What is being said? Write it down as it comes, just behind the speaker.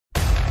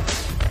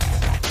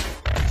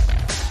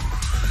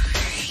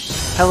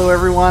Hello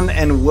everyone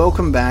and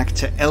welcome back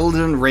to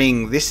Elden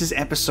Ring. This is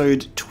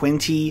episode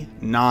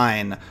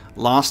 29.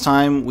 Last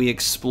time we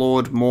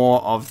explored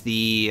more of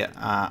the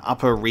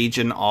upper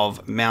region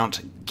of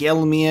Mount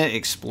Gelmir,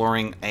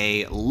 exploring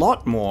a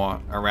lot more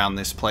around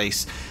this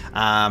place,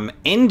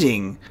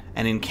 ending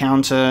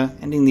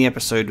the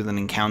episode with an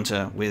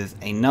encounter with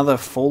another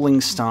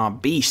falling star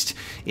beast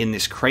in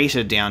this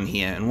crater down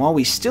here. And while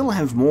we still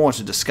have more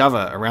to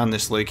discover around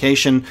this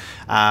location,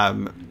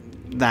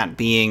 that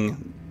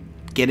being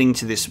getting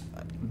to this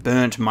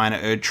burnt minor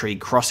Erd tree,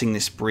 crossing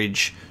this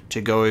bridge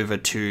to go over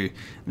to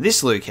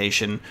this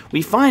location,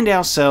 we find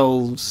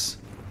ourselves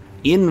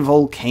in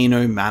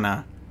Volcano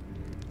Manor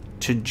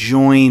to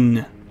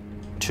join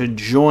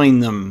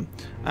them.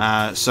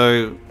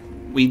 So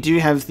we do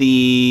have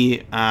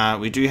the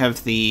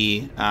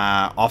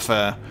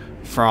offer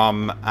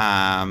from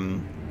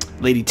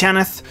Lady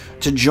Tanith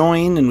to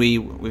join, and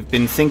we've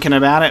been thinking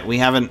about it. We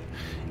haven't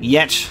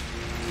yet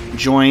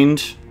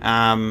joined.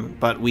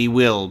 But we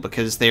will,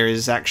 because there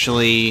is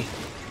actually...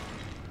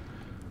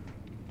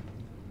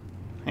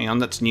 Hang on,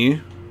 that's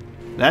new.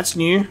 That's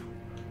new.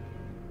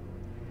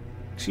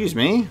 Excuse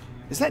me.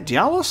 Is that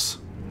Dialos?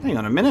 Hang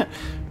on a minute.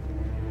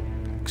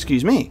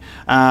 Excuse me.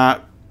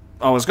 I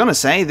was going to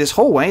say, this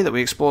hallway that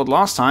we explored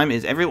last time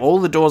is all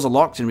the doors are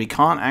locked and we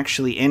can't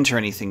actually enter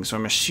anything. So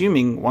I'm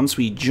assuming once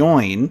we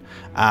join,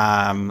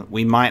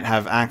 we might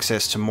have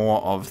access to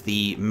more of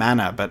the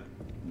manor, but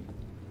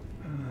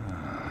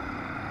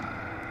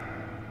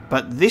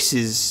this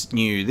is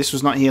new. This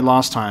was not here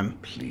last time.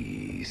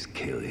 Please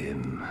kill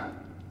him.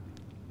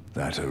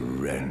 That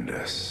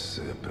horrendous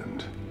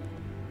serpent.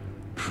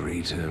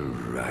 Praetor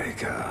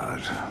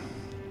Rykard.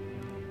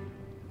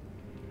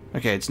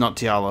 Okay, it's not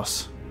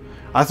Dialos.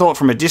 I thought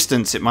from a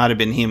distance it might have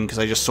been him, because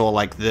I just saw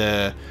like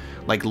the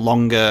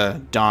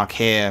longer dark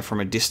hair from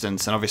a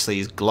distance, and obviously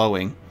he's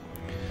glowing.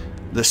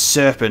 The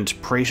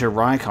serpent, Praetor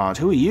Rykard.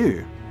 Who are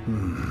you?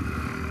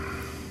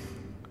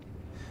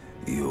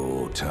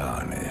 You're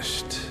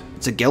tarnished.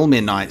 It's a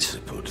Gelmir knight. To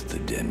put the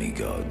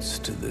demigods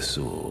to the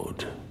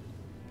sword.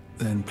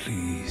 Then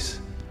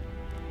please,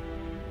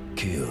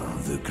 kill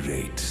the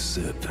great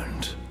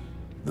serpent.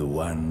 The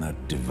one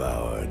that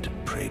devoured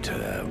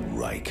Praetor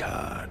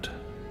Rykard.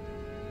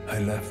 I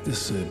left the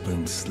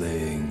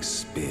serpent-slaying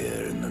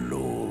spear in the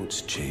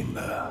Lord's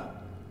chamber.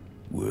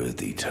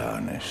 Worthy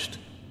tarnished.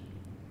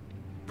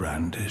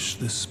 Brandish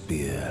the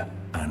spear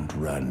and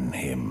run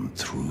him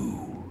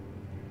through.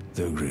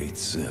 The great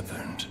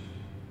serpent.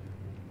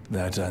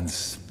 That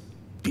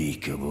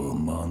unspeakable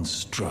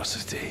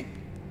monstrosity.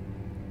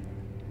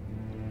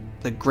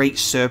 The great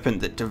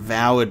serpent that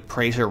devoured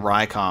Praetor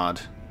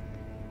Rykard.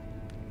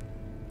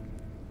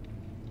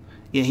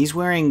 Yeah, he's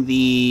wearing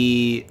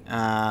the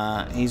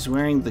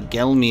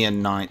Gelmir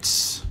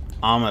knight's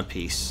armor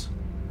piece.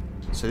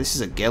 So this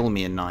is a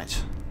Gelmir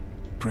knight.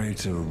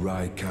 Praetor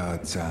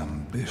Rykard's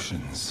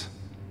ambitions,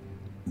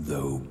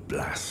 though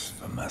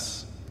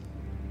blasphemous,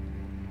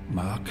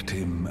 marked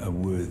him a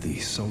worthy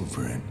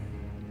sovereign,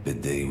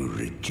 but they were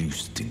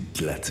reduced to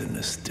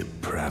gluttonous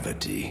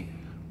depravity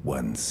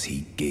once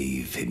he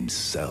gave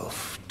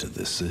himself to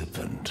the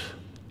serpent.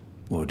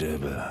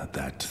 Whatever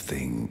that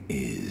thing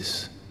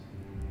is,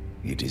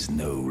 it is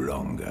no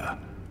longer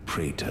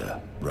Praetor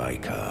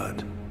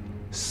Rykard.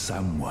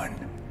 Someone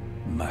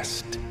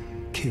must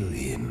kill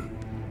him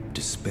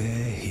to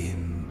spare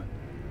him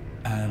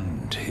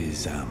and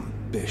his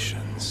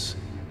ambitions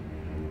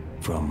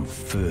from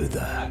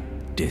further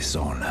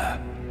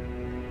dishonor.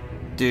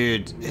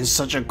 Dude, it's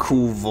such a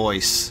cool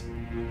voice.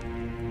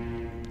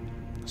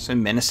 So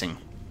menacing.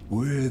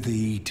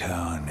 Worthy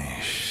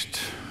tarnished.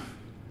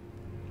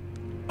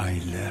 I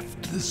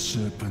left the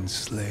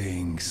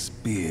serpent-slaying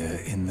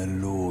spear in the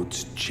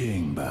Lord's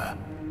chamber.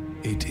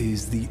 It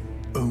is the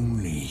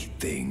only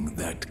thing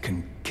that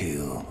can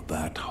kill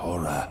that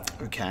horror.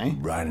 Okay.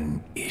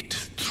 Run it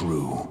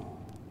through.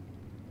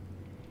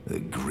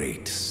 The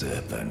great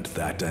serpent,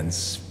 that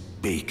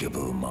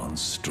unspeakable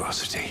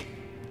monstrosity.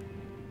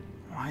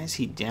 Why is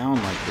he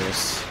down like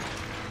this?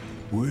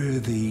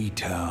 Worthy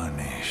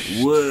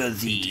tarnished.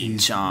 Worthy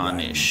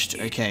tarnished.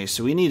 Okay,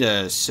 so we need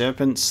a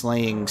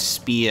serpent-slaying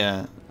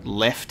spear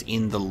left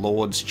in the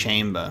Lord's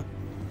chamber.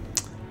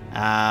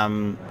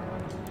 I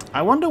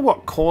wonder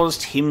what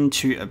caused him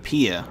to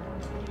appear.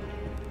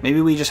 Maybe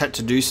we just had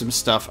to do some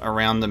stuff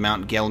around the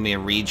Mount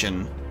Gelmir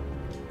region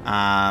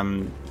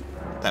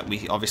that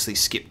we obviously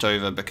skipped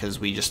over because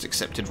we just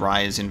accepted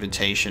Raya's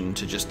invitation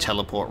to just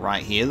teleport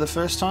right here the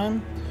first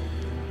time.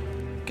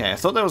 Okay, I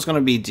thought that was going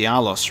to be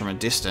Dialos from a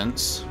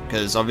distance,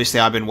 because obviously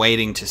I've been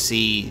waiting to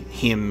see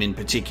him in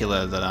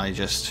particular, that I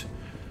just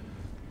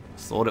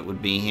thought it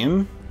would be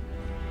him.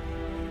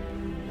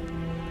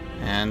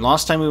 And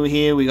last time we were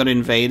here, we got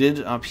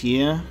invaded up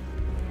here.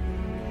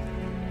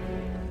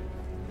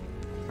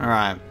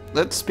 Alright,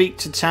 let's speak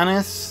to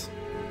Tanith.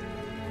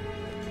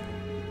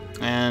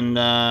 And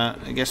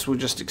I guess we'll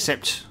just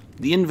accept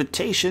the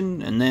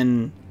invitation and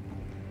then,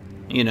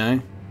 you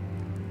know,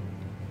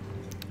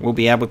 we'll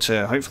be able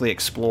to hopefully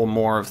explore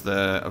more of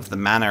the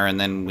manor, and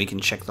then we can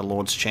check the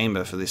Lord's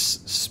Chamber for this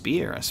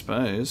spear, I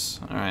suppose.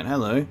 Alright,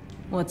 hello.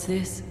 What's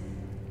this?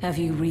 Have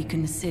you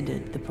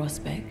reconsidered the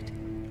prospect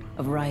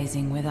of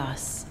rising with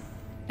us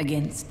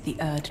against the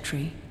Erd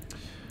Tree?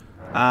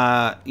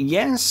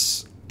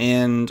 Yes,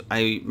 and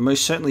I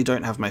most certainly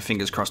don't have my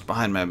fingers crossed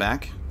behind my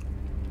back,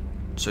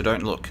 so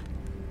don't look.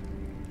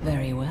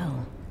 Very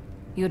well.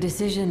 Your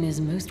decision is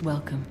most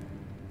welcome.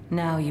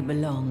 Now you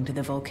belong to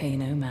the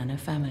Volcano Manor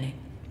family.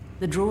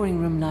 The drawing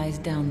room lies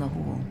down the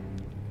hall.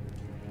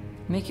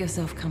 Make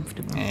yourself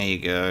comfortable. There you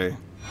go.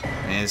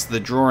 There's the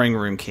drawing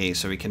room key,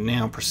 so we can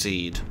now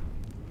proceed.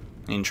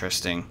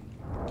 Interesting.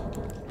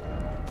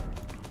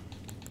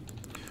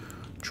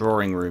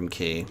 Drawing room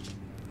key.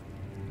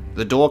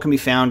 The door can be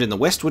found in the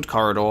westward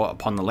corridor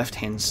upon the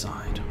left-hand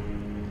side.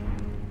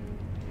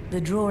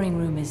 The drawing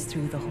room is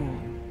through the hall.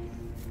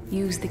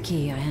 Use the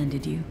key I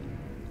handed you,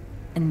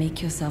 and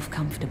make yourself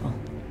comfortable.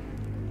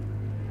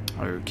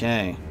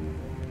 Okay.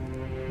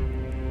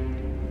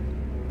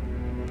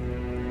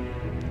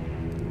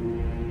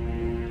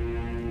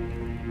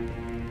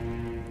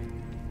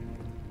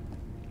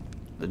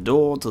 The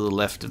door to the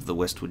left of the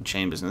westward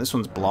chambers. Now this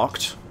one's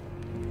blocked,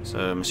 so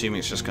I'm assuming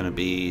it's just going to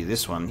be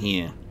this one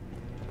here.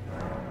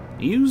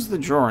 Use the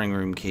drawing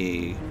room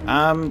key.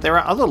 There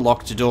are other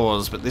locked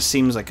doors, but this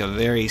seems like a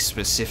very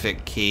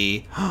specific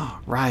key.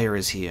 Raya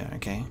is here.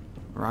 Okay.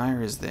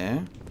 Raya is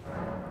there.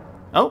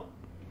 Oh!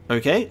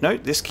 Okay, no,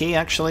 this key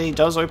actually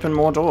does open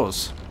more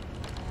doors.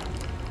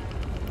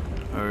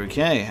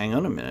 Okay, hang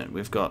on a minute.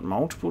 We've got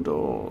multiple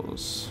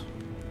doors.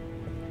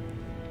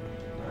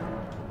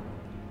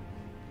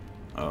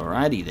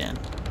 Alrighty then.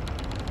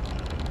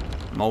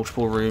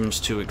 Multiple rooms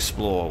to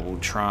explore.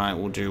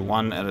 We'll do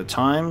one at a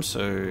time,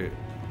 so...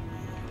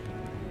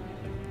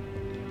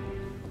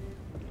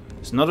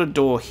 There's not a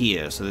door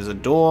here, so there's a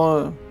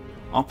door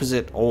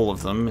opposite all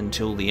of them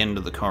until the end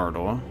of the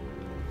corridor.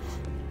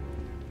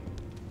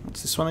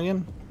 What's this one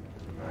again?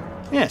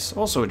 Yes,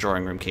 also a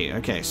drawing room key.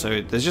 Okay,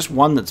 so there's just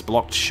one that's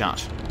blocked shut.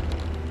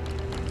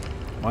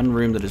 One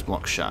room that is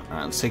blocked shut.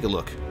 Alright, let's take a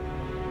look.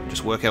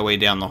 Just work our way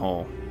down the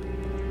hall.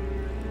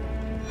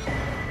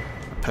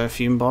 A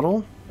perfume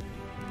bottle.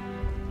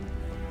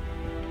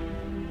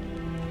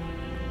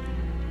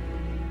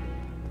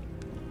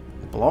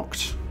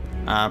 Blocked.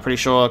 Pretty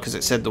sure, because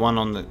it said the one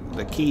on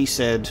the key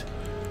said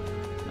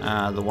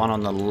the one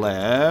on the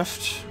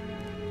left,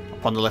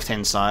 up on the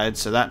left-hand side,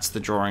 so that's the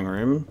drawing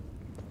room.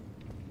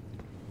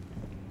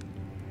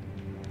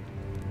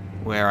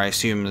 Where I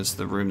assume is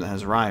the room that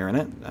has Raya in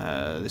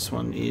it. This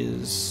one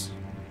is...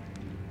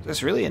 Is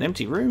this really an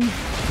empty room?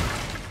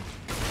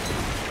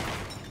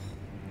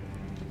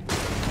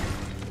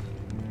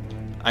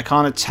 I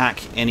can't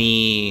attack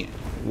any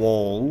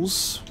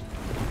walls,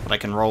 but I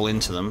can roll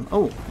into them.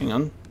 Oh, hang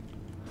on.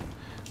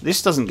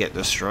 This doesn't get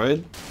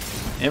destroyed.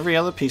 Every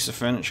other piece of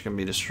furniture can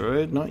be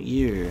destroyed, not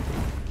you.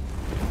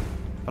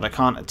 But I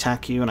can't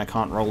attack you and I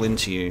can't roll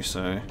into you,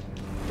 so...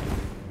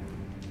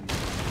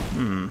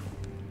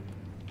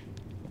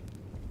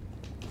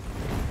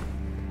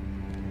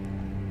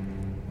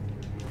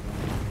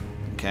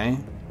 Okay.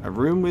 A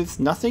room with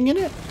nothing in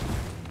it?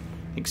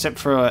 Except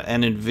for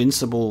an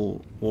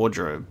invincible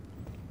wardrobe.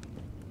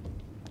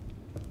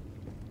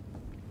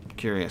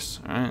 Curious.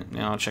 Alright,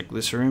 now I'll check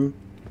this room.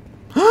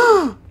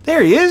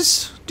 There he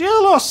is!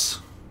 Dialos!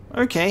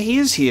 Okay, he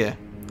is here.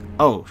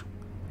 Oh.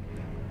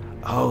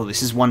 Oh,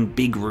 this is one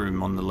big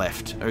room on the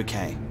left.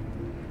 Okay.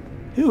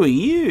 Who are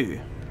you?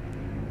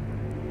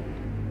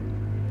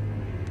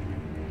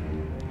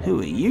 Who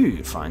are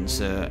you, fine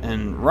sir?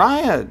 And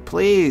Raya,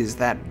 please,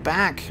 that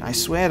back. I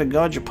swear to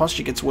God, your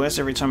posture gets worse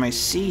every time I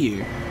see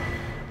you.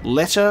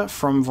 Letter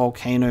from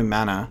Volcano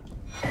Manor.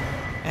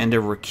 And a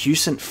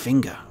recusant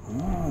finger.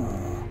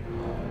 Ooh.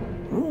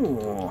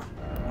 Ooh.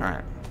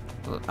 Alright.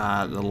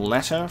 The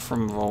letter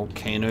from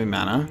Volcano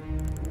Manor.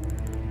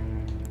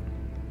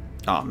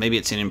 Oh, maybe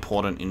it's an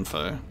important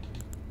info.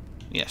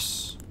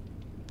 Yes.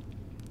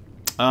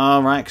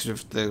 Right,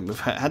 because we've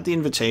had the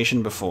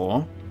invitation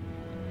before.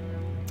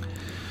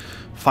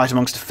 Fight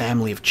amongst a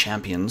family of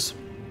champions.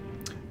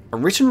 A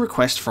written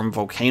request from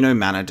Volcano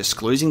Manor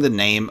disclosing the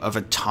name of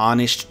a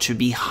tarnished to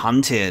be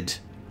hunted.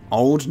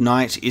 Old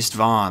Knight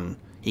Istvan.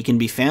 He can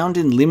be found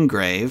in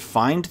Limgrave.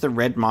 Find the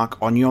red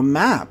mark on your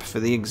map for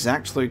the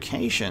exact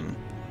location.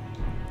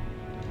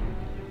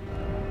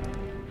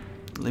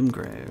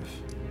 Limgrave.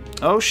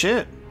 Oh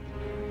shit.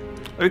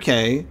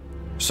 Okay.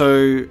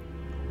 So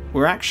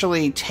we're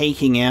actually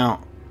taking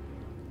out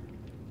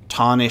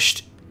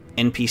tarnished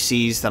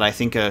NPCs that I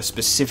think are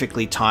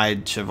specifically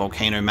tied to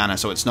Volcano Manor,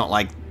 so it's not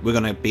like we're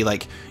gonna be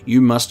like,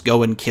 you must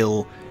go and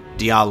kill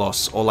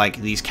Dialos, or like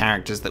these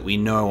characters that we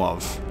know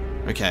of.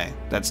 Okay,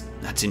 that's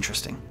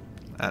interesting.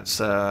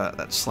 That's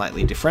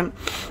slightly different.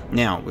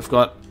 Now, we've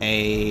got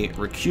a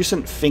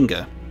recusant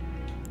finger,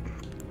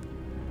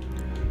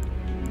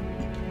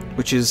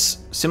 which is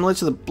similar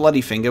to the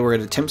bloody finger, where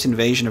it attempts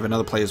invasion of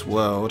another player's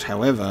world.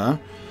 However,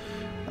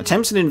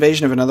 attempts an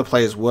invasion of another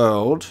player's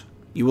world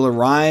You will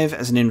arrive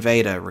as an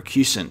invader,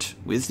 recusant,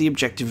 with the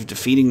objective of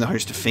defeating the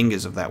host of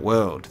fingers of that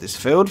world. This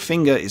furled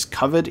finger is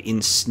covered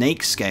in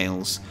snake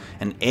scales,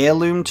 an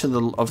heirloom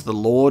of the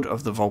Lord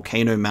of the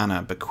Volcano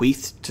Manor,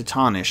 bequeathed to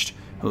Tarnished,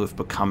 who have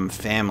become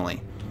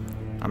family.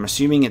 I'm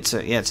assuming it's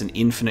an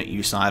infinite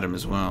use item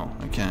as well.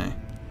 Okay.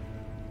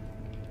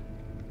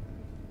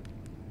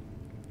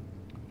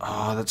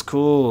 Oh, that's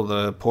cool.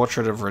 The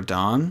portrait of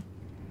Radahn.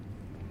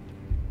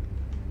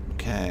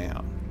 Okay.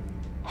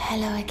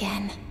 Hello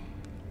again,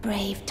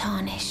 brave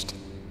Tarnished.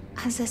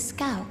 As a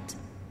scout,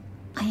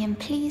 I am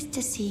pleased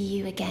to see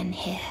you again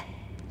here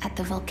at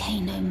the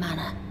Volcano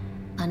Manor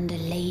under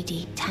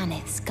Lady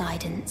Tanith's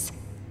guidance.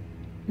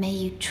 May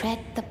you tread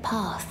the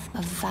path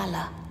of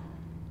valor.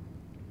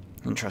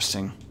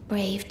 Interesting.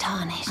 Brave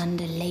Tarnished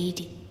under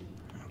Lady.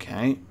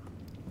 Okay.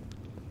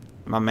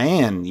 My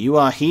man, you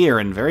are here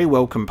and very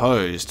well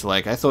composed.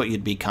 Like, I thought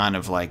you'd be kind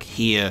of like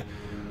here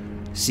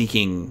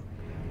seeking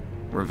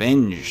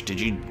revenge. Did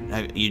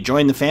you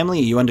join the family?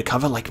 Are you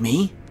undercover like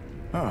me?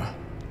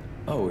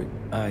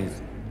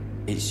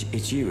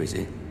 It's you, is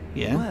it?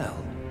 Yeah.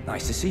 Well,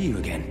 nice to see you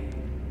again.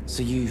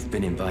 So you've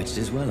been invited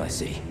as well, I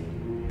see.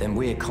 Then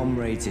we're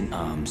comrades in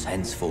arms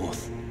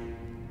henceforth.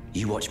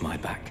 You watch my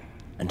back,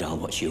 and I'll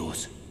watch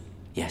yours.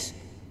 Yes?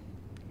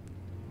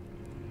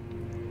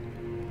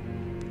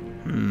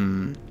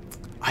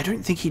 I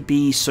don't think he'd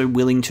be so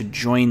willing to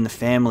join the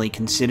family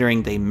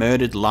considering they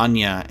murdered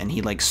Lanya and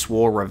he like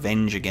swore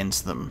revenge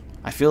against them.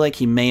 I feel like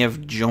he may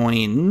have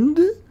joined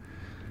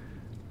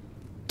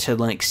to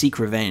like seek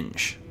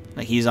revenge.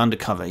 Like he's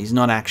undercover. He's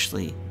not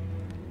actually.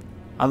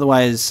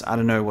 Otherwise, I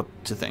don't know what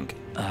to think.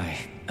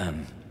 I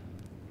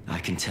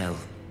can tell.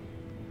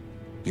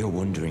 You're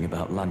wondering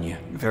about Lanya.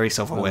 Very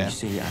self-aware. Well, you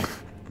see,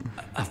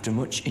 after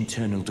much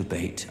internal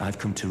debate, I've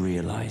come to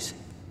realize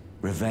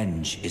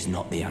revenge is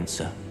not the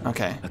answer.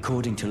 Okay.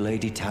 According to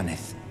Lady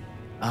Tanith,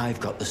 I've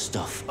got the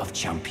stuff of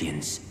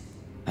champions.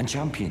 And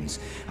champions,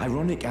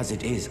 ironic as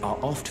it is, are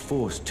oft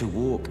forced to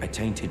walk a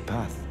tainted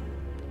path.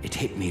 It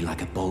hit me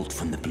like a bolt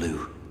from the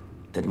blue,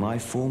 that my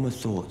former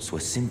thoughts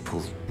were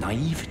simple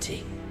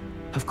naivety.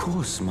 Of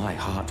course my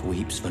heart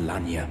weeps for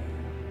Lanya.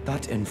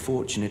 That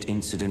unfortunate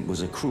incident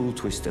was a cruel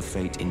twist of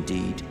fate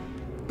indeed.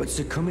 But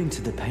succumbing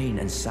to the pain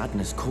and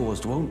sadness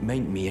caused won't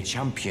make me a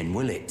champion,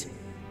 will it?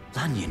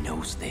 Lanya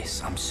knows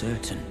this, I'm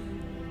certain.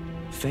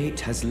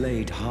 Fate has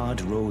laid hard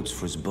roads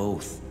for us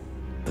both,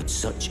 but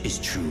such is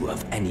true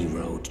of any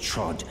road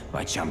trod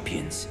by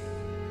champions.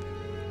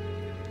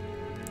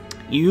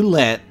 You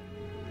let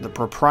the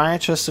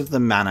proprietress of the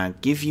manor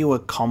give you a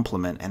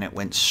compliment and it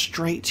went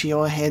straight to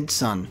your head,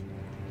 son.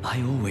 I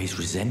always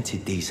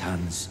resented these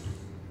hands,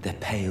 their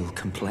pale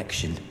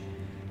complexion,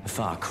 a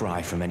far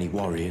cry from any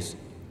warriors.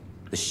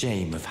 The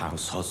shame of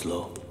House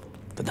Hoslow,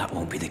 but that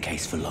won't be the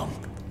case for long.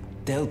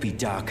 They'll be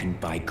darkened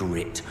by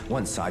grit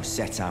once I've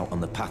set out on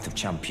the path of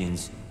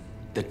champions.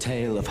 The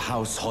tale of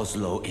House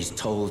Hoslow is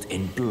told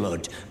in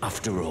blood,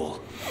 after all.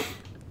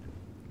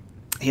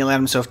 He allowed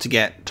himself to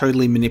get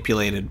totally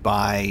manipulated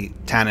by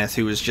Tanith,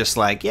 who was just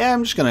like, yeah,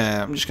 I'm just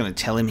gonna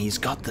tell him he's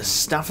got the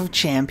stuff of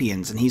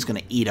champions and he's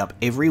gonna eat up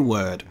every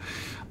word.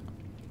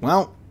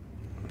 Well,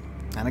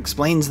 that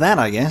explains that,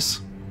 I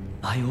guess.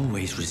 I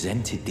always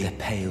resented the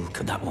pale,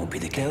 that won't be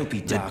the case.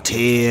 The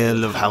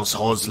tale of House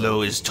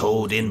Hoslow is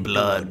told in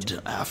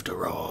blood,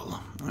 after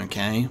all.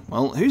 Okay,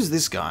 well, who's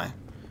this guy?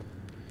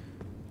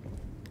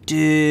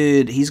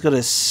 Dude, he's got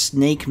a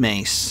snake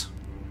mace.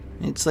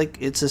 It's like,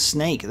 it's a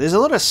snake. There's a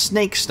lot of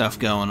snake stuff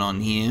going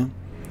on here.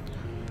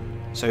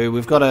 So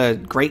we've got a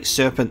great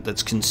serpent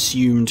that's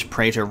consumed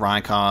Praetor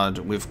Rykard.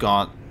 We've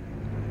got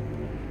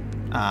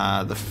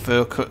the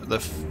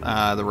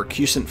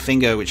recusant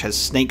finger, which has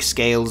snake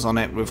scales on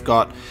it. We've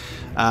got,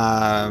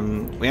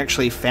 we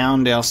actually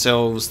found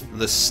ourselves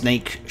the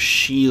snake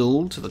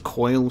shield, the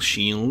coil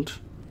shield.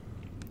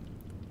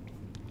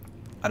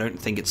 I don't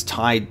think it's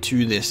tied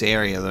to this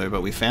area though,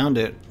 but we found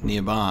it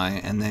nearby,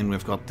 and then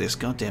we've got this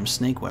goddamn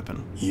snake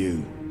weapon. You.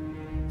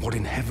 What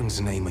in heaven's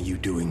name are you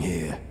doing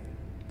here?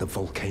 The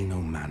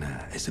Volcano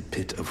Manor is a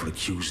pit of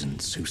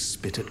recusants who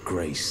spit at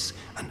grace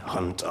and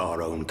hunt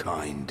our own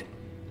kind.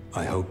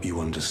 I hope you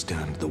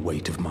understand the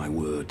weight of my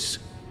words.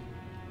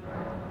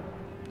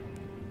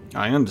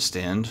 I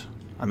understand.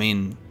 I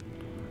mean,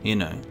 you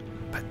know.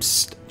 But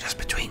psst, just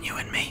between you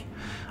and me.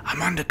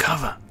 I'm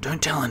undercover.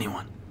 Don't tell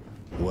anyone.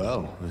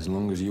 Well, as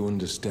long as you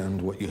understand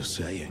what you're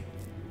saying.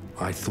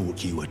 I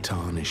thought you were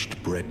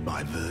tarnished, bred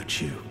by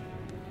virtue.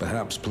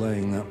 Perhaps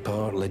playing that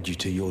part led you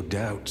to your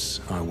doubts,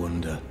 I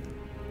wonder.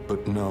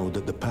 But know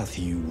that the path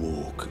you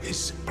walk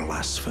is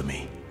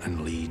blasphemy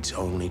and leads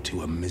only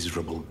to a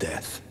miserable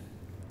death.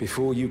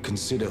 Before you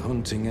consider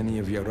hunting any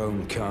of your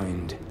own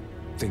kind,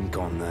 think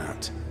on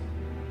that.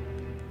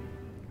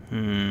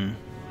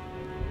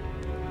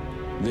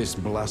 This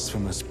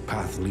blasphemous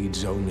path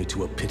leads only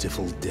to a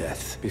pitiful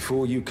death.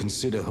 Before you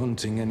consider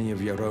hunting any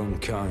of your own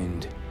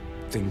kind,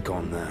 think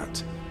on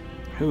that.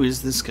 Who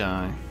is this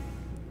guy?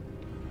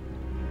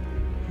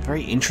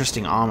 Very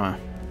interesting armor.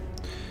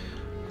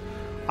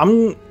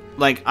 I'm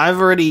like, I've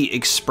already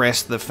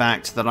expressed the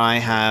fact that I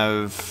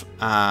have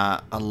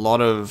a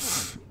lot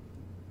of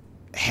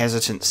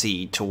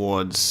hesitancy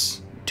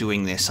towards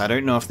doing this. I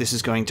don't know if this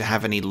is going to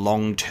have any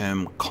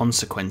long-term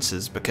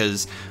consequences,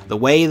 because the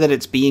way that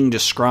it's being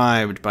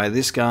described by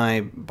this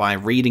guy, by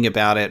reading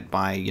about it,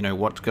 by, you know,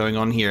 what's going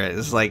on here,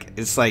 is like,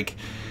 it's like,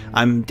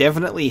 I'm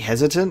definitely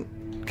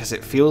hesitant, because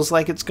it feels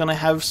like it's going to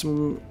have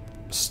some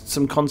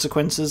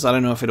consequences. I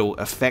don't know if it'll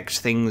affect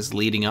things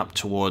leading up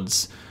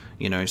towards,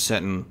 you know,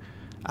 certain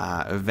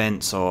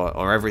events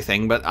or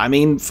everything, but I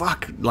mean,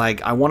 fuck,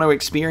 like, I want to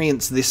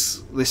experience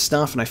this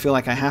stuff, and I feel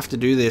like I have to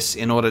do this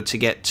in order to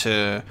get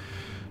to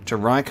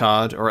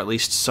Rykard, or at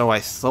least so I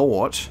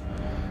thought.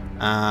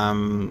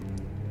 Oh,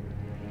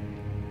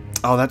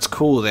 that's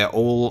cool, they're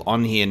all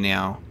on here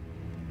now.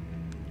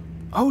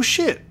 Oh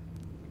shit,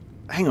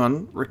 hang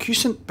on,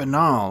 recusant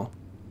banal.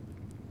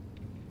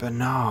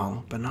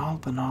 Banal.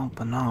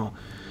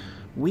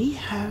 We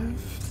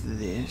have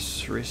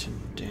this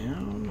written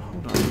down.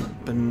 Hold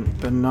on.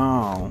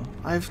 Banal.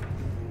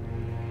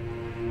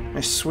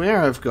 I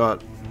swear I've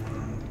got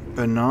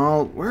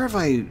banal. Where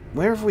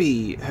have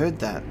we heard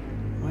that?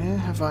 Where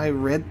have I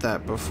read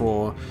that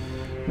before?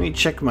 Let me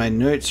check my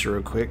notes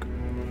real quick.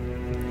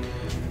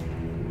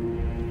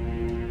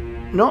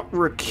 Not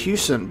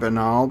recusant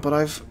banal, but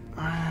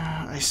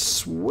I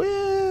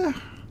swear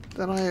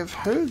that I have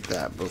heard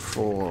that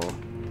before.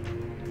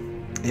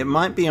 It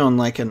might be on,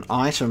 like, an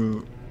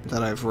item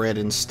that I've read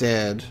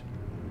instead.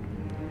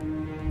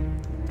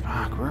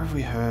 Fuck, where have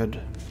we heard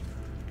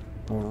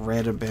or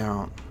read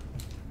about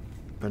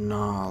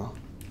banal?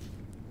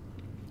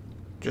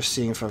 Just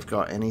seeing if I've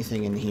got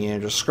anything in here.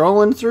 Just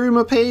scrolling through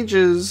my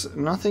pages.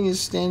 Nothing is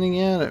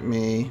standing out at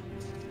me.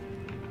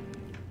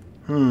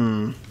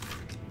 No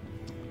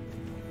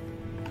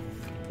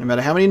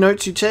matter how many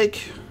notes you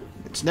take,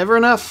 it's never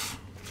enough.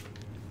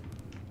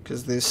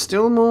 Because there's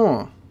still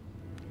more.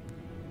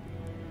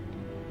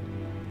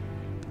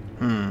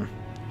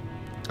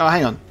 Oh,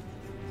 hang on.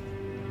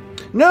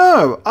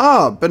 No!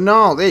 Ah,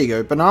 Banal. There you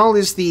go. Banal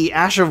is the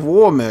Ash of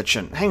War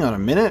merchant. Hang on a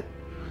minute.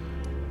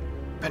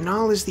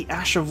 Banal is the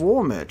Ash of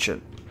War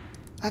merchant.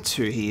 That's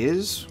who he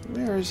is.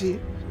 Where is he?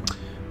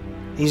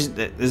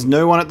 There's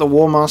no one at the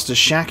War Master's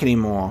shack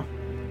anymore.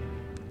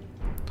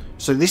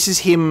 So this is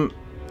him.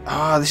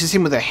 Ah, this is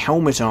him with a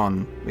helmet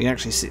on. We can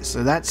actually see.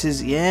 So that's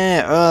his.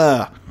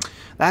 Yeah.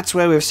 That's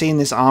where we've seen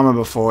this armor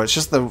before. It's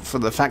just for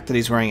the fact that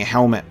he's wearing a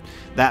helmet.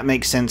 That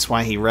makes sense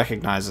why he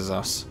recognizes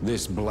us.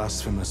 This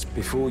blasphemous,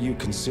 before you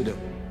consider...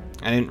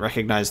 I didn't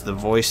recognize the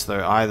voice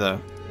though either.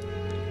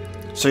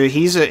 So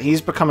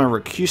he's become a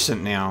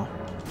recusant now.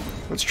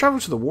 Let's travel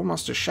to the War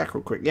Master's shack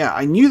real quick. Yeah,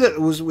 I knew that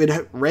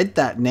we'd read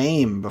that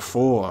name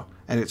before,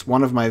 and it's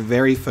one of my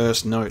very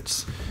first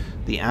notes.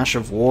 The Ash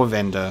of War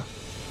vendor.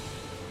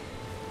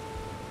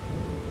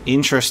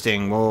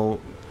 Interesting. Well,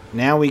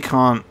 now we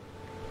can't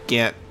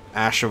get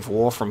Ash of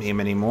War from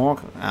him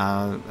anymore.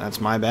 That's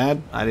my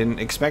bad. I didn't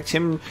expect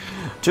him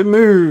to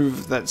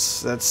move. That's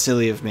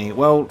silly of me.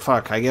 Well,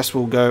 fuck. I guess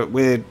we'll go.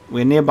 We're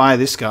nearby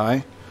this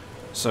guy,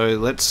 so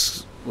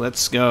let's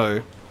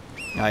go.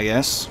 I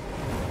guess.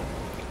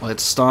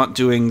 Let's start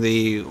doing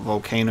the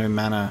Volcano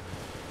Manor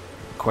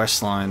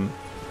questline.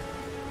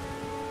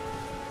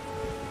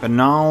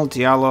 Banal,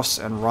 Dialos,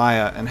 and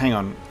Raya. And hang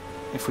on.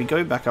 If we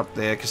go back up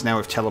there, because now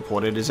we've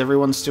teleported, is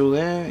everyone still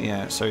there?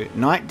 Yeah, so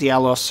Knight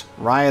Dialos,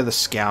 Raya the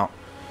Scout,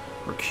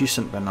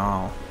 Recusant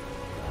Banal.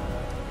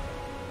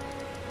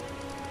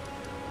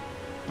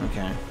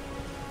 Okay.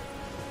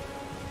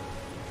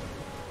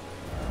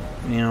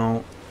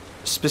 Now,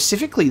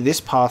 specifically this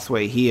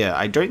pathway here,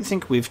 I don't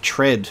think we've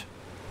tread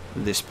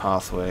this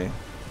pathway.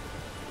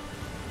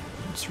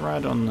 It's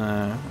right on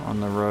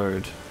the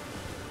road.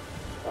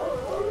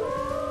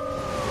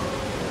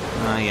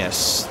 Ah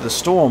yes, the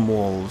storm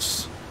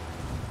walls.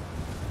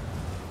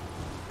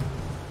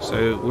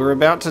 So we're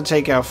about to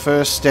take our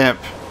first step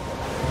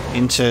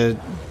into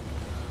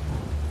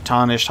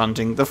tarnished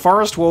hunting. The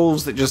forest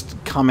wolves that just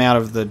come out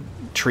of the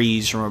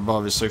trees from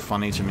above is so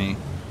funny to me.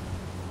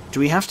 Do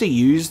we have to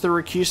use the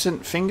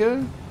recusant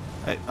finger?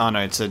 Oh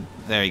no,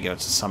 there you go,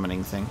 it's a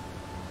summoning thing.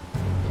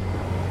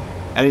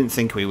 I didn't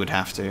think we would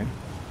have to.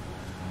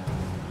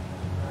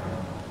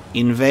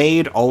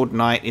 Invade Old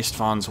Knight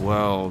Istvan's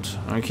world.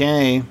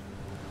 Okay.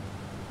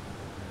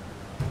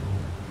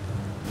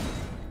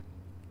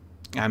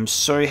 I'm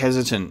so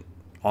hesitant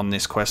on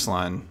this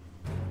questline.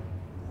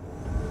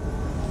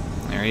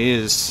 There he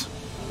is.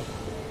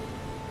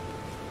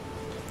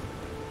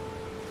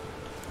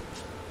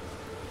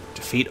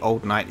 Defeat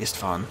Old Knight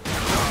Istvan.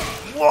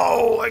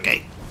 Whoa,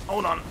 okay,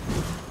 hold on.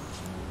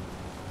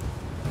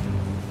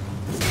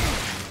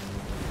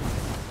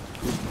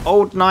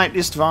 Old Knight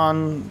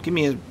Istvan, give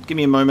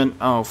me a moment.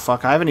 Oh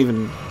fuck, I haven't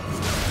even.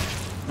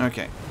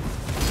 Okay.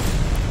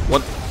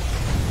 What?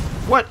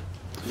 What?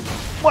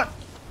 What?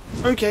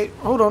 Okay,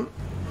 hold on.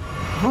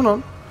 Hold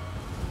on.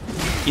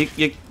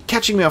 You're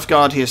catching me off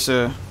guard here,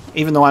 sir.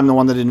 Even though I'm the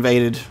one that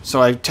invaded,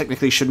 so I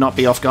technically should not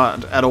be off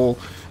guard at all.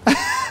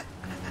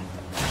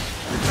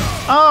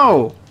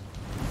 Oh!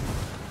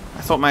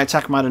 I thought my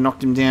attack might have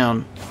knocked him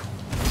down.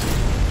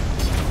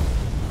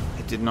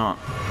 It did not.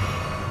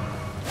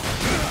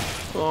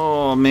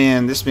 Oh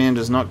man, this man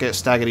does not get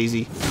staggered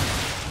easy.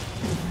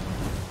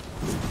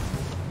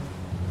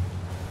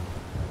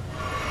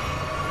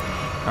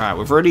 Alright,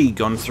 we've already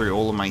gone through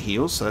all of my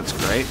heals, so that's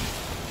great.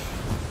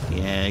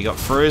 Yeah, you got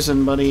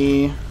frozen,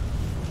 buddy.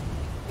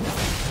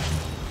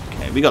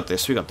 Okay, we got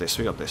this, we got this,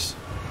 we got this.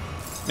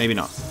 Maybe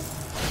not.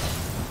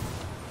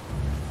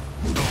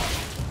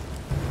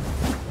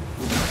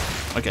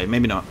 Okay,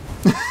 maybe not.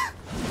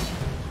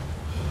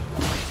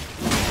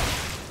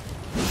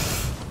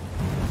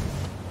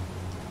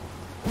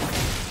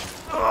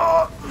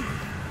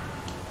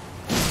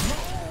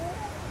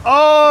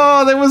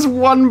 Oh, there was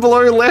one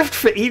blow left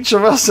for each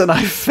of us and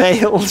I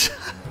failed.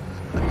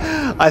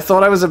 I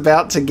thought I was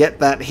about to get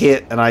that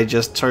hit and I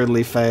just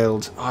totally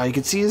failed. Oh, you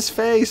could see his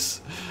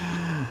face.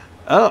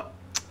 Oh,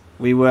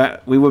 we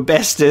were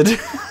bested.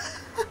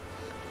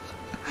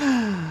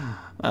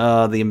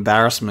 Oh, the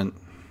embarrassment.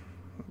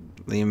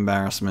 The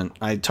embarrassment.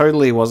 I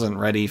totally wasn't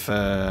ready for...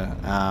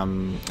 I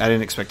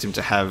didn't expect him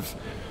to have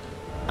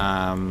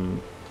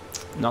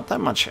not that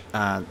much,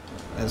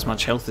 as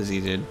much health as he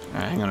did.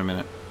 Alright, hang on a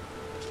minute.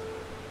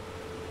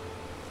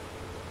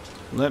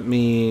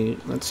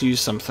 Let's use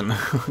something.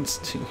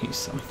 Let's use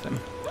something.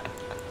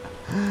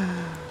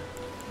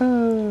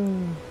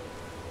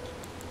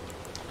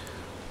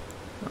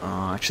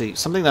 Oh, actually,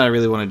 something that I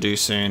really want to do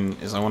soon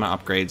is I want to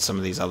upgrade some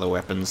of these other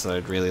weapons that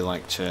I'd really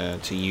like to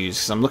use.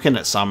 Because I'm looking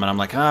at some and I'm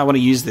like, I want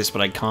to use this,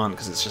 but I can't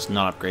because it's just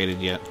not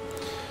upgraded yet.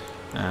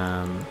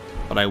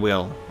 But I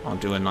will. I'll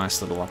do a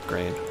nice little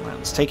upgrade. Right,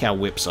 let's take our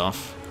whips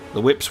off.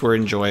 The whips were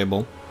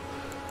enjoyable.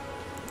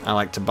 I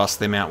like to bust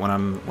them out when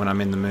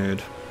I'm in the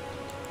mood.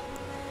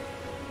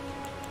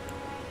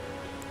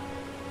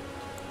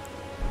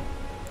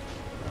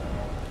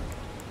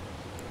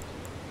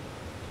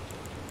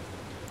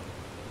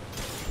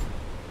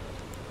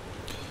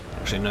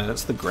 Actually, no,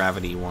 that's the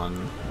gravity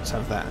one. Let's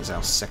have that as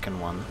our second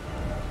one.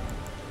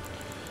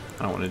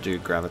 I don't want to do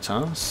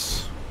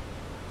gravitas.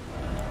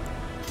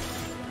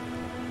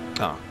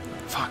 Oh,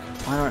 fuck.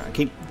 Why do I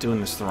keep doing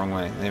this the wrong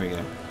way? There we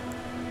go.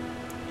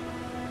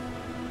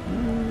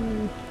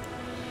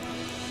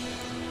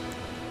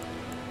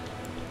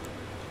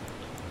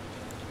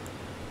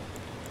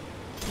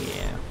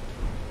 Yeah.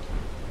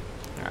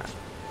 Alright.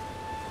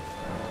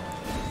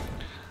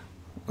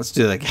 Let's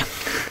do that again.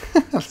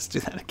 Let's do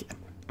that again.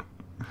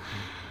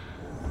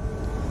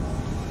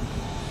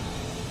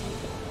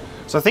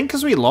 So I think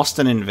because we lost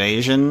an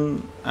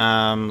invasion,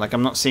 like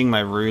I'm not seeing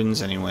my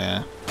runes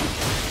anywhere.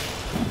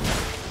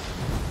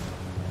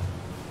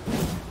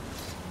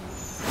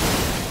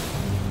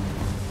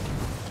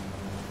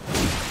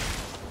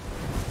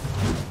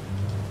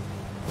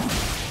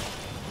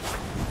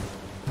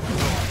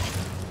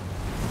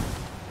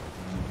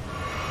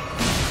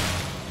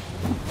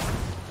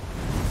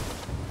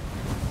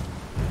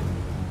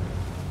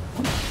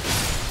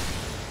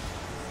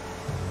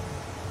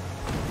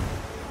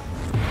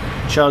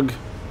 Chug.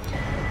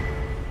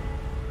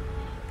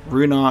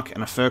 Rune Arc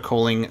and a Fur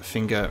Calling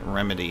Finger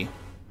Remedy.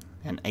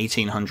 And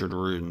 1800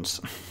 runes.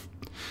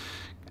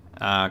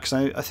 Because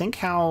I think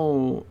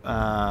how...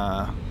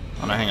 oh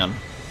no, hang on.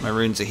 My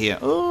runes are here.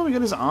 Oh, we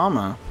got his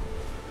armor.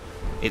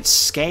 It's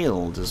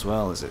scaled as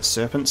well. Is it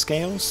serpent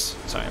scales?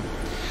 Sorry.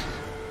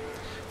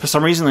 For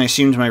some reason I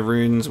assumed my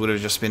runes would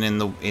have just been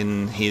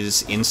in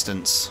his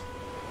instance.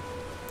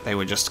 They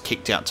were just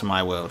kicked out to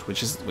my world,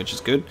 which is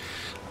good.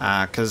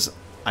 Because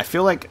I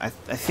feel like I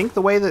think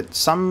the way that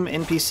some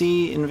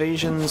NPC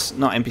invasions,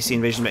 not NPC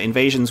invasions, but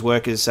invasions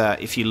work is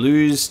if you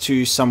lose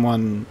to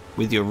someone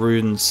with your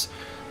runes,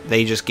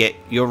 they just get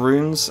your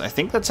runes. I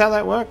think that's how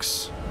that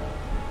works.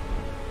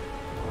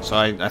 So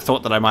I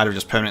thought that I might have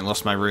just permanently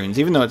lost my runes,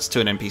 even though it's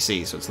to an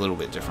NPC, so it's a little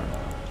bit different.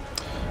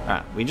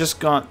 Alright, we just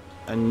got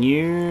a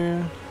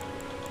new...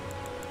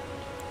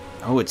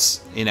 Oh, it's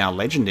in our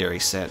legendary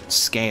set.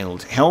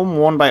 Scaled. Helm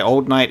worn by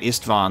Old Knight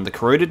Istvan. The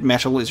corroded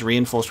metal is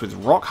reinforced with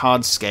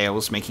rock-hard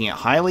scales, making it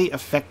highly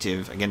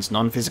effective against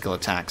non-physical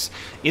attacks.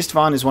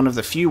 Istvan is one of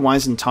the few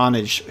wizened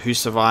Tarnished who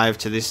survive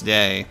to this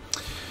day.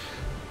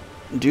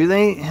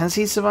 Has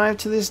he survived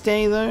to this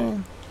day,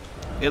 though?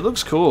 It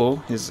looks cool.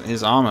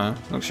 His armor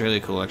looks really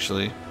cool,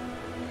 actually.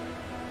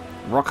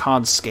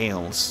 Rock-hard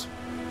scales.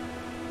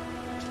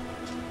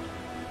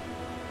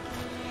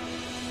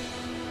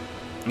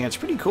 Yeah, it's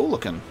pretty cool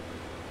looking.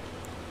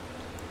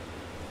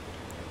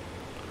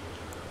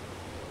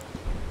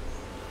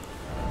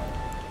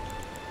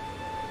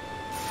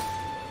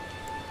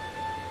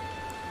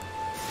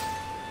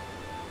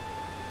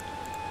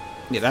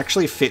 It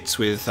actually fits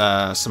with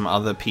some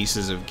other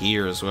pieces of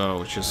gear as well,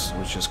 which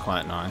is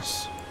quite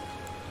nice.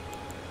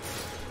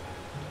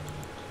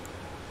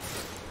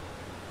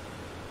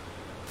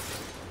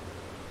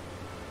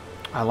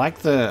 I like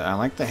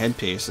the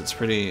headpiece. It's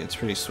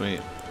pretty sweet.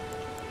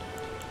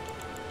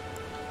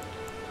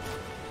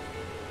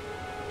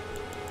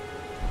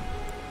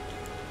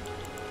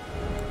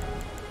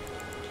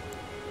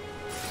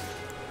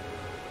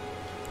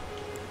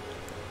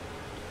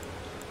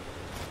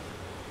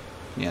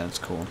 Yeah, that's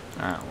cool.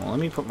 Alright, well, let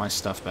me put my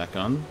stuff back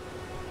on.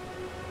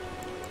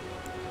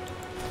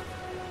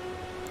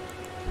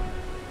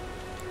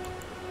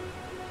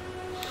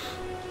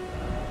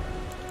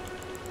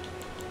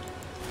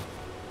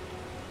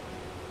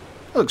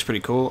 That looks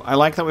pretty cool. I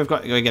like that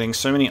we're getting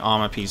so many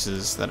armor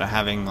pieces that are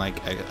having like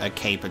a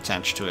cape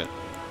attached to it.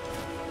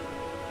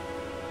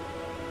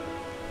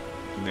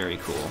 Very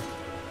cool.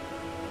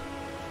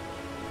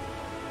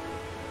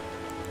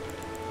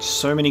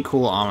 So many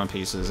cool armor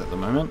pieces at the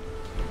moment.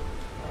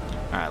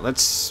 Alright,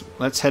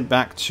 let's head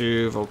back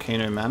to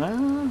Volcano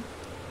Manor.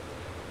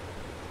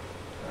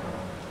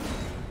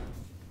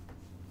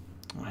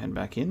 I'll head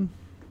back in.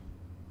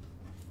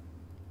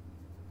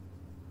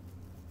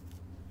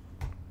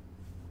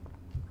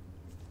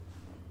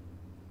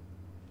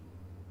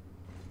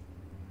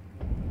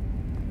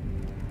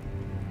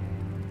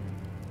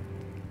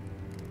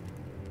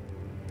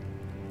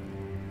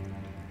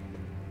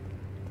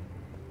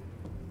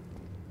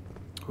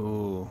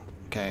 Ooh,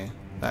 okay.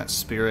 That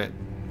spirit.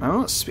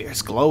 Oh,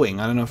 spirit's glowing.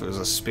 I don't know if it was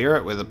a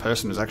spirit where the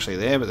person was actually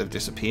there, but they've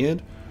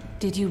disappeared.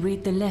 Did you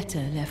read the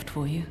letter left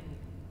for you?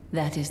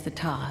 That is the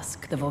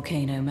task the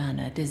Volcano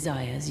Manor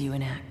desires you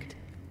enact.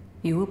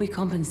 You will be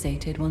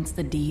compensated once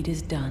the deed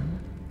is done.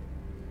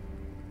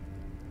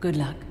 Good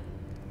luck.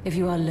 If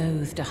you are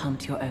loath to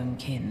hunt your own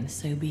kin,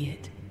 so be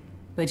it.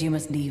 But you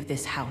must leave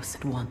this house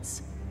at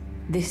once.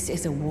 This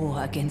is a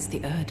war against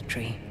the Erd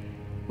Tree.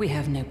 We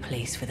have no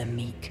place for the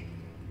meek,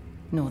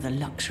 nor the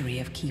luxury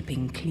of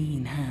keeping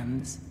clean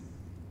hands.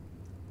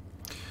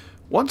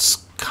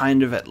 What's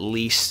kind of at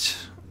least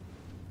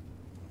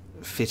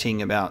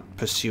fitting about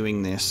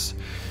pursuing this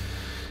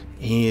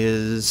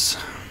is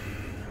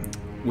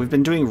we've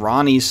been doing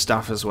Rani's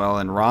stuff as well,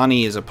 and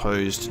Rani is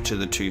opposed to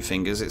the Two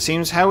Fingers. It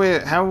seems how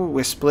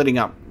we're splitting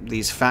up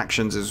these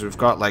factions is we've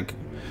got like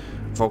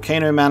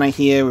Volcano Manor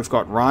here, we've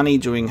got Rani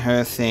doing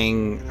her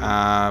thing,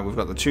 we've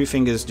got the Two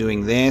Fingers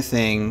doing their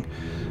thing.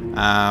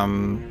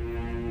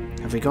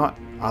 Have we got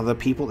other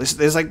people?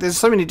 There's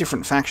so many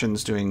different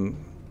factions doing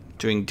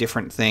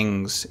different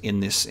things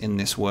in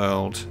this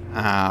world.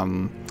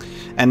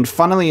 And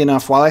funnily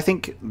enough, while I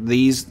think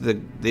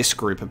this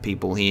group of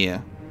people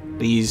here,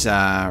 these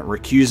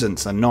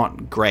recusants are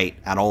not great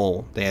at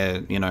all.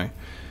 They're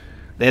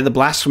the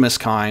blasphemous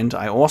kind.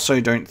 I also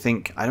don't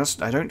think I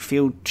don't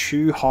feel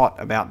too hot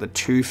about the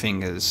Two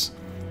Fingers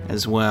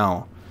as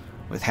well,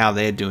 with how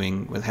they're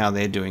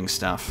doing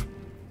stuff.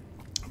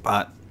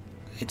 But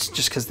it's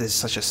just because there's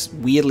such a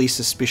weirdly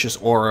suspicious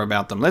aura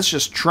about them. Let's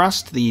just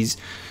trust this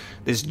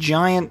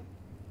giant,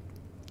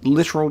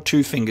 literal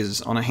Two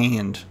Fingers on a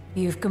hand.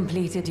 You've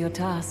completed your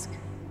task.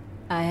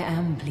 I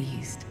am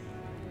pleased.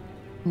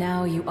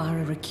 Now you are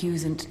a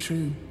recusant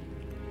true,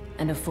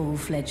 and a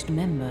full-fledged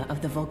member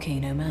of the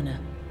Volcano Manor.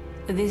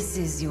 This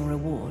is your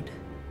reward,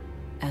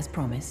 as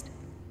promised.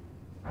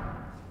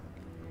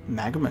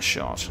 Magma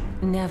shot.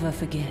 Never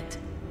forget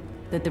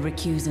that the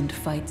recusant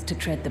fights to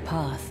tread the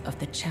path of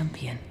the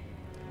champion.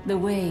 The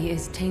way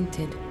is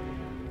tainted,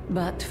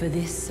 but for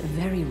this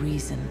very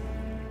reason,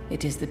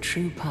 it is the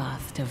true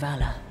path to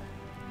valor.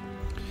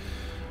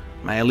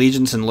 My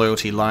allegiance and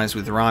loyalty lies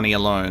with Rani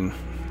alone,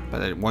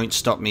 but it won't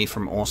stop me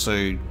from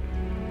also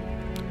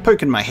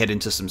poking my head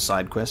into some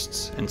side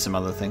quests and some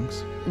other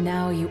things.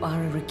 Now you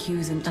are a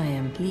recusant. I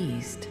am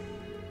pleased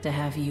to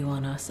have you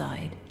on our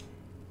side.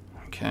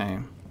 Okay.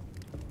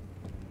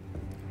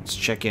 Let's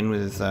check in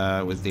with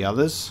the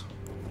others.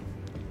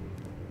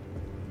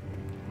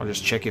 I'll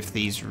just check if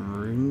these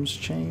rooms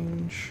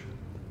change.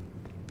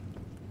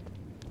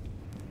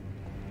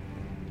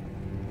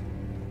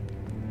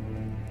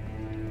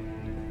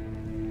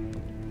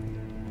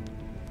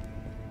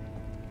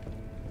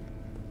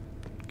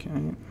 Okay.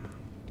 And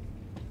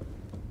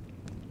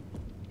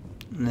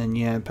then,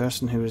 yeah, the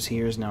person who was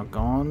here is now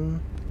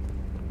gone.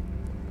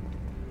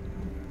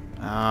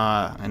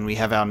 Ah, and we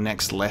have our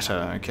next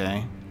letter,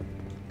 okay.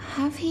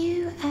 Have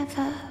you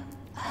ever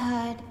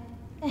heard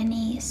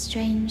any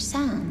strange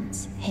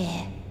sounds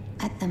here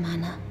at the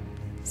manor?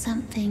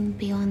 Something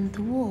beyond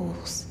the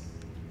walls?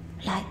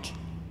 Like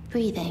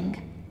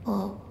breathing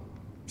or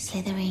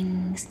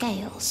slithering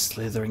scales?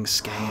 Slithering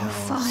scales.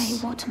 Oh,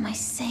 Fi, what am I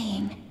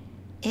saying?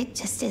 It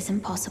just isn't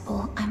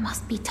possible. I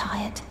must be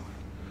tired.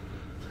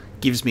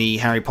 Gives me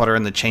Harry Potter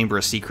and the Chamber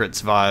of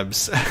Secrets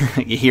vibes.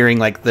 You're hearing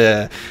like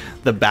the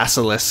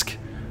basilisk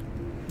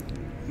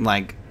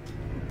like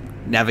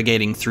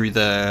navigating through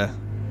the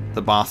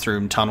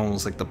bathroom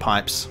tunnels, like the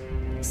pipes.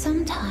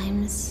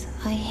 Sometimes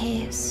I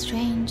hear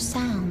strange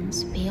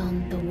sounds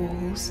beyond the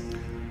walls,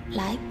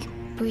 like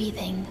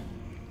breathing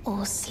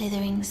or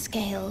slithering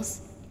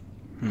scales.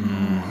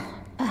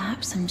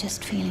 Perhaps I'm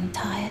just feeling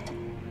tired.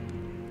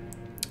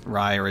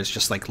 Raya is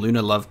just like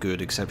Luna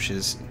Lovegood, except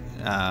she's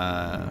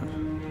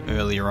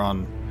earlier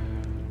on.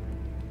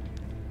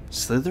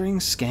 Slithering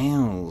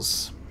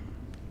scales.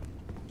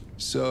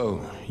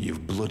 So,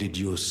 you've blooded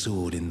your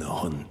sword in the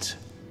hunt.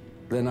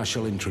 Then I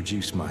shall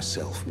introduce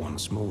myself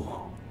once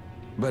more.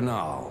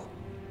 Banal.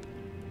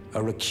 A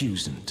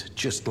recusant,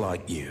 just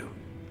like you.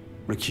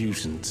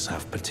 Recusants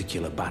have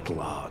particular battle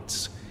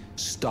arts,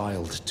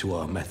 styled to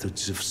our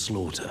methods of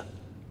slaughter.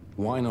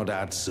 Why not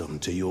add some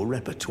to your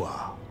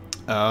repertoire?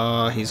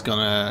 Oh, he's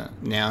gonna...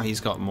 Now he's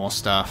got more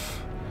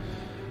stuff.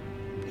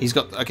 He's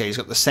got... Okay, he's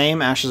got the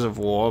same Ashes of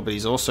War, but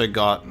he's also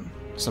got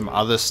some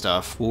other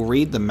stuff. We'll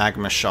read the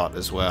Magma Shot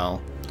as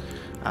well.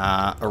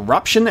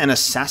 Eruption and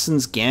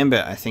Assassin's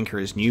Gambit, I think, are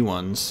his new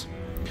ones.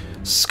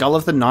 Skull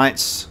of the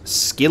Knights,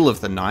 Skill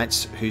of the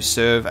Knights, who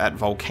serve at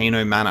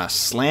Volcano Manor.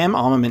 Slam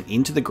armament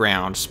into the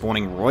ground,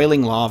 spawning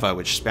roiling lava,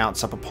 which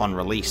spouts up upon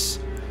release.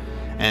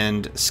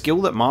 And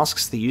skill that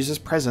masks the user's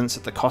presence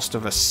at the cost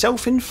of a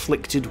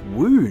self-inflicted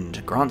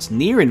wound. Grants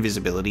near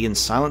invisibility and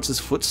silences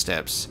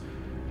footsteps.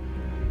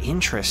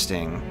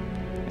 Interesting.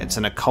 It's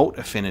an occult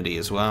affinity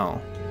as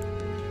well.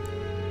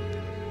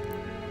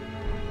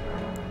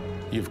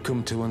 You've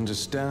come to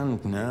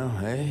understand now,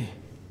 eh?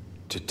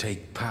 To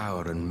take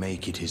power and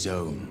make it his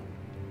own,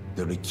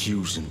 the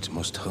recusant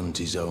must hunt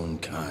his own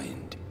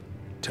kind.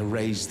 To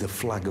raise the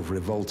flag of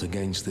revolt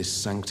against this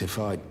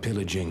sanctified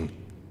pillaging,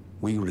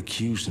 we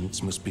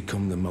recusants must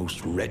become the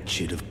most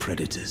wretched of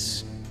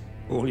predators.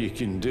 All you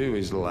can do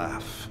is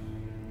laugh.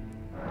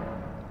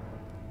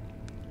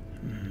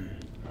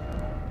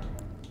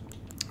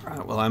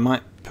 Right, well, I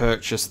might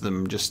purchase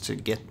them just to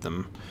get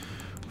them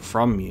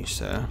from you,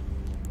 sir.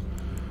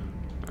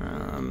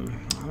 I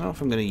don't know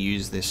if I'm going to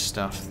use this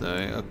stuff,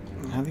 though.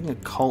 Having a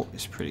cult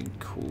is pretty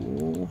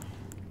cool.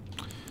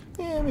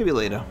 Yeah, maybe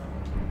later.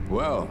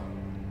 Well,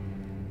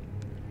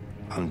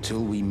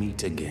 until we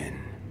meet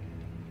again.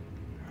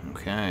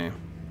 Okay.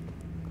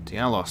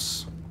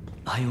 Dialos.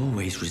 I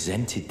always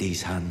resented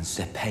these hands,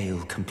 their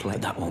pale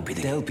complexion. That won't be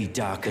the... There'll be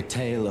darker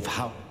tale of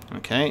how...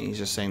 Okay, he's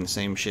just saying the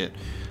same shit.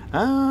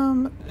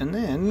 And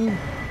then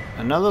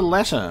another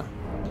letter.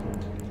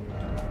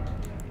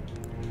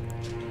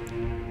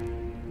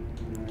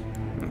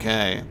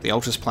 Okay, the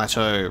Altus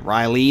Plateau,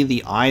 Riley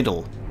the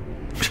Idol.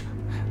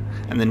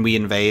 And then we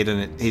invade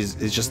and it is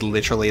just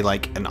literally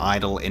like an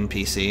idle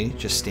NPC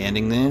just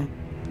standing there.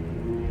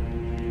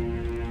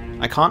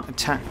 I can't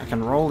attack, I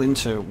can roll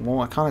into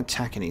war, I can't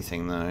attack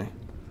anything though.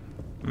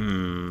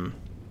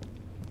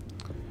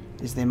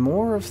 Is there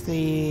more of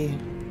the...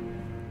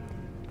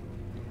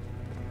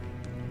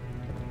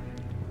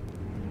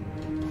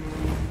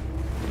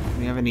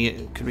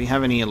 Could we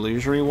have any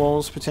illusory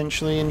walls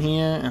potentially in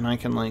here and I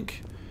can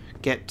like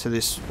get to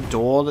this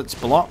door that's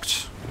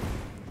blocked?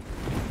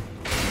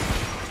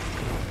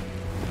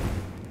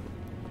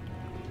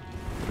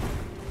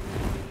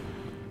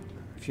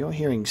 If you're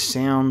hearing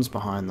sounds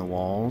behind the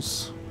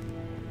walls,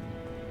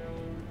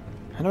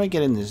 how do I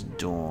get in this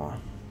door?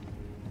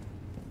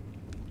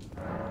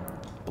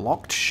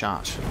 Blocked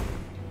shut.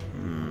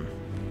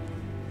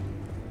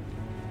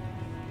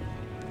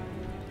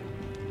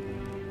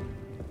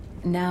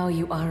 Now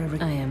you are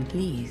a... I am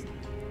pleased.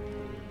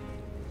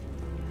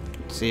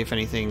 See if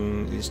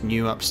anything is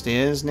new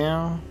upstairs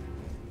now.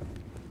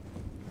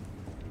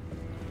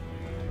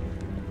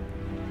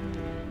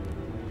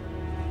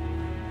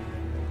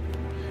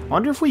 I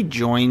wonder if we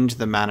joined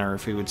the manor,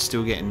 if we would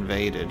still get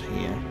invaded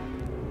here.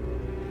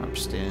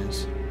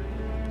 Upstairs.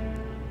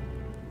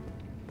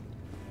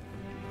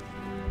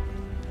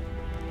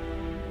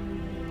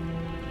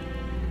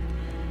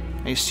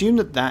 I assume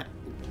that that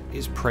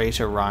is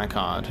Praetor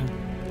Rykard.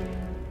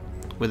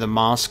 With a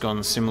mask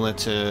on similar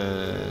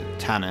to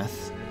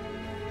Tanith.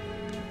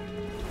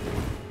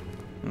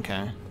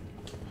 Okay.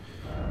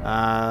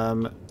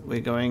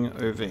 We're going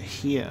over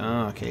here.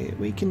 Oh, okay,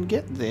 we can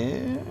get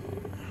there.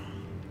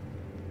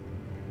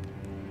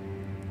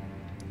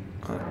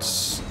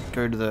 Let's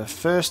go to the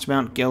first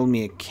Mount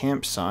Gelmir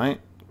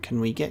campsite. Can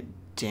we get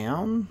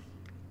down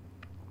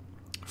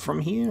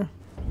from here?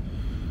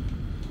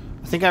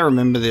 I think I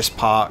remember this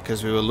part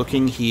because we were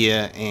looking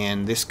here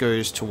and this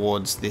goes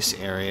towards this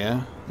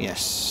area.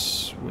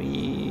 Yes,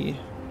 we...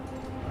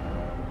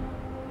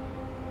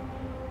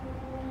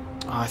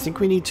 I think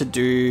we need to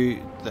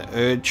do the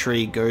Erd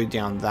Tree, go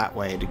down that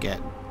way to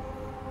get...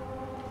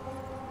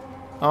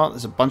 Oh,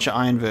 there's a bunch of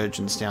Iron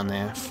Virgins down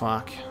there.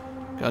 Fuck.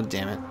 God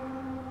damn it.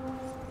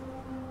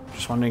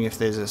 Just wondering if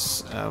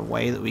there's a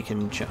way that we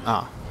can...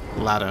 Ah,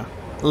 ladder.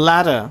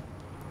 Ladder!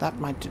 That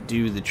might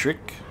do the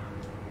trick.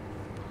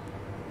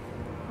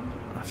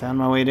 I found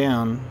my way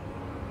down.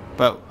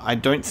 But I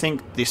don't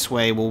think this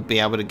way will be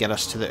able to get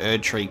us to the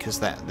Erd Tree because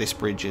this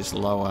bridge is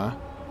lower.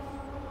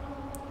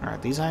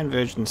 Alright, these Iron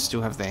Virgins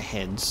still have their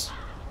heads.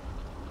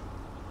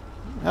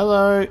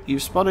 Hello,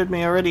 you've spotted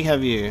me already,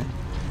 have you?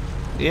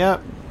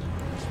 Yep.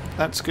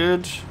 That's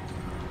good.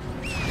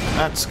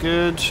 That's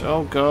good.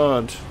 Oh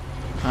god.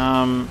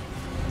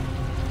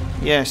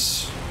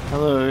 Yes.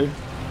 Hello.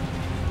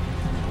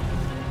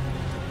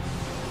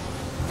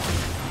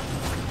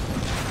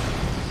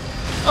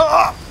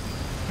 Oh!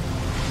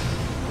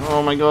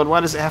 Oh my god, why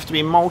does it have to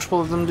be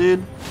multiple of them,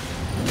 dude?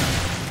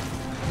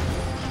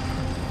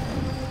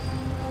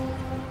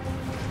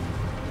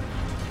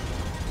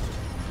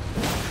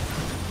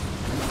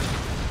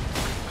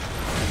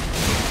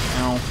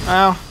 Ow.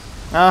 Ow.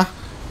 Ah.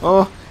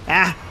 Oh.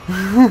 Ah.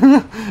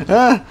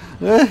 Ah.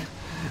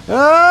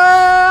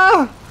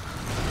 Ah.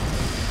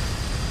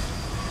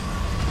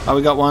 Oh,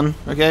 we got one.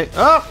 Okay.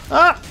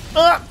 Ah!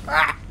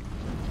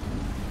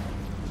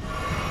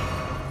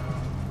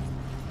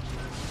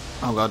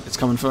 Oh god, it's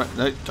coming for it.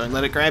 No, don't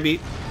let it grab you.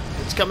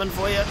 It's coming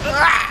for you.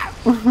 Ah!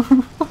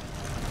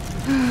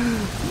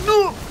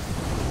 No!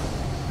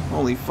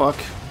 Holy fuck.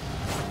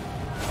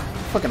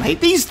 I fucking hate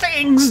these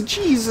things!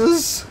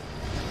 Jesus!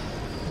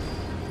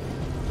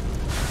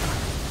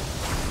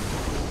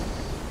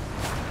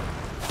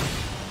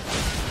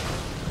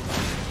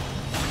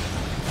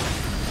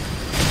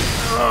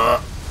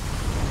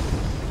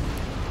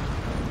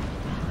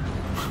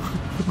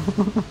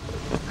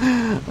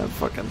 I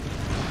fucking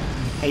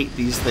hate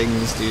these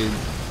things, dude.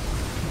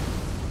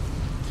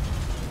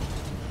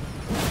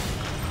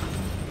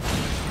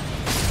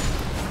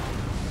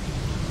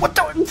 What?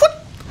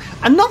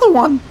 Another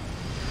one?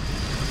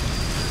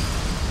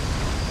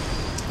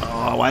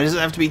 Oh, why does it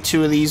have to be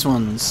two of these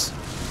ones?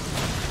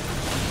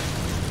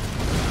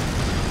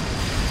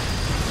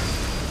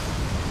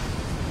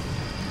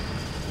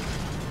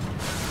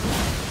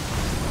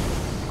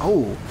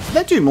 Oh, did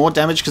that do more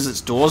damage because its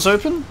door's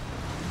open?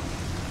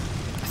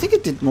 I think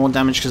it did more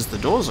damage because the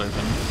door's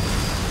open.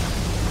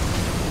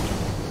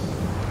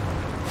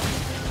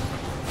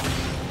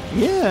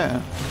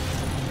 Yeah.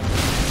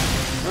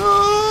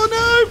 Oh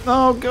no!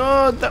 Oh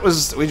god, that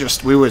was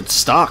we were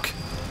stuck.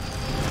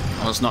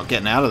 I was not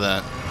getting out of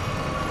that.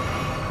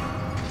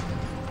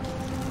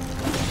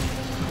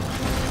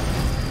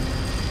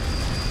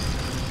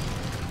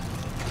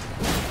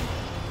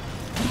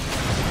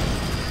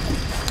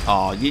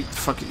 Oh, you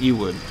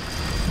would.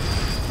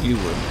 You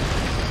would.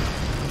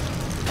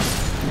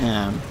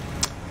 Yeah.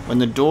 When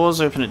the door's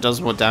open, it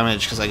does more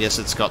damage because I guess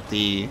it's got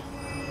the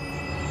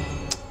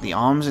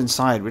arms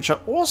inside, which are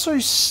also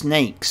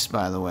snakes,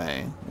 by the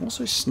way.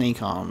 Also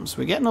snake arms.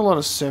 We're getting a lot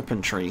of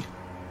serpentry.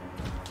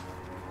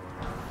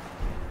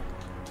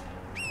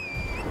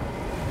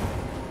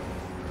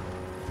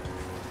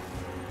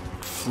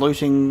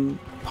 Floating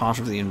part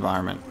of the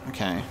environment.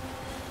 Okay.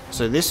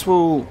 So this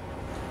will...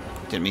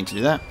 Didn't mean to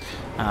do that.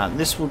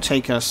 This will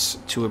take us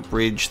to a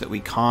bridge that we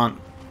can't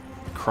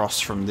cross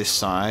from this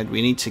side.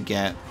 We need to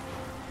get...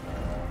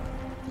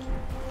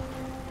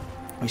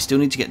 We still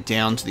need to get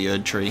down to the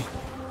Erd Tree.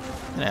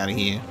 Get out of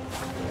here.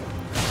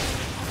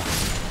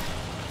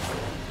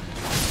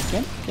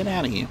 Get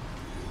out of here.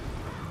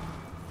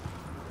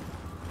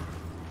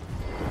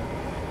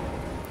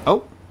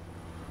 Oh!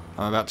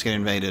 I'm about to get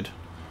invaded.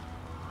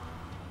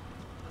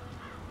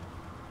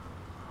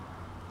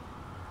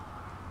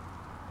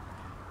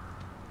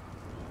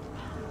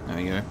 There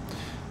we go.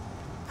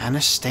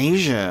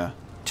 Anastasia,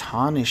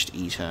 Tarnished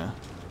Eater.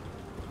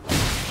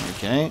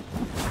 Okay.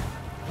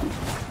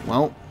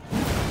 Well,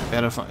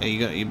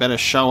 you better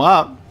show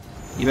up.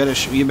 You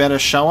better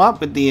show up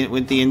with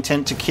the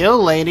intent to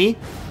kill, lady.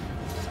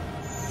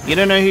 You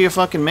don't know who you're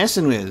fucking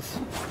messing with.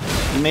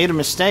 You made a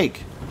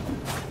mistake.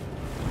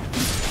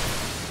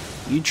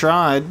 You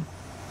tried.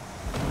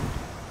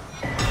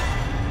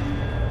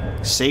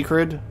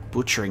 Sacred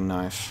Butchering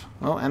Knife.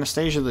 Well,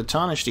 Anastasia the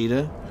Tarnished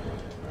Eater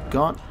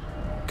got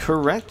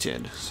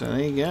corrected. So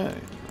there you go.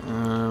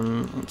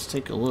 Let's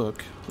take a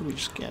look. What did we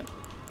just get?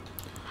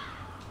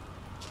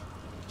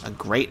 A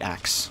Great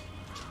Axe.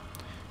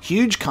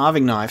 Huge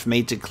carving knife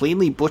made to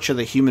cleanly butcher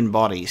the human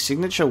body.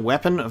 Signature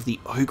weapon of the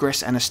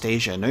Ogress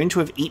Anastasia. Known to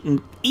have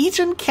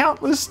eaten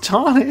countless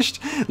Tarnished.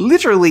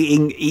 Literally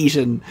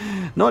eaten.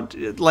 Not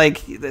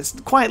like, that's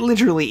quite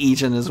literally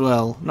eaten as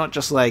well. Not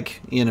just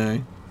like, you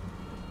know.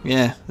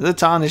 Yeah, the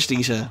Tarnished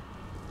Eater.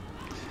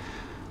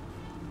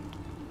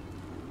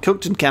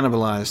 Cooked and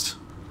cannibalized.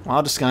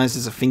 While disguised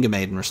as a finger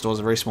maiden, restores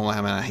a very small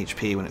amount of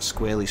HP when it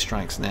squarely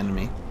strikes an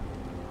enemy.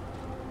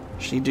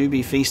 She do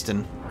be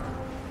feasting.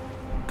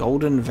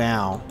 Golden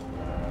Vow.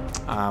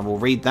 We'll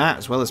read that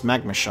as well as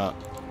Magma Shot.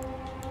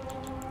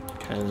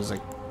 Because I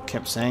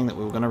kept saying that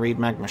we were going to read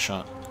Magma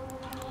Shot.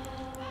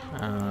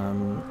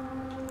 Alright,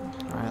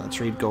 let's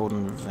read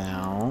Golden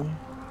Vow.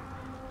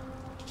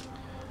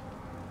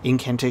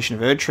 Incantation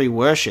of Erd Tree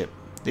Worship.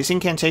 This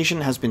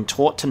incantation has been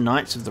taught to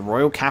knights of the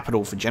royal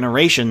capital for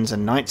generations,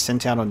 and knights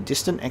sent out on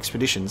distant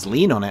expeditions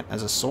lean on it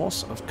as a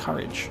source of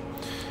courage.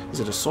 Is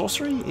it a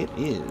sorcery? It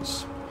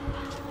is.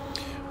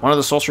 One of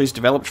the sorceries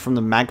developed from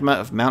the magma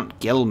of Mount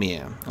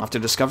Gelmir. After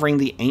discovering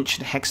the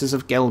ancient hexes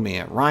of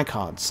Gelmir,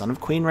 Rykard, son of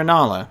Queen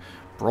Renala,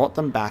 brought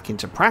them back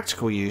into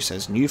practical use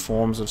as new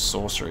forms of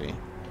sorcery.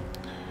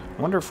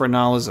 I wonder if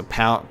Renala's a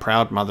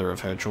proud mother of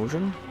her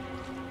children.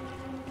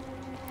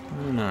 I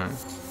don't know.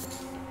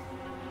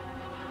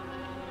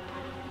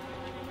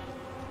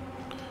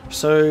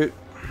 So,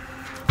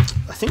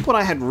 I think what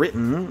I had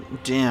written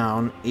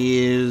down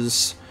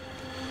is...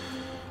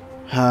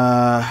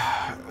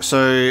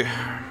 so...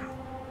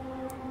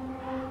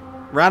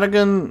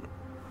 Radagon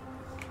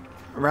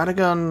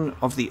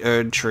of the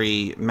Erd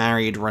Tree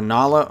married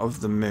Renala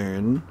of the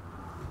Moon,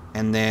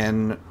 and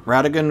then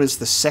Radagon was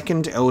the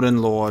second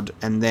Elden Lord,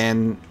 and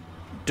then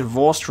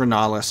divorced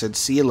Renala, said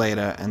see you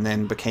later, and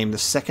then became the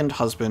second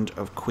husband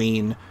of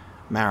Queen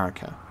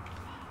Marika,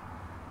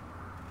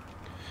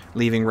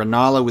 leaving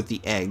Renala with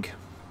the egg.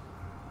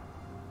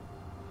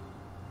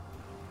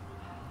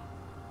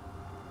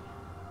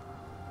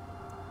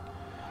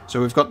 So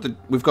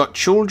we've got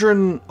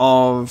children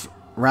of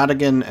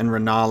Radagon and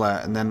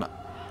Renala, and then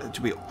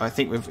I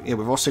think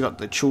we've also got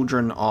the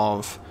children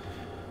of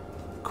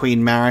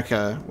Queen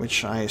Marika,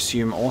 which I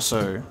assume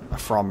also are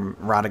from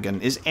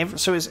Radagon.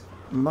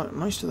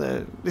 Most of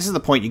the... This is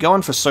the point. You go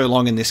on for so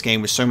long in this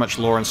game with so much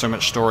lore and so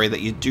much story that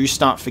you do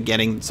start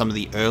forgetting some of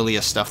the earlier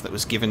stuff that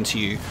was given to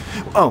you.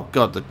 Oh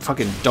god, the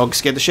fucking dog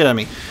scared the shit out of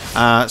me.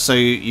 So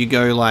you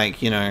go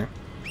like, you know...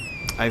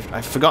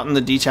 I've forgotten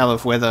the detail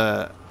of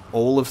whether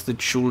all of the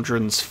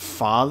children's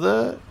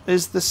father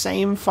is the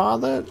same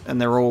father, and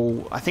they're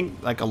all... I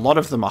think like a lot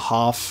of them are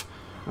half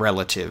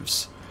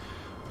relatives.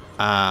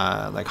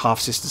 Like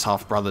half-sisters,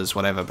 half-brothers,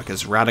 whatever,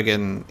 because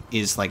Radagon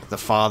is, like, the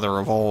father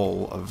of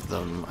all of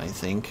them, I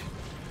think.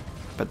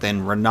 But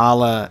then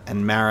Renala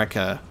and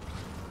Marika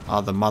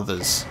are the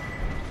mothers.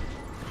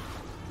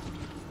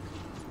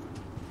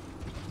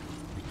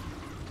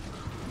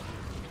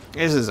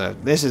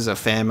 This is a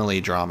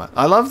family drama.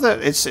 I love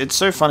that it's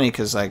so funny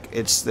because, like,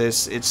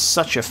 it's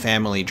such a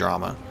family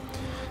drama.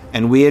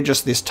 And we're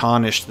just this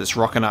Tarnished that's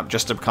rocking up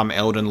just to become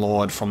Elden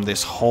Lord from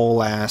this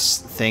whole ass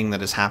thing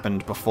that has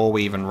happened before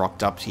we even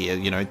rocked up here.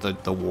 You know,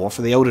 the war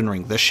for the Elden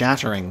Ring, the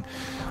Shattering,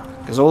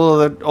 because all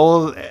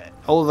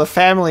of the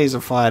families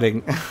are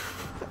fighting.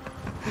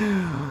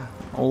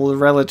 All the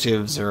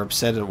relatives are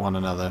upset at one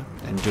another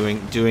and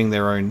doing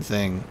their own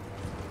thing.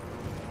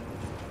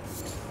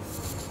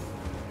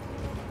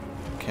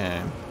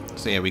 Okay,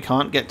 so yeah, we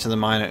can't get to the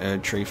Minor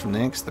Erd Tree from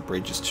there because the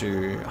bridge is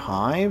too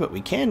high, but we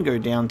can go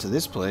down to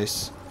this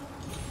place.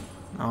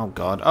 Oh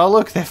god. Oh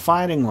look, they're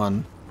fighting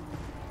one.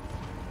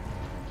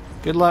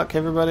 Good luck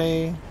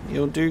everybody.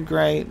 You'll do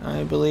great.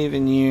 I believe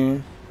in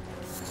you.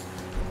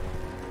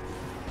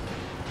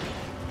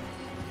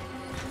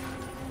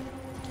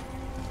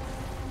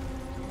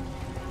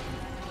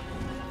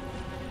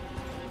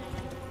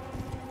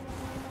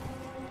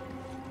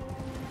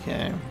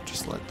 Okay,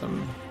 just let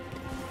them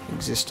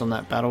exist on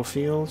that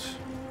battlefield.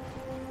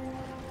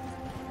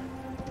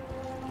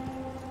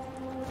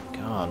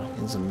 God,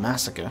 it's a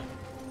massacre.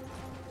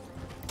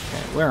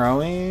 Okay, where are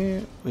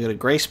we? We got a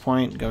grace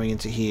point going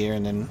into here,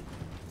 and then...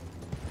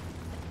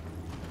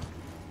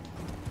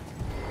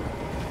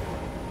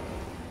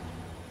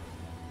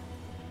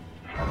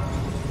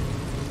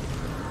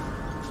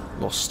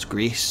 Lost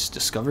Greece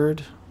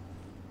discovered.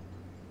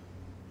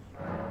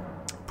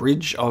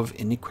 Bridge of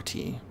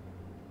Iniquity.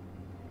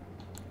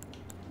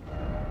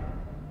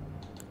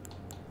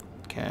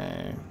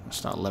 Okay, let's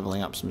start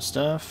leveling up some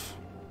stuff.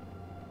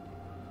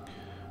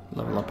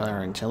 Level up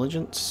our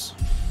intelligence.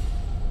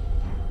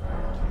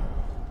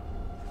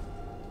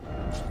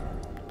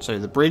 So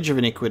the Bridge of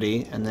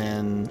Iniquity, and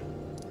then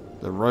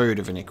the Road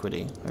of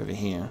Iniquity over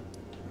here.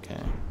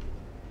 Okay.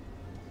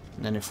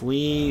 And then if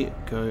we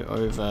go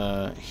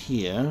over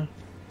here...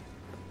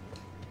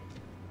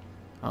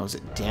 Oh, is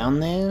it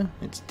down there?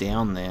 It's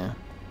down there.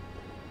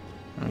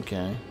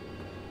 Okay.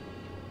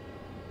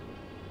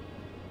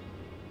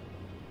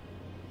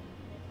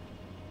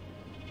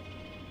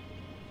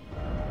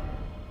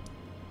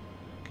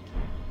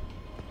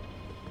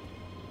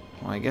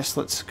 Well, I guess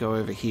let's go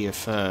over here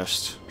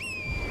first.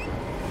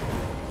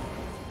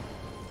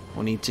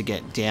 We'll need to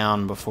get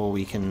down before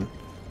we can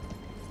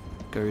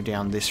go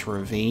down this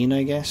ravine,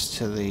 I guess,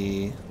 to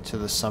the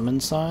summon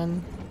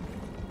sign.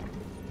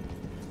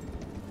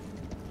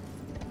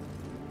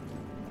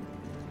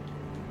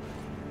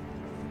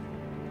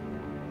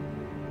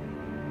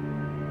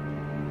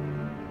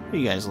 What are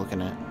you guys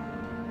looking at?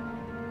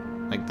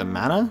 Like the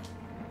manor?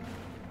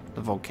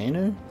 The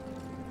volcano?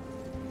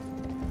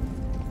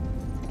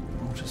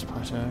 Just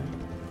plateau.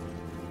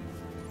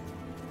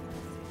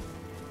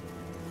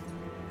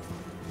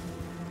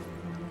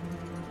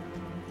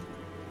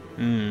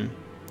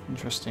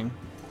 Interesting.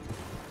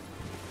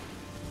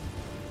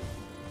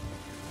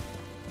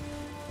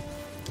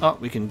 Oh,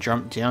 we can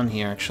jump down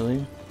here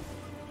actually.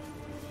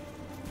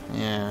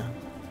 Yeah.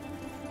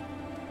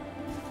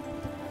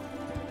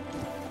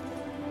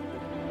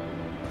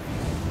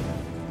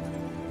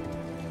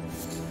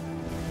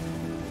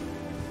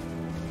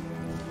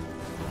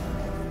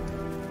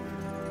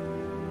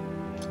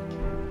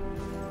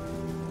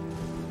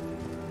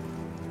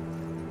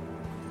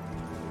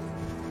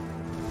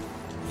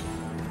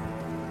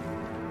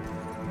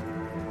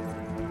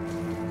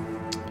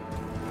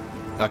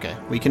 Okay,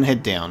 we can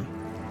head down.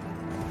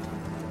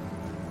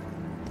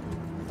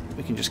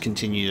 We can just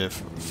continue to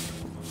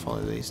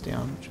follow these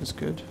down, which is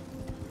good.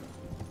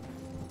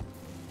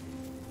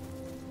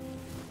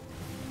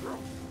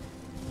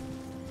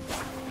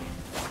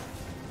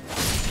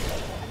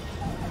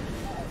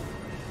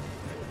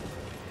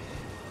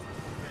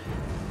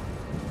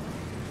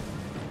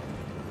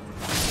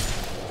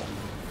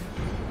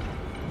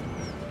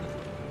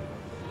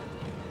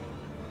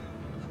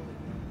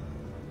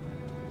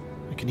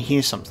 I can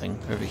hear something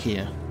over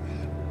here.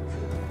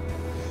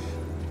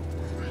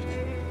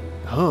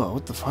 Oh,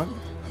 what the fuck?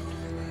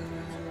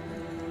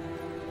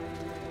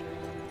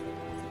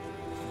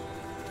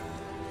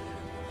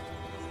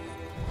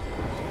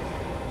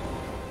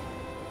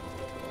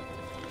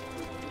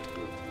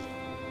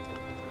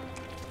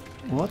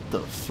 What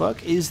the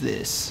fuck is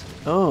this?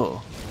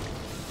 Oh.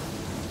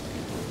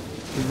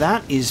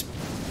 That is...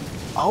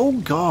 Oh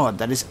god,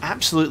 that is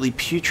absolutely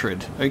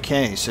putrid.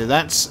 Okay, so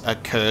that's a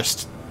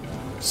cursed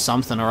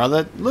something or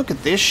other. Look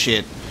at this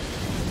shit.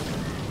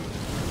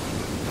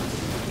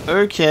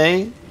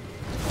 Okay.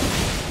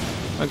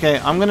 Okay,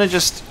 I'm gonna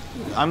just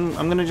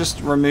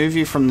remove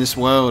you from this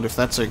world if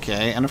that's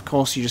okay. And of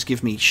course you just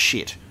give me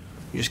shit.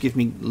 You just give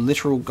me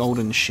literal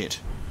golden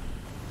shit.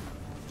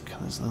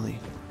 Colors Lily.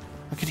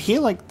 I could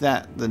hear like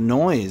that, the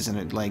noise, and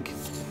it like...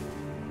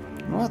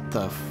 What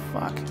the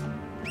fuck?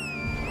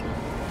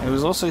 There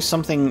was also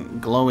something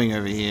glowing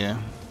over here.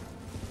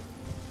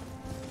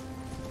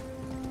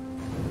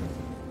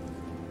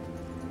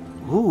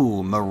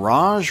 Ooh,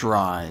 Mirage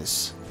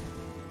Rise.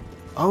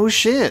 Oh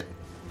shit.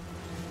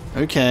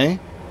 Okay.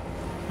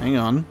 Hang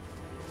on.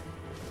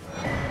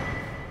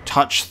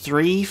 Touch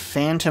 3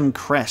 Phantom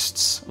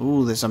Crests.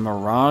 Ooh, there's a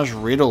Mirage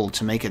Riddle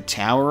to make a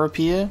tower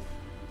appear.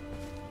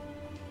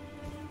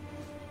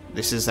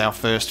 This is our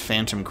first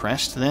Phantom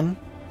Crest then?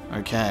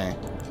 Okay.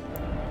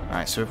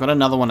 Alright, so we've got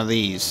another one of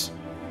these.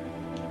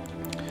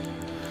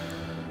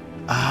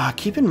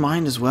 Keep in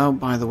mind as well,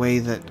 by the way,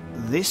 that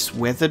this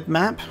weathered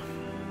map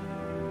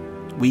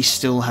we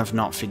still have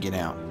not figured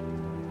out.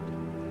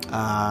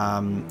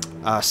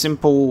 A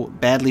simple,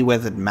 badly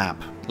weathered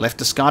map. Left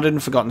discarded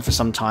and forgotten for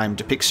some time.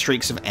 Depicts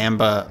streaks of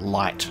amber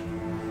light.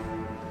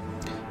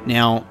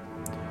 Now,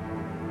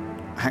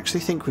 I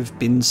actually think we've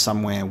been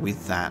somewhere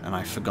with that and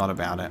I forgot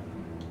about it.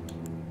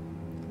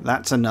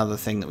 That's another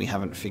thing that we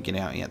haven't figured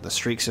out yet. The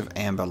streaks of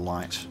amber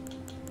light.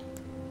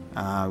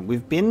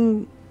 We've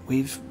been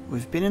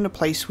in a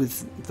place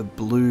with the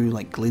blue,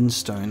 like,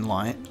 glintstone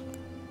light.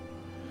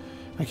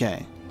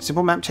 Okay.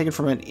 Simple map taken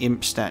from an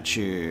imp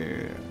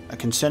statue. A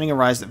concerning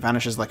arise that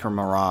vanishes like a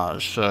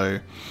mirage. So,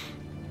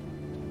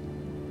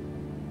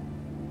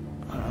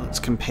 let's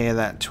compare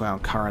that to our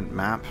current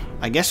map.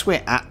 I guess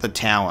we're at the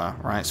tower,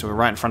 right? So we're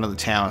right in front of the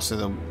tower.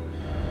 So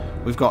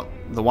we've got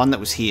the one that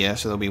was here.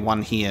 So there'll be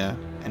one here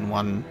and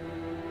one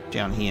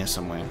down here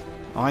somewhere.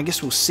 Oh, I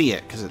guess we'll see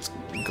it because it's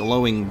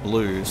glowing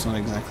blue. It's not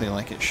exactly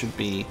like it should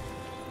be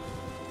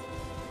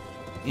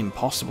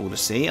impossible to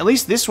see. At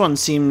least this one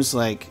seems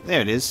like... There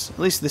it is. At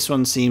least this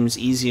one seems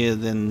easier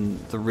than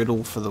the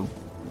riddle for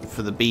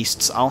the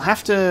beasts. I'll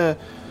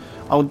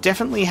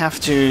definitely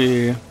have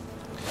to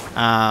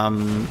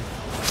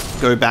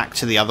go back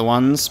to the other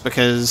ones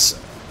because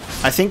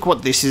I think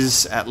what this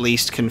is at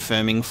least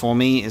confirming for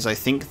me is I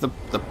think the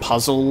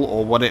puzzle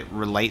or what it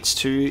relates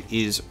to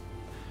is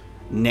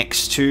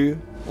next to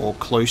or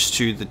close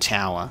to the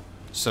tower.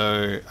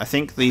 So I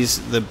think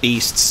the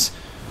beasts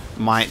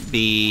might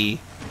be,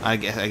 I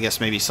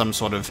guess maybe some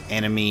sort of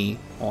enemy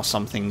or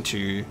something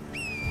to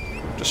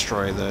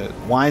destroy the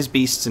wise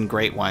beasts and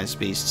great wise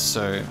beasts.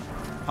 So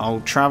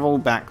I'll travel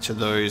back to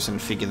those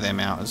and figure them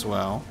out as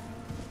well.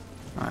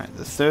 Alright,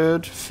 the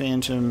third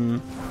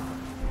Phantom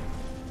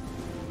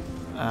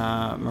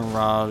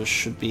Mirage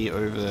should be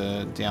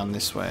over down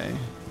this way.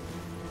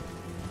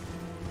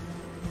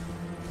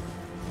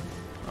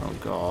 Oh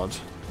god,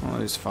 all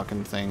these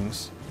fucking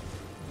things.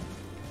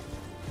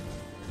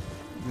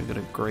 We got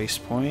a grace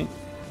point.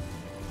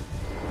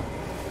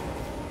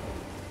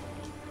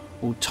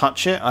 We'll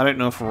touch it. I don't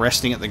know if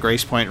resting at the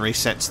grace point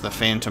resets the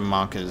phantom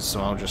markers, so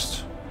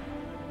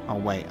I'll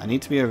wait. I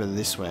need to be over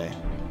this way.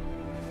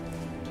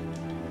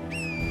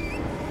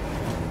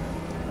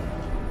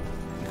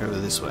 Go over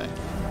this way.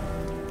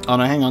 Oh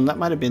no, hang on. That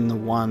might have been the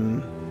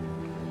one...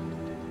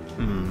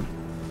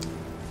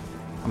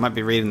 I might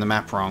be reading the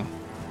map wrong.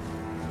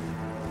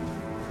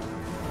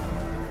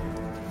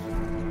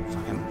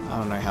 Fucking, I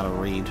don't know how to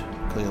read,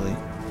 clearly.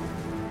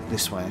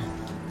 This way.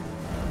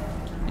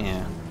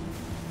 Yeah.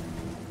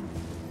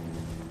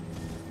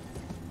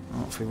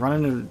 Well, if we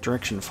run in a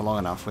direction for long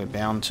enough, we're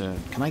bound to...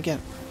 Can I get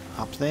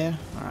up there?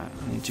 Alright,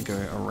 I need to go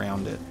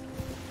around it.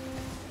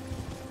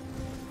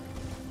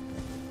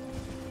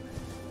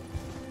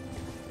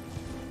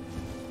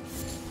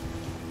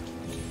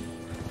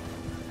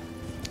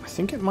 I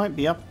think it might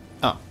be up...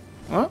 Oh.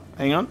 Oh,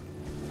 hang on.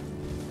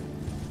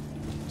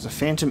 There's a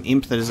phantom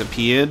imp that has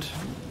appeared.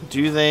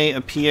 Do they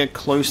appear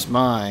close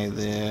by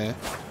their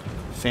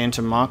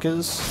phantom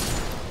markers?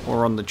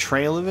 Or on the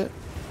trail of it?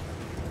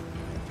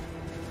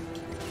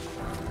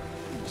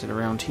 Is it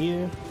around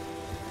here?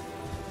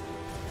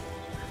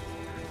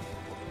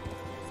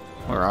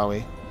 Where are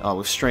we? Oh,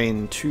 we've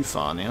strayed too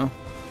far now.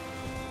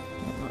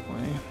 Not that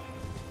way.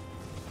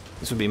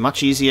 This would be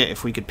much easier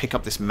if we could pick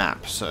up this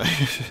map, so...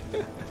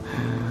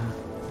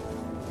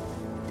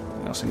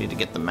 We also need to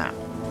get the map.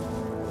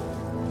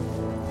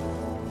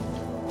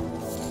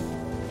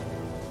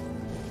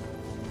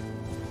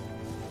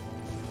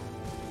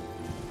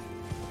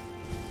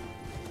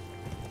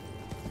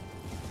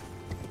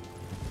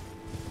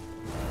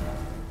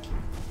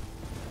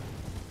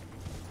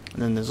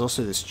 And then there's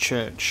also this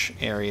church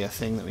area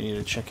thing that we need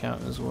to check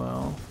out as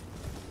well.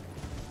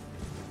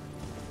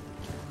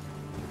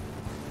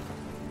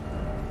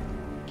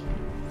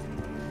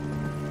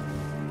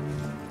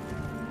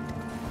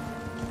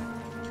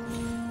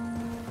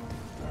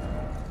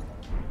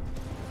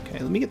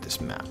 Okay, let me get this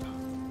map.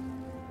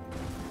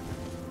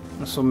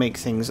 This will make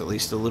things at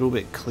least a little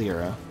bit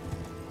clearer.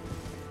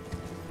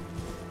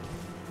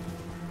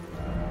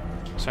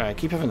 Sorry, I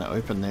keep having to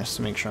open this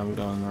to make sure I'm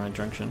going in the right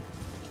direction.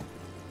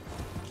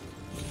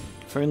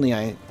 If only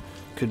I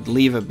could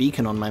leave a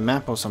beacon on my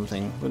map or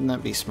something. Wouldn't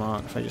that be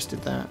smart if I just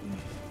did that?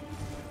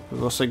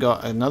 We've also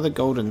got another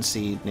golden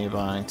seed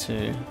nearby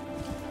too.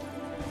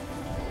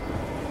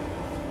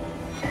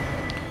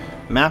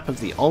 Map of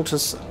the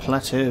Altus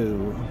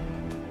Plateau.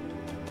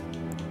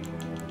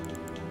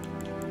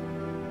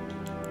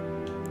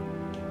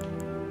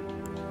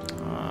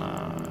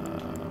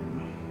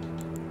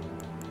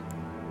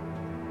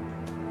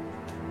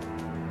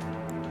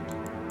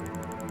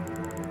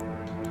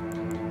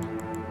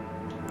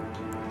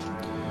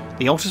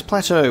 The Altus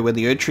Plateau, where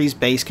the Erdtree's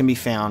base can be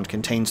found,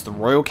 contains the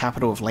royal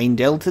capital of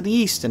Leyndell to the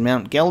east and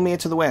Mount Gelmir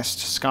to the west.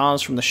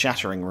 Scars from the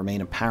shattering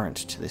remain apparent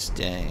to this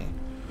day.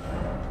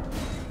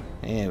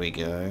 There we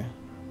go.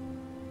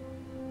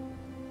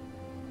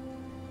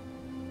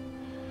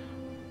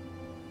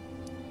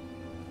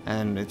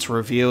 And it's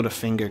revealed a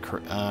finger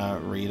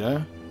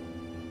reader.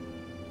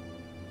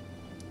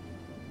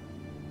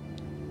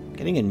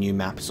 Getting a new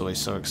map is always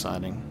so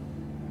exciting.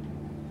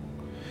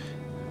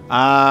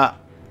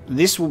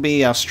 This will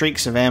be our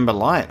Streaks of Amber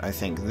Light, I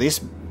think. This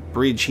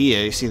bridge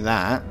here, you see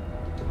that?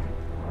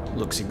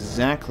 Looks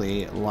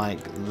exactly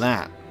like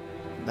that.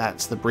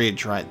 That's the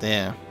bridge right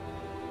there.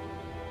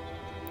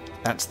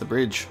 That's the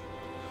bridge.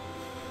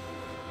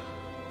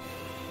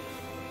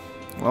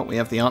 Well, we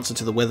have the answer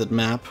to the weathered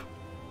map.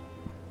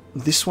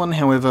 This one,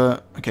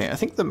 however... Okay, I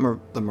think the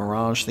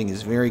Mirage thing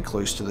is very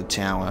close to the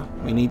tower.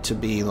 We need to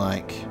be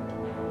like...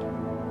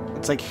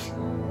 It's like...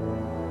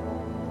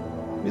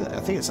 I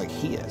think it's like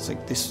here. It's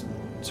like this...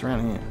 It's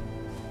around here.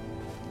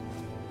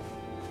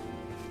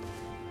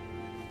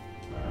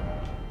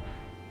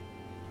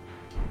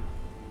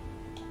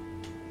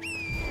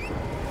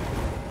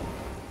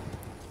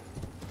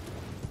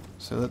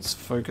 So let's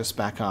focus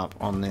back up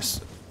on this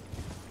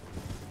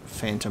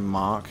phantom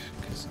mark.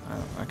 Cause,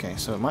 okay,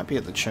 so it might be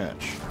at the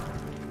church.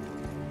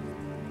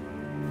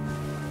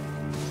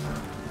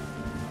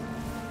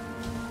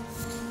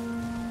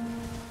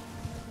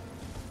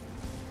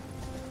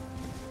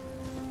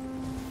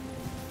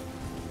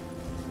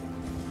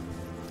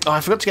 Oh, I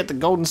forgot to get the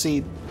golden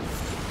seed.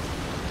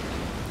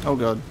 Oh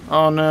god.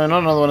 Oh no,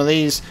 not another one of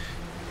these.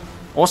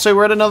 Also,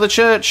 we're at another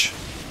church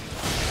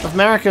of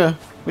Marika,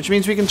 which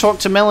means we can talk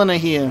to Melina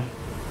here.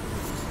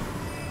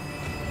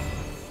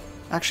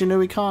 Actually, no,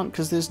 we can't,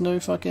 because there's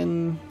no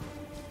fucking...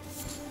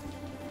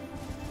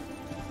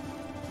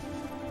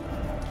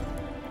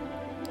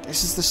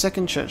 This is the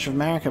second church of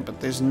Marika, but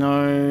there's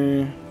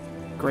no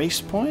grace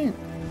point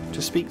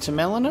to speak to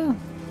Melina?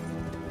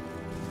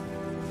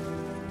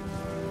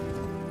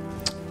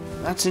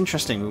 That's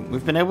interesting.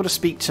 We've been able to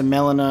speak to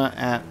Melina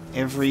at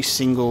every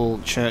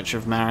single church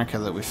of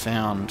Marika that we've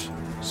found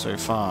so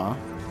far.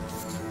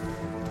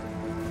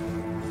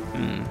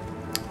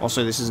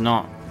 Also, this is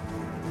not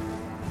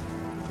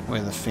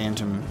where the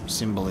phantom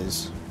symbol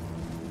is.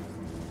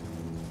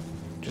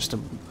 Just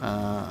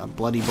a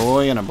bloody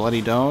boy and a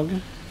bloody dog.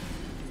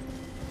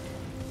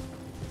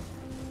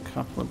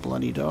 Couple of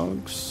bloody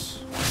dogs.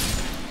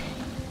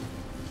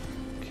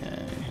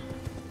 Okay.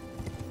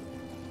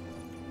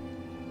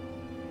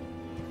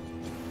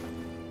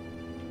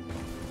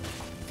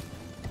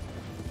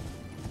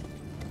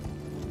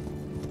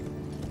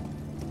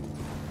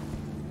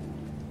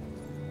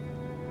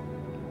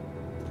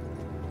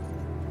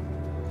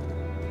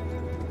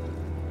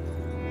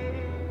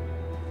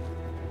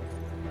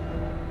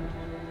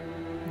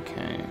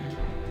 Okay.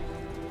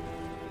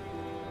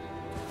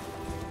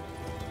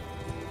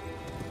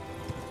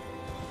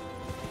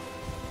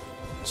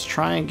 Let's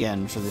try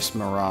again for this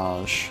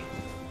Mirage.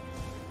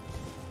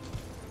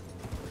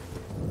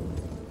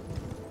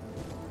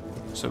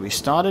 So we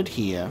started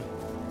here,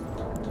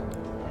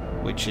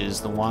 which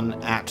is the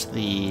one at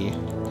the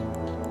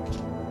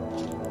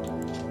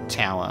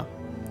tower.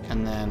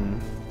 And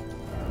then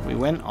we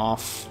went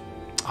off...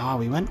 Ah,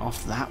 we went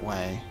off that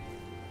way.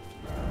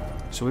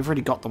 So we've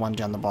already got the one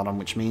down the bottom,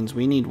 which means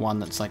we need one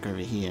that's like over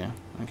here.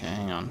 Okay,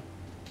 hang on.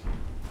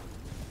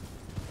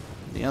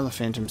 The other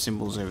phantom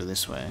symbol's over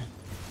this way.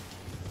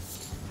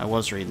 I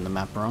was reading the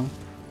map wrong.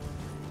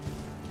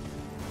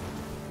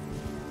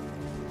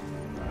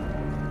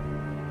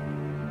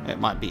 It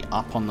might be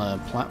up on the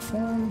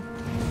platform?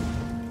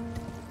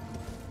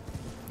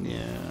 Yeah.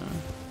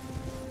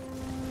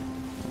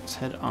 Let's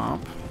head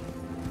up.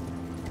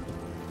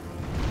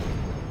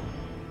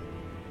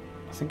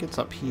 I think it's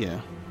up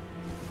here.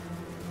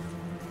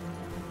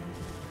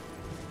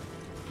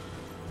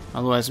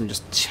 Otherwise, I'm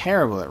just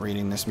terrible at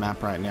reading this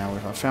map right now.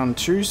 If I found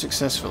two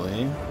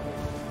successfully...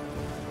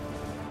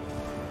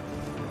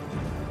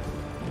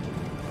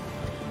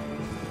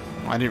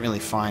 I didn't really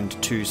find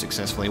two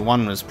successfully.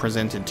 One was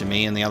presented to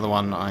me, and the other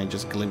one I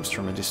just glimpsed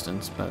from a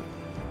distance, but...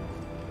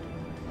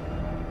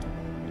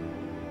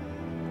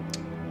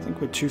 I think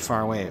we're too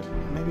far away.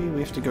 Maybe we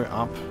have to go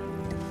up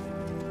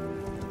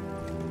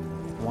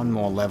one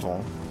more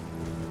level.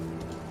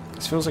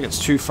 This feels like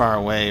it's too far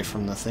away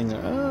from the thing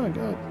that... Oh,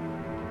 God.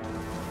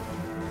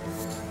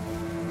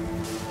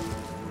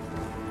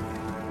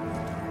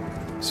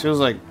 This feels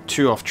like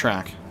too off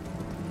track.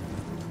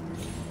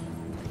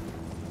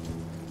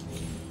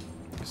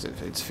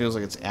 It feels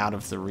like it's out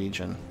of the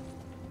region.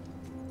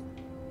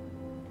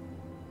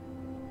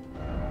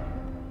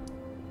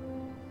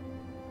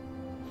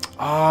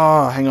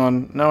 Oh, hang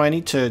on. No, I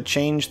need to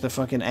change the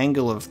fucking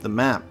angle of the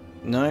map.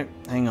 No,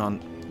 hang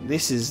on.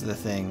 This is the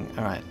thing.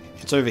 Alright,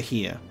 it's over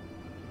here.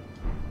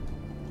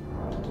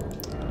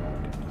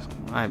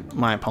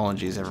 My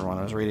apologies, everyone.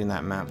 I was reading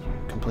that map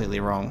completely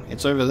wrong.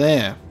 It's over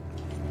there.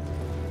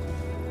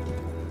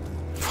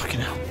 Fucking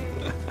hell.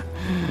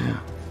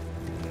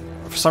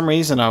 For some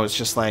reason, I was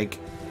just like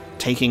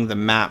taking the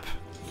map's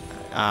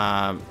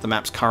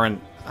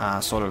current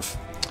sort of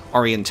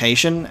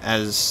orientation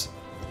as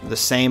the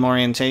same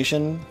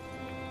orientation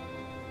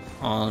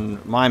on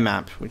my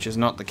map, which is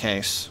not the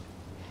case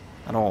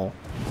at all.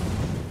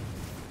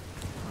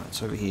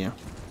 It's over here.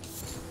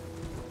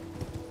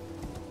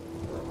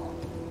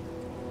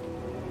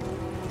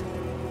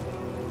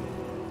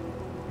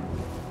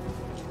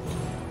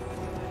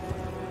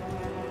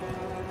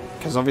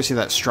 Because obviously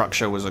that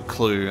structure was a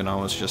clue and I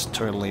was just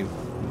totally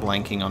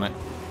blanking on it.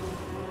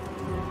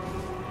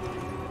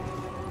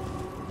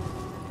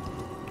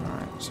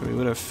 Alright, so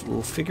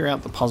we'll figure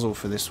out the puzzle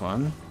for this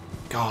one.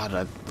 God,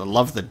 I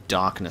love the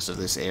darkness of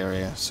this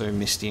area. So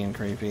misty and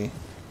creepy.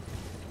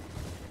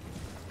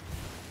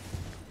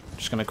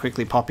 Just gonna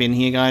quickly pop in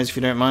here, guys, if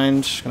you don't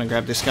mind. Just gonna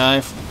grab this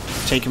guy,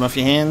 take him off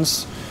your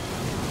hands.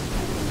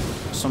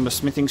 Somber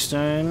smithing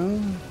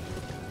stone.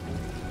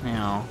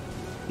 Now,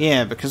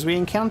 yeah, because we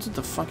encountered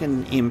the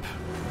fucking imp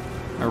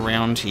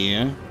around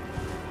here.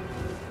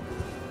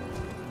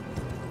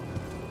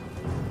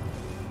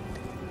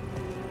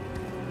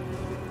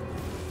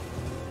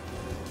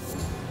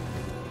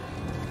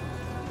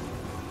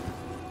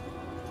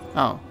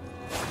 Oh.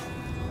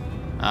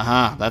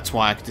 Aha, that's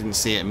why I didn't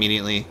see it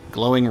immediately.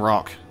 Glowing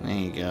rock. There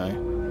you go.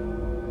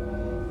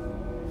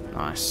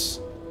 Nice.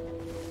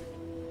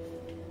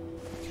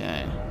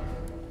 Okay.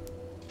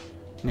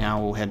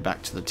 Now we'll head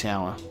back to the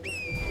tower.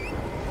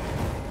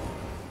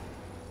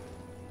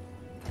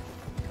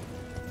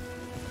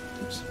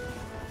 Oops.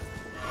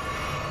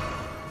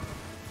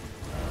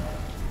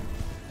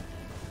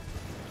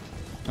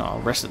 Oh, I'll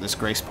rest at this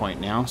grace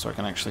point now so I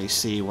can actually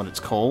see what it's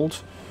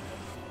called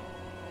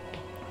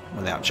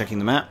without checking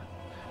the map.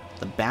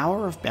 The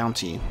Bower of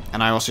Bounty.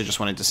 And I also just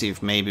wanted to see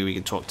if maybe we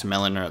could talk to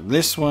Manor at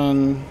this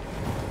one,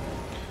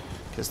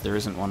 because there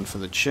isn't one for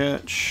the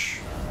church.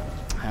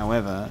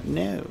 However,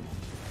 no.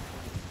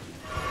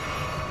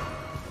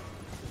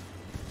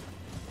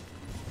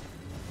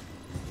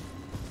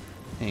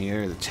 There you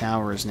go, the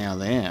tower is now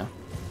there.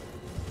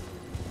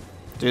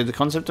 Dude, the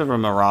concept of a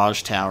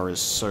mirage tower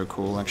is so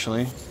cool,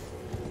 actually.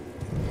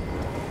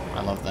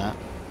 I love that.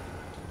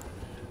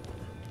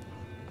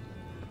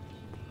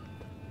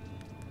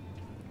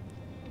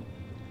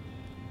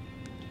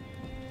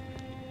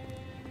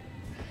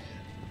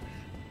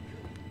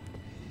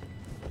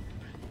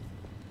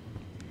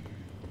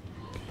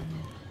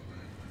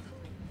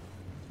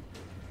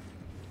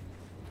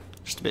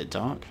 Just a bit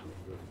dark.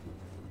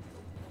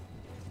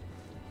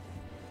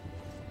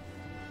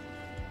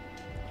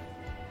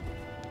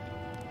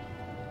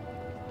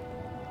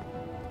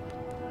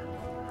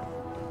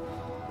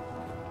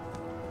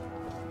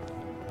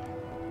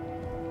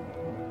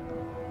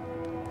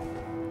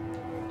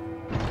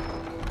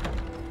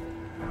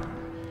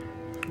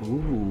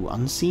 Ooh,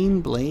 unseen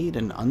blade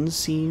and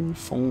unseen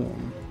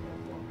form.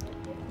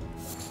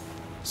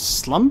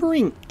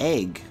 Slumbering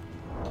egg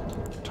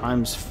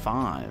times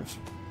 5.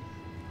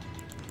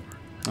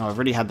 Oh, I've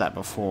already had that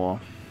before.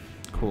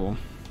 Cool.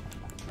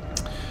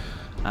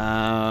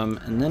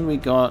 And then we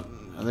got...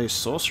 Are those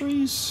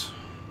sorceries?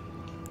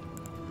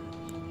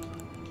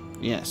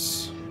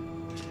 Yes.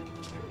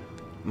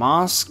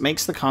 Mask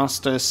makes the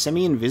caster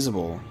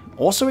semi-invisible.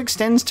 Also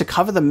extends to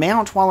cover the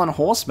mount while on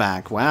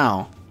horseback.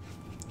 Wow.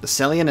 The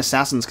Celian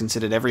assassins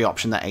considered every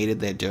option that aided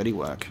their dirty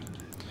work.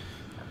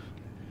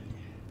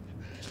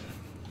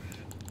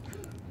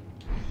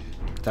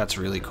 That's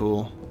really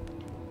cool.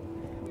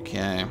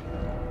 Okay.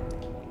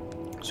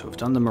 So we've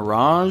done the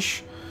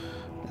Mirage.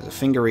 There's a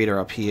Finger Eater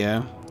up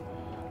here.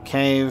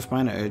 Cave,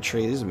 Minor Oak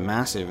Tree. This is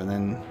massive. And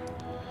then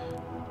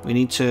we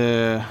need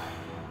to...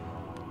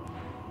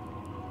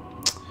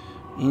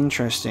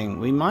 Interesting.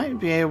 We might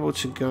be able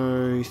to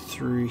go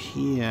through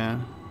here.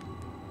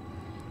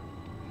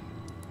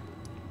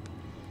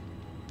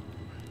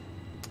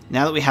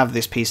 Now that we have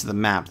this piece of the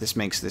map, this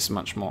makes this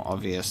much more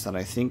obvious that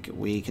I think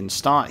we can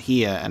start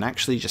here and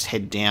actually just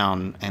head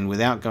down, and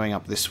without going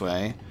up this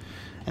way.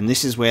 And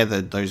this is where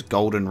those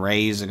golden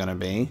rays are going to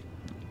be,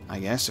 I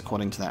guess,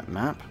 according to that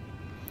map.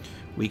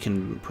 We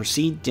can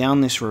proceed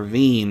down this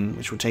ravine,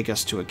 which will take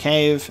us to a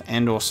cave,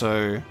 and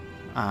also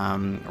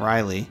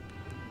Riley,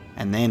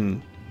 and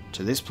then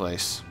to this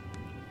place.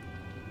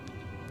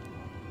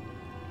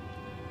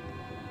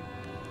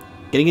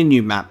 Getting a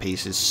new map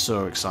piece is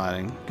so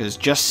exciting, because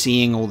just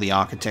seeing all the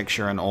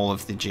architecture and all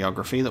of the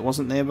geography that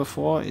wasn't there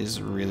before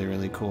is really,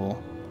 really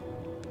cool.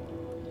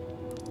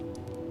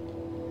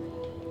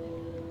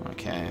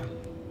 Okay.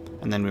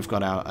 And then we've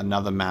got our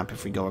another map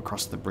if we go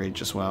across the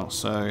bridge as well.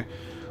 So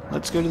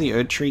let's go to the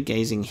Erdtree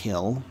Gazing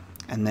Hill.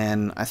 And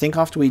then I think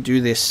after we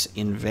do this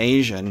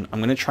invasion, I'm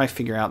going to try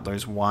figure out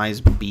those Wise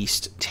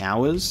Beast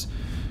Towers.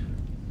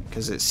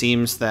 Because it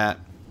seems that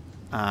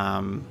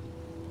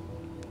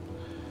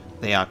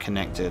they are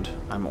connected.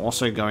 I'm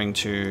also going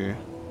to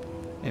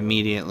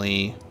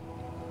immediately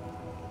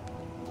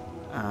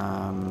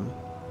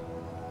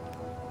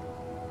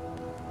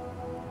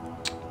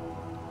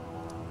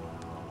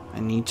I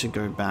need to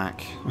go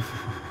back.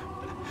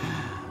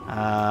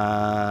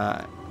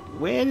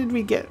 Where did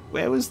we get...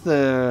 Where was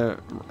the...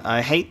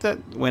 I hate that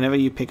whenever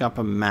you pick up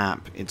a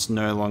map, it's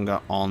no longer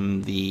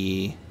on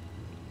the...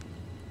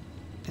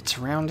 It's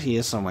around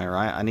here somewhere,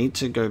 right? I need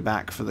to go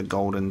back for the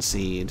golden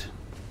seed.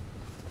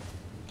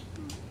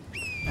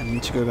 I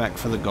need to go back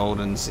for the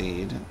golden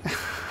seed.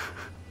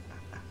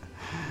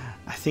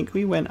 I think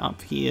we went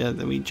up here,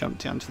 then we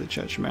jumped down to the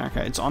Church of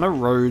America. It's on a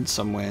road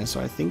somewhere,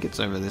 so I think it's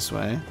over this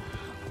way.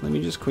 Let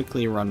me just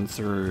quickly run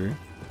through,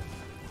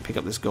 pick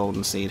up this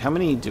golden seed. How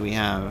many do we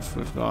have?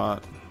 We've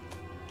got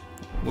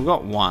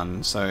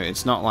one, so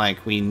it's not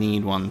like we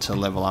need one to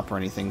level up or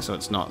anything, so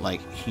it's not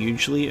like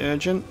hugely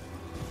urgent.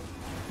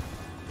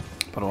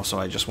 But also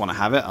I just want to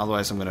have it,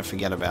 otherwise I'm going to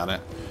forget about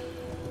it.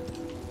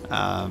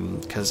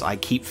 Because I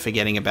keep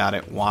forgetting about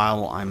it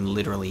while I'm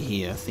literally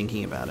here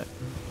thinking about it.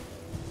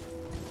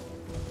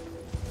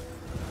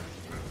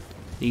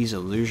 These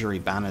illusory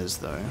banners,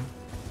 though.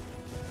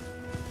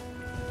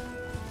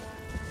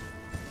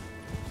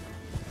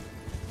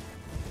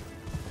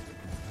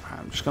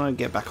 I'm just going to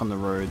get back on the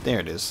road. There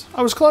it is.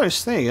 I was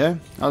close. There you go.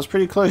 I was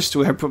pretty close to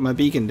where I put my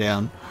beacon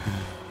down.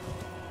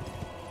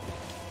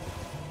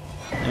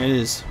 There it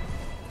is.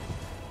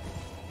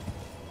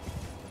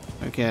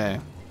 Okay.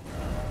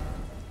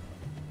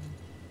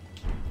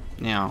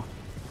 Now,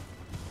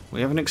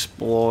 we haven't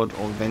explored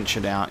or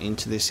ventured out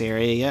into this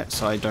area yet,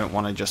 so I don't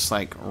want to just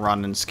like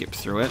run and skip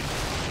through it.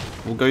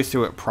 We'll go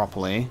through it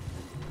properly.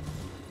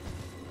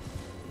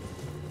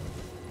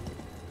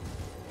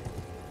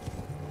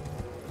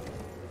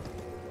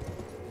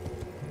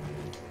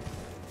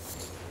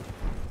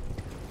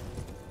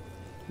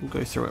 We'll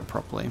go through it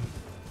properly.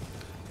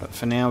 But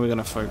for now, we're going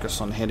to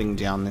focus on heading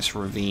down this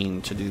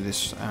ravine to do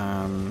this.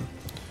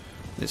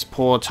 This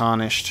poor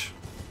Tarnished,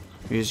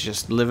 who's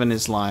just living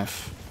his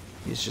life.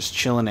 He's just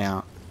chilling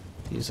out.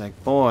 He's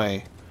like,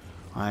 boy,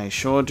 I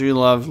sure do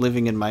love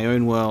living in my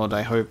own world.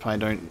 I hope I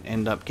don't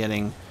end up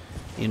getting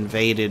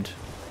invaded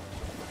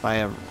by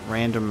a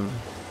random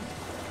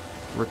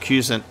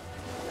recusant.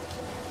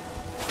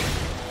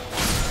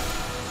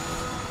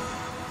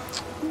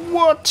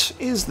 What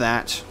is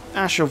that?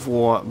 Ash of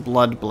War,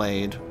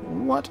 Bloodblade.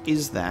 What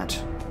is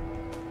that?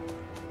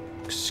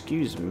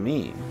 Excuse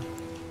me.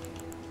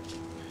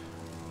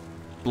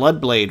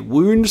 Bloodblade.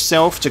 Wound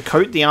self to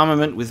coat the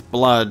armament with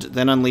blood,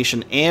 then unleash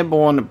an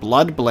airborne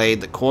blood blade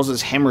that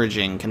causes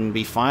hemorrhaging. Can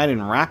be fired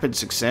in rapid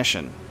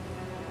succession.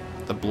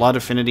 The blood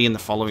affinity in the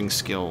following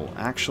skill.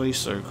 Actually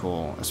so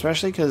cool.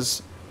 Especially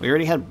because we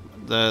already had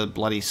the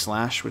bloody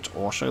slash, which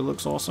also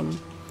looks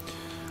awesome.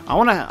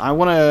 I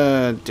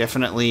wanna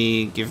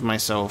definitely give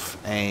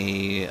myself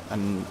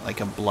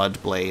like a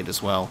blood blade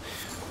as well.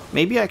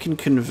 Maybe I can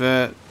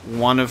convert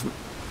one of...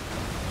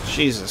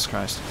 Jesus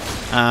Christ.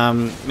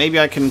 Maybe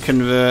I can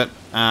convert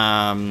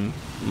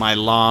my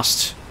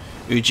last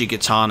Uji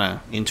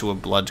katana into a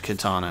blood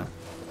katana.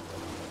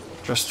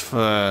 Just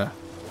for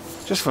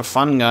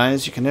fun,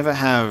 guys. You can never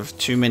have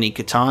too many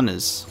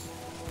katanas.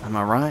 Am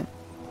I right?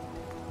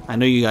 I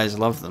know you guys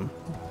love them.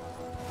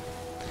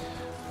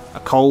 A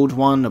cold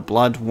one, a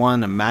blood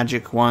one, a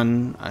magic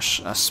one, a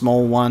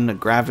small one, a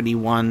gravity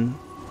one.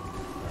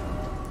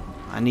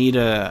 I need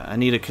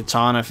a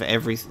katana for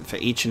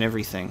each and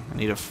everything. I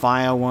need a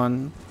fire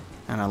one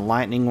and a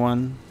lightning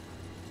one.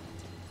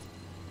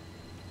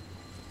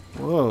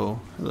 Whoa,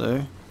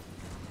 hello.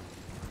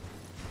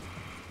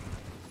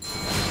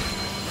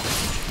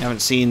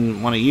 Haven't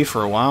seen one of you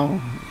for a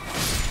while.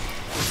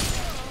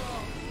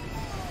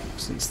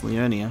 Since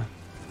Leonia.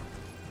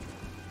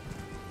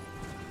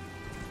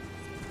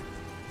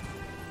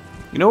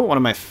 You know what one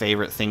of my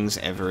favorite things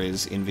ever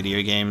is in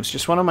video games?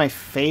 Just one of my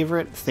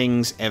favorite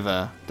things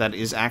ever that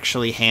is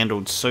actually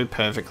handled so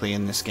perfectly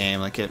in this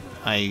game. Like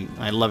I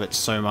love it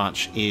so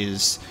much,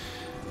 is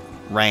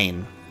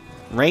rain.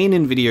 Rain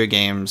in video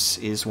games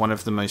is one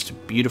of the most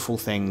beautiful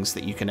things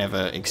that you can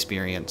ever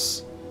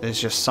experience.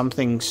 There's just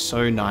something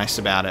so nice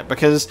about it,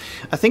 because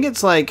I think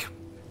it's like...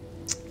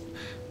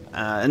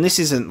 and this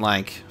isn't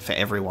like for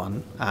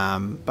everyone,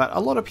 but a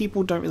lot of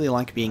people don't really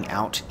like being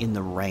out in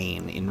the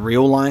rain in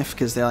real life,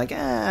 because they're like,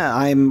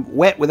 I'm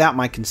wet without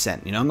my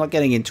consent, you know, I'm not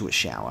getting into a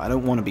shower, I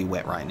don't want to be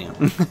wet right now.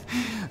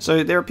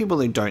 So there are people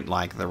who don't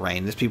like the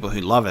rain, there's people who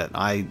love it.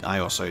 I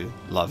also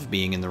love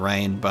being in the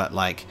rain, but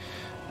like,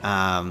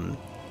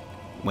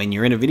 when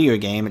you're in a video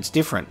game, it's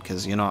different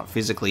because you're not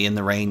physically in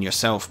the rain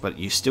yourself, but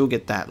you still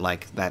get that,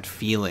 like, that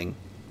feeling.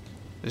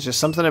 There's just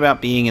something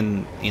about being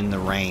in the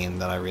rain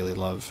that I really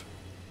love.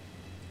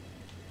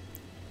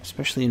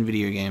 Especially in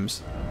video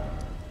games.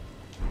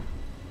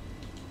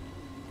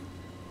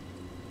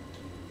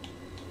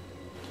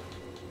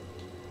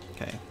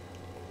 Okay.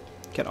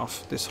 Get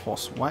off this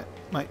horse. What?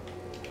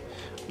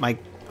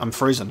 I'm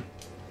frozen.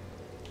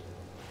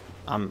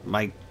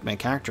 My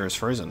character is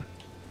frozen.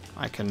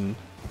 I can...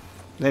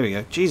 There we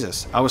go.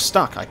 Jesus, I was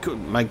stuck.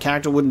 My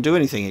character wouldn't do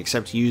anything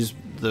except use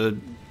the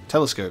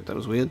telescope. That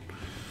was weird.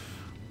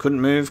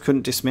 Couldn't move,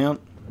 couldn't dismount.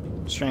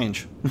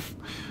 Strange.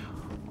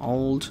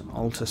 Old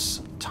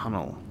Altus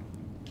Tunnel.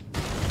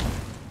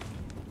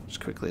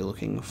 Just quickly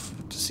looking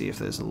to see if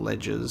there's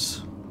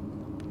ledges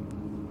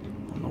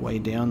on the way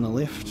down the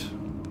lift.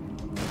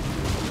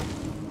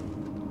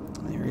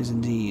 There is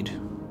indeed.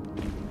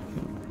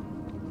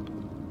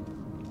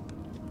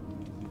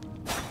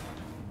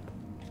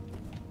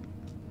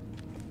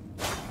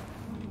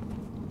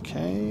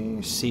 Okay,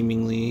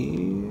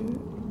 seemingly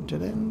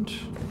dead end.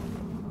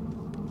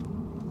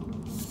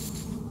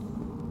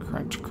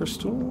 Cracked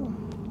crystal.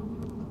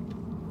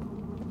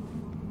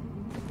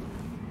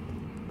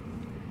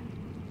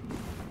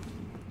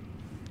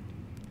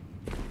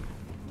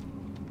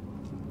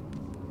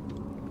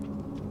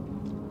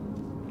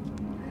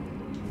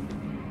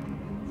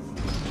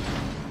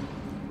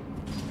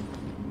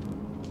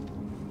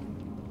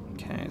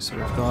 Okay, so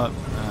we've got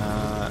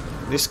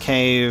this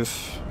cave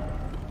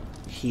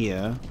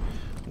here,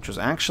 which was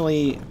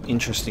actually,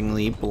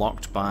 interestingly,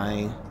 blocked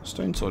by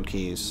stone sword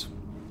keys.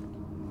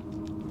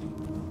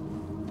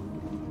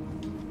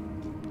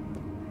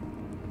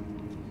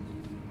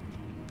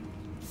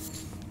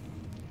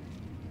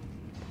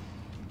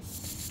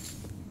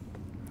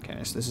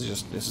 Okay, so this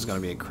is going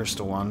to be a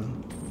crystal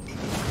one.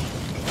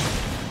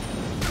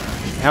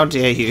 How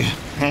dare you?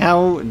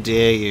 How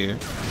dare you?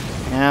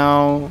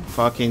 How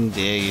fucking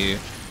dare you?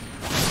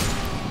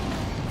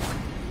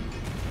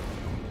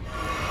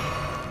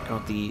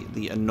 God,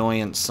 the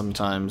annoyance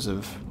sometimes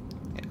of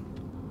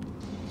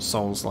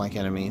Souls-like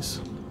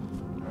enemies.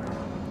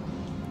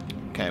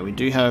 Okay, we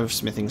do have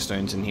smithing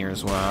stones in here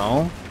as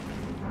well.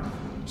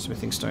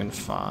 Smithing stone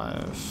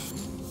 5.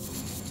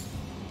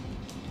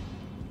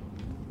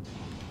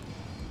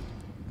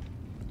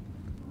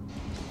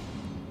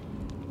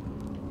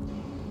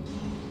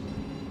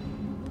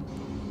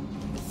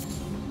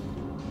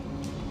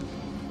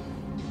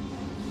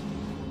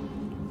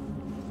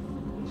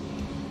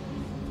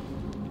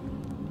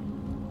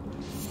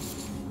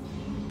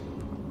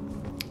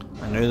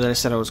 I know that I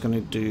said I was going to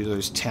do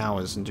those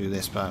towers and do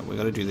this, but we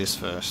got to do this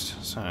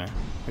first. So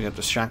we got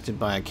distracted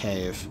by a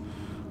cave.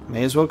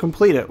 May as well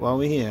complete it while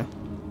we're here.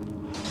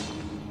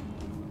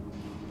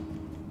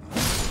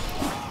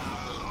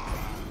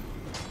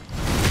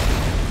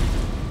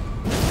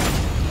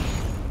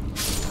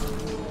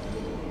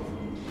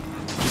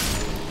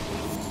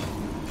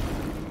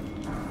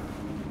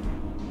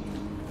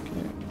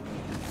 Okay.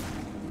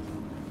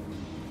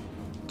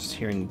 Just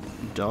hearing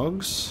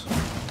dogs.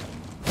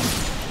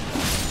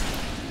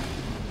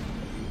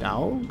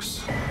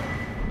 Dogs?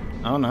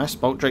 Oh, nice.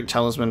 Bulk Drake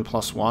Talisman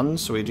 +1,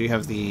 so we do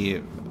have the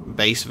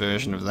base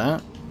version of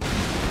that.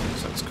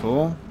 So that's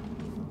cool.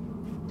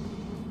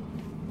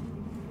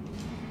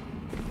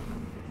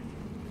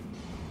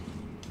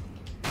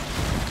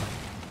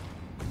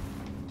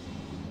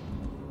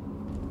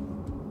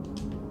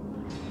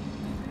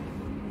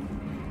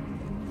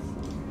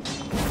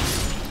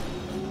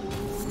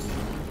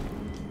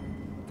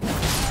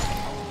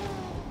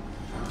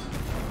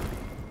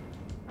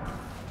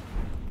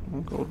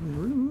 Golden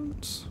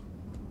runes.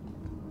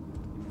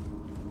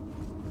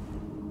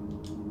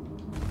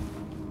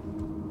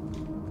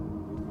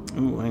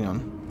 Ooh, hang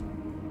on.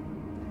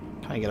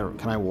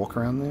 Can I walk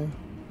around there?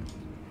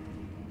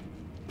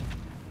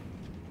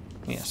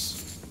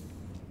 Yes.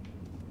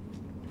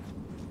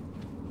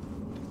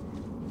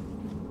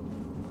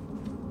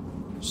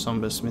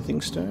 Somber smithing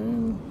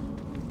stone.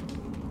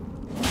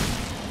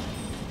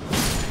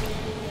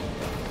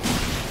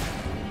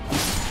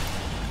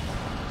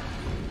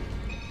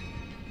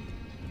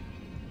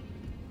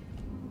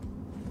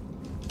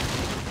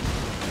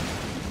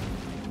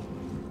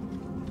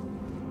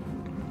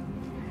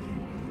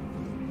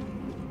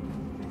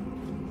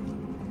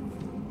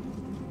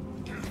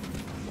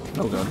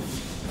 Oh god.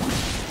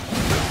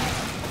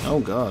 Oh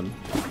god.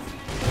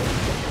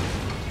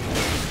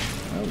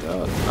 Oh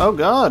god. Oh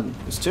god!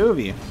 There's 2 of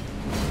you.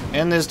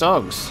 And there's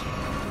dogs.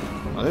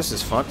 Oh, this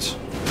is fucked.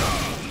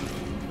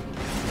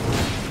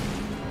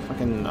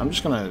 Fucking, I'm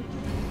just gonna...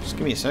 Just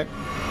give me a sec.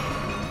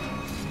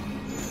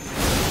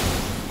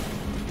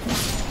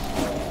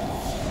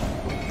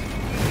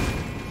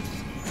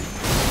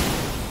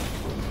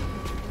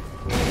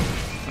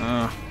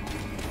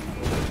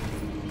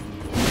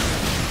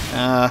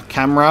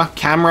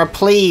 Camera,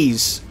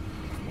 please.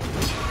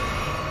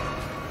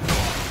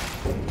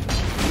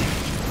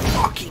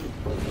 Fucking.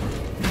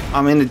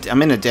 I'm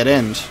in a dead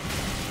end.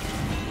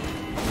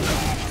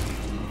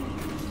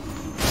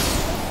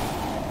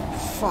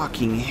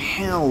 fucking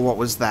hell, what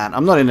was that?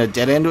 I'm not in a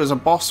dead end, it was a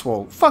boss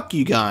wall. Fuck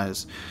you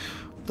guys.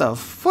 The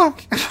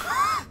fuck?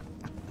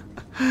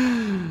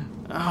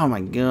 Oh my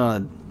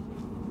god.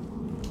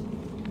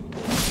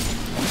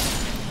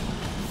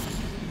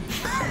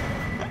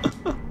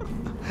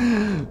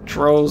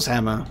 Troll's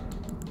hammer.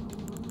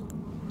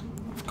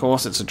 Of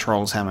course it's a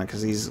troll's hammer,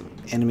 because these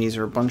enemies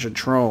are a bunch of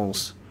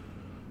trolls.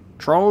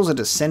 Trolls are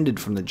descended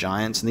from the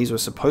giants, and these were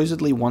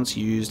supposedly once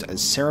used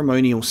as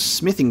ceremonial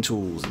smithing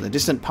tools. In the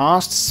distant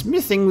past,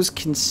 smithing was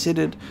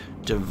considered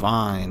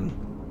divine.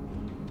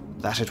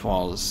 That it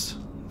was.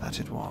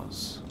 That it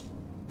was.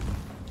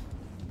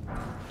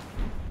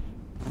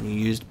 And you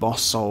used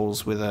boss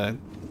souls with a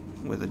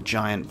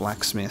giant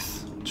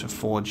blacksmith to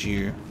forge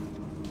you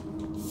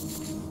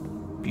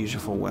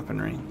beautiful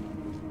weaponry.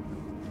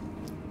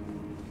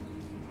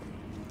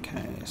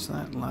 Okay, so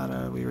that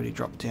ladder, we already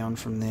dropped down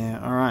from there.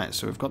 Alright,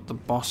 so we've got the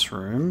boss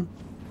room.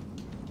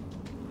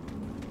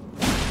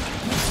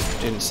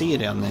 Didn't see you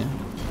down there.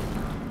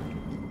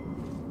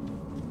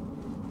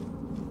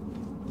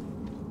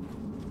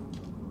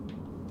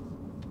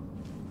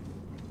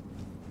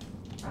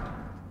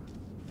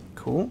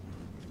 Cool.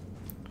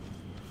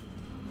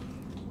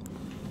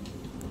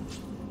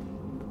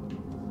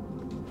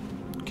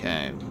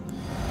 Okay.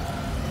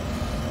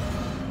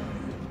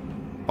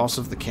 Boss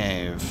of the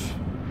cave.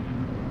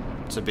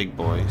 It's a big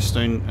boy.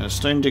 A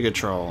stone digger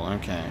troll.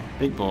 Okay.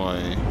 Big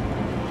boy.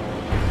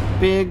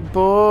 Big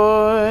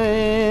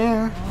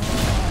boy.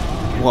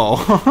 Whoa.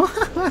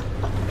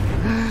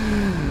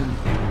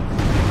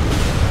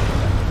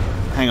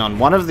 Hang on.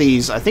 One of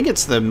these, I think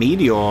it's the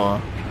meteor.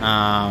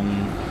 Wow.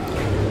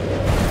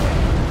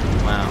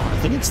 I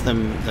think it's the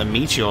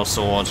meteor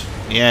sword.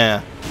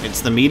 Yeah.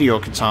 It's the meteor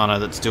katana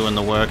that's doing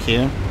the work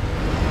here.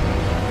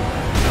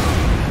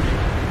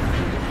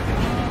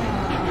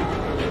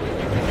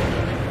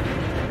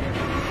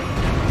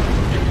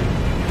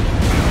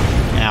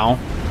 Ow.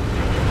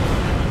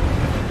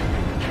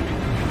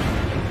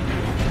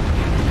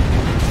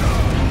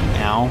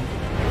 Ow.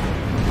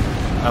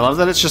 I love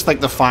that it's just like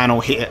the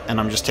final hit and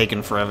I'm just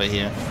taking forever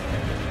here.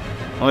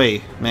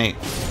 Oi, mate.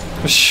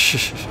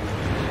 See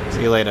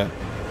you later.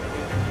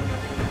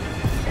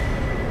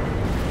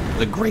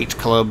 The Great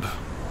Club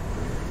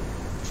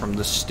from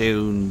the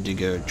Stone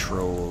Digger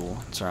Troll.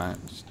 It's alright.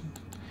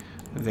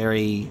 A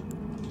very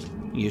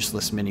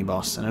useless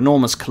mini-boss. An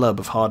enormous club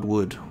of hard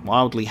wood.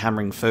 Wildly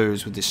hammering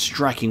foes with this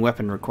striking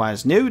weapon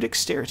requires no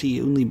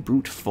dexterity, only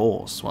brute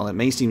force. While it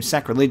may seem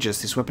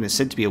sacrilegious, this weapon is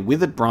said to be a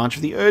withered branch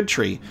of the Erd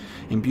Tree,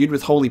 imbued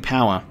with holy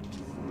power.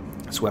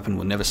 This weapon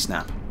will never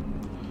snap.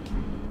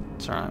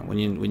 It's alright. When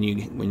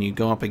you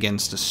go up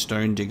against a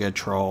Stone Digger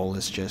Troll,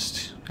 it's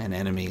just an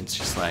enemy. It's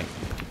just like,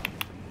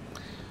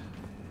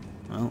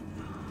 well,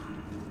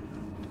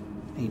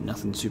 ain't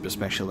nothing super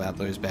special about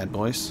those bad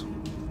boys.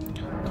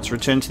 Let's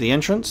return to the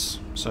entrance.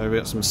 So we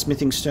got some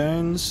smithing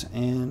stones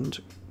and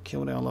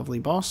killed our lovely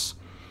boss.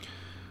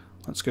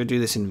 Let's go do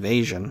this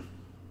invasion.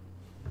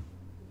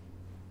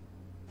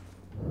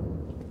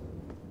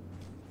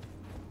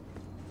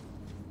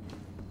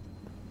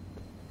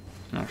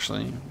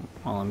 Actually,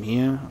 while I'm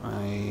here,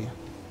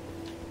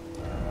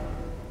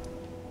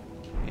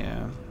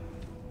 yeah.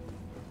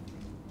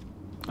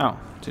 Oh,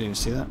 didn't even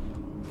see that.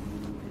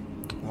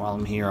 While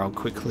I'm here, I'll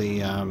quickly,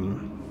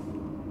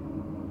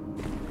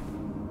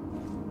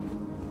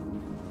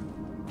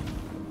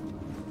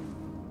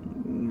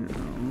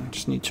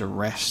 just need to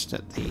rest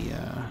at the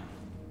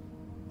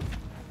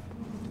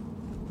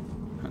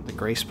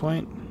grace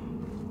point.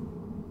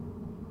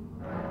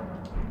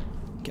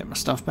 Get my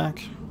stuff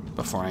back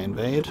before I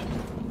invade.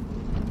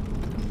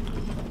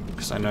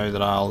 Because I know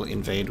that I'll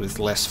invade with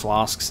less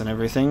flasks and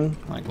everything,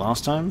 like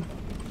last time.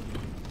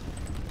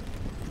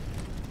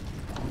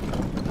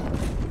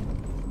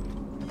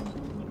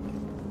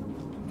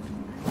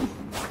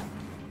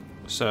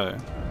 So,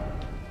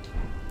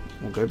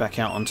 we'll go back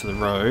out onto the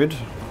road.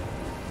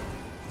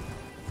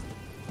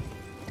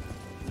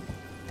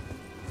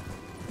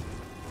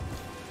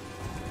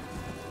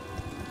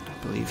 I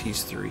believe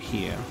he's through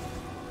here.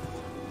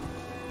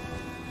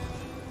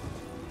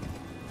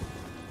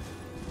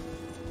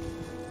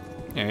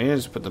 There he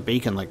is, put the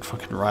beacon like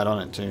fucking right on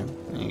it too.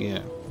 There you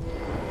go.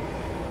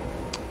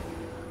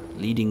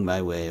 Leading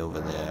my way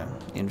over there.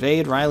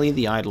 Invade Riley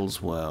the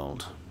Idol's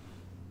world.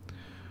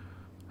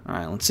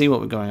 Alright, let's see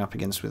what we're going up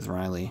against with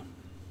Riley.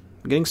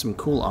 We're getting some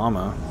cool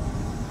armor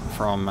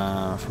from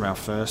our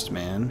first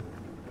man.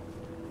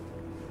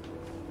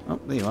 Oh,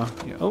 there you are.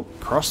 Oh,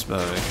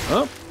 crossbow.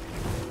 Oh!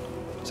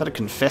 Is that a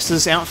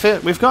confessor's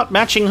outfit? We've got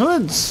matching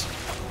hoods!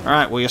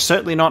 Alright, well you're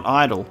certainly not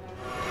idle.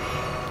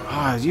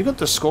 Oh, you got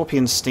the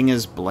Scorpion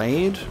Stinger's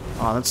blade?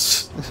 Oh,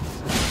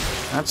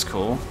 that's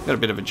cool. Got a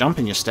bit of a jump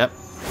in your step.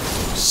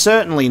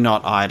 Certainly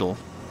not idle.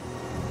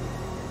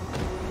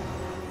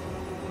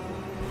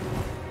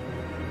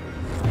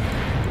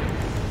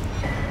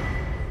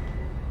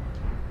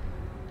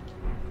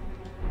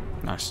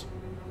 Nice.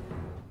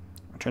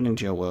 Returning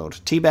to your world.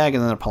 Teabag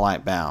and then a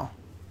polite bow.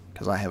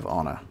 Because I have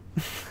honor.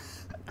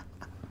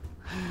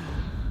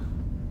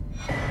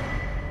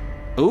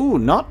 Ooh,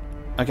 not...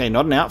 Okay,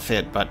 not an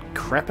outfit, but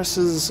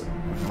Crepus's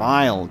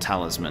Vial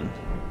Talisman.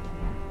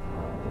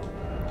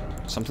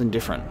 Something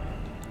different.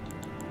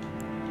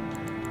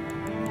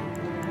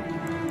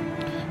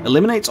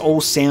 Eliminates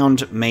all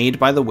sound made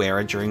by the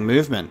wearer during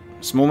movement.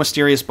 Small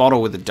mysterious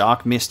bottle with a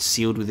dark mist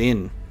sealed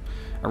within.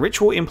 A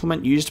ritual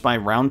implement used by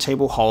Round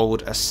Table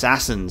Hold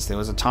assassins. There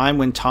was a time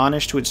when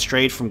Tarnished, who had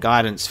strayed from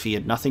guidance,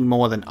 feared nothing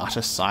more than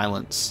utter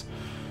silence.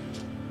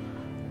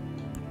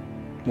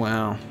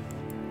 Wow.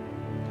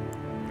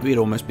 We'd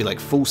almost be like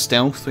full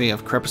stealth. We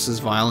have Crepus's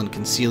Vial and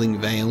Concealing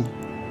Veil.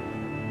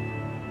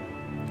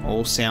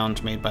 All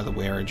sound made by the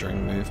wearer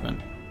during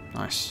movement.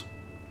 Nice.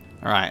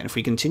 Alright, if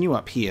we continue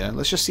up here,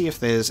 let's just see if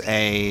there's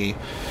a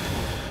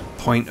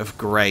point of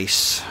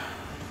grace.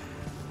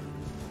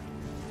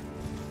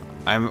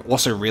 I'm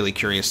also really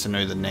curious to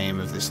know the name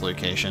of this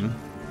location.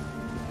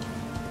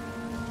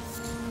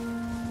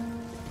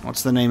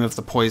 What's the name of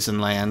the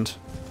poison land?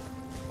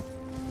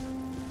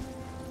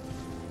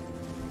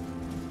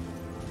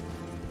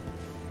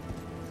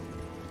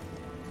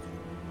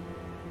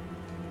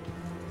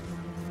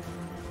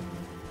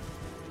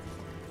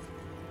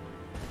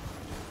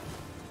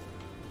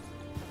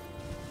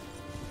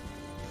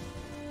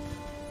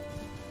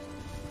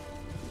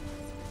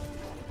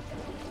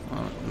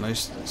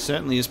 Most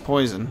certainly is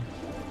poison.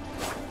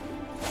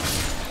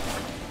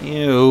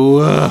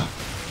 Ew.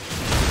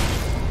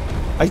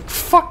 I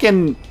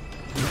fucking...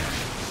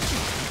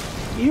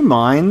 You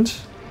mind?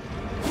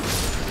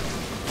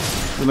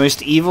 The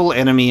most evil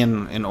enemy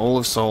in all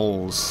of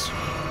Souls.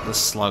 The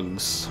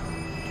slugs.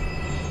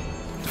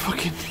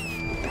 Fucking...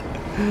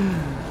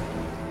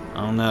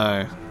 Oh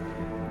no.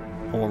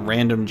 Or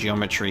random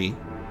geometry.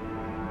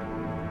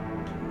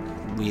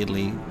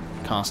 Weirdly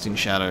casting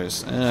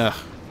shadows. Ugh.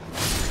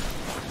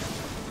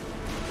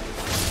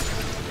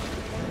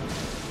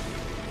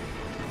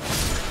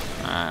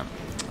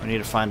 I need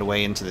to find a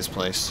way into this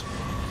place.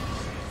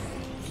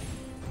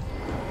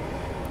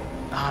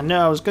 Ah,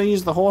 no, I was going to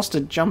use the horse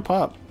to jump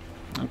up.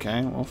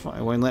 Okay, well,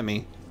 it won't let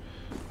me.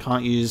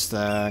 Can't use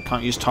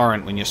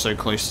torrent when you're so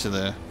close to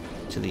the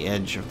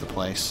edge of the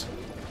place.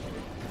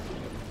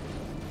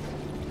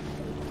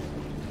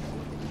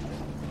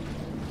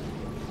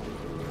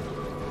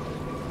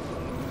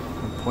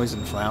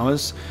 Poison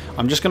flowers.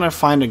 I'm just going to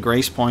find a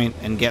grace point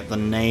and get the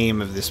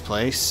name of this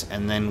place,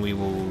 and then we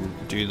will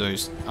do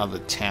those other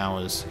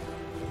towers.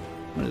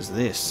 What is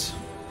this?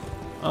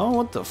 Oh,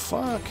 what the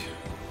fuck?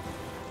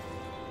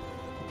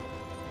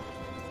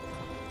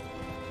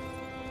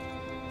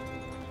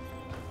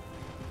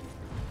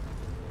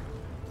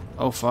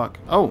 Oh, fuck.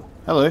 Oh,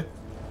 hello.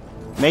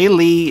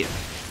 Melee...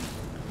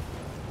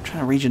 I'm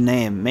trying to read your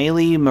name.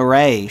 Melee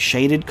Murray,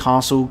 Shaded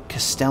Castle,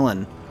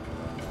 Castellan.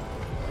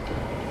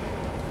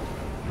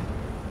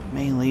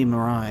 Melee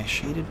Murray,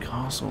 Shaded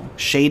Castle.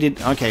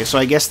 Shaded... Okay, so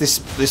I guess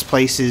this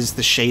place is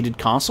the Shaded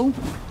Castle?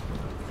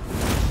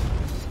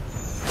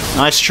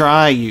 Nice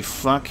try, you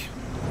fuck.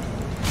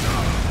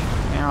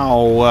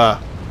 Ow.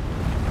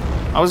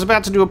 I was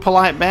about to do a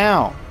polite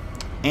bow.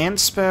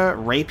 Antspur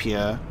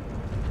Rapier,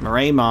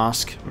 Murray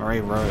Mask, Murray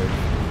Road.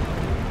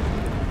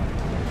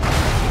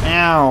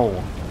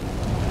 Ow.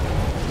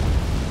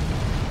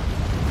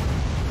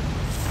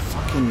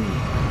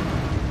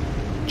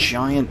 Fucking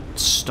giant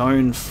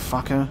stone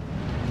fucker.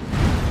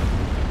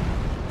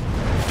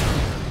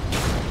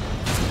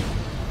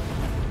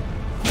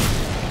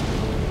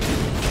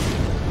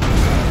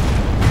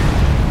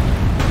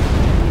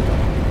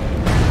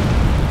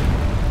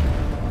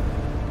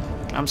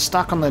 I'm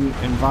stuck on the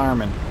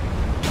environment.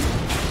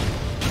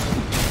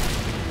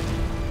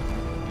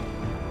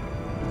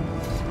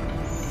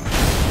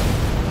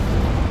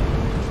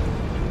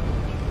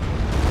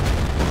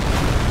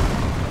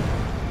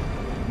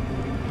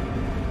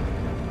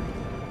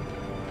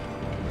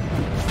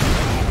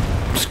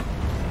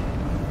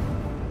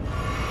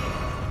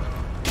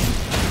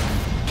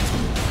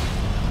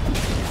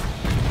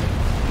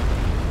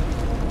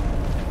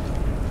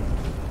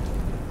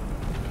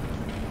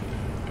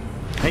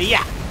 Hey,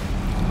 yeah.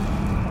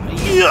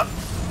 Yeah.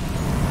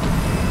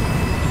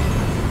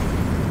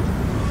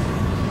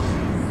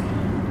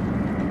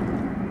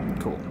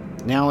 Cool.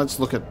 Now let's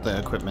look at the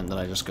equipment that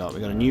I just got. We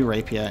got a new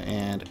rapier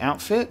and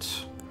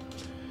outfit.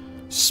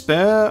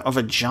 Spur of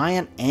a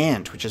giant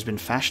ant, which has been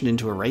fashioned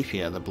into a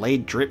rapier. The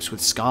blade drips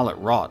with scarlet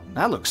rot.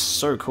 That looks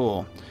so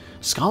cool.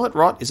 Scarlet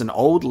rot is an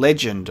old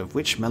legend of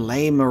which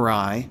Malay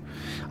Marai...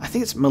 I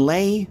think it's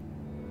Malay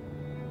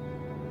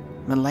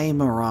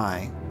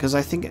Marai. Because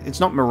I think it's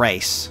not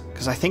Marace.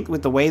 Because I think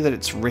with the way that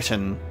it's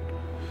written...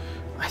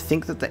 I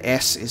think that the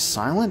S is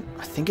silent.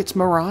 I think it's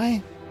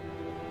Marai.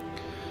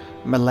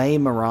 Malay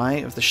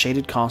Marai of the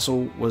Shaded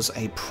Castle was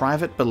a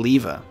private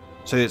believer.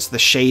 So it's the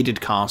Shaded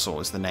Castle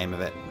is the name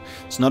of it.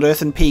 It's not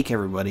Earthen Peak,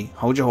 everybody.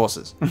 Hold your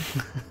horses.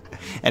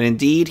 And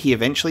indeed, he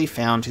eventually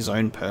found his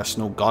own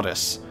personal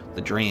goddess,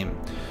 the Dream.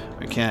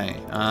 Okay,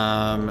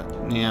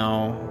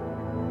 now...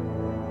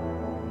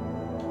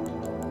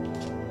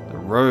 The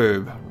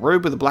robe.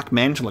 Robe with a black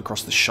mantle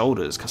across the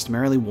shoulders,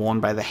 customarily worn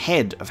by the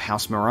head of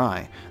House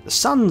Mirai. The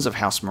sons of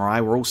House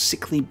Mirai were all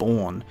sickly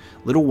born.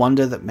 Little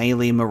wonder that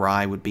Meili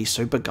Mirai would be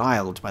so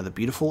beguiled by the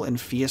beautiful and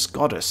fierce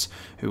goddess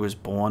who was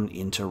born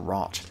into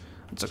rot.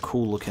 It's a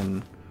cool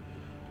looking...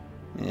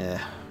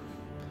 yeah.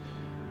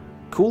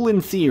 Cool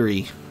in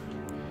theory.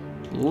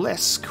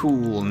 Less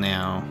cool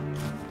now.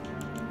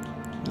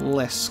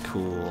 Less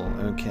cool.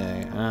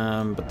 Okay.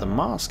 But the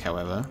mask,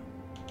 however...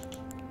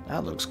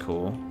 that looks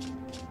cool.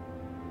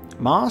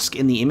 Mask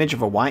in the image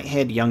of a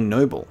white-haired young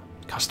noble,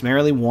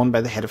 customarily worn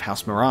by the head of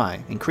House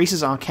Mirai.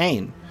 Increases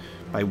arcane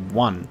by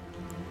 1.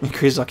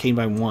 Increases arcane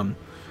by 1.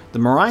 The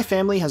Mirai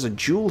family has a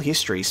dual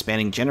history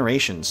spanning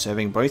generations,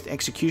 serving both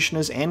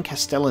executioners and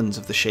castellans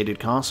of the Shaded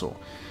Castle.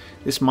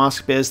 This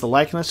mask bears the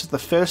likeness of the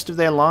first of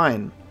their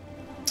line,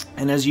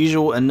 and as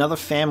usual, another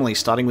family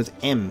starting with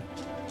M.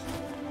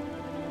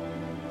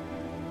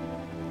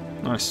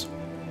 Nice.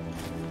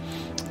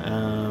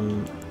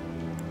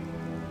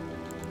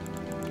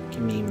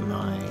 Give me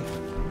my...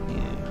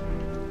 yeah.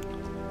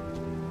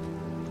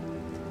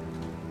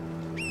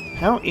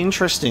 How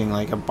interesting,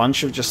 like a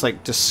bunch of just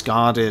like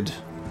discarded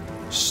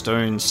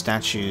stone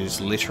statues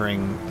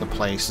littering the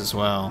place as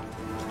well.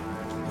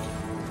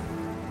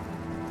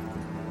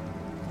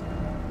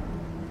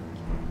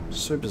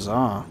 So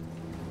bizarre.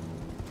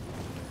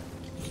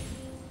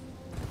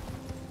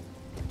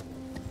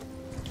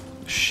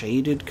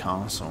 Shaded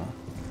Castle.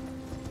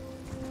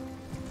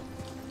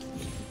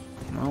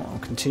 Well, I'll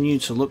continue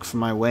to look for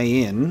my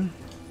way in.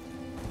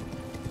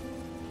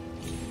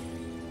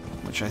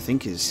 Which I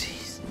think is...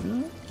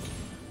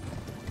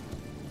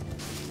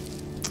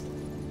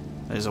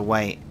 there's a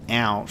way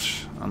out,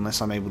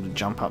 unless I'm able to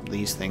jump up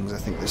these things. I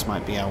think this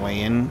might be our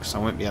way in, because I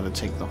won't be able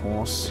to take the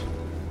horse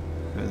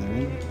further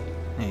in.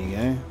 There you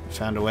go.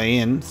 Found a way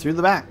in through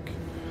the back.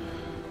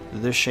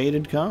 The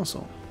Shaded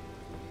Castle.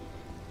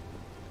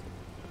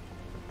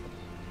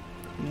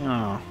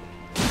 Yeah.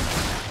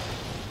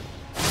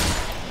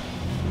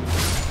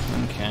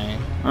 Okay.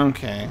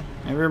 Okay.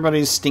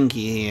 Everybody's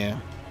stinky here.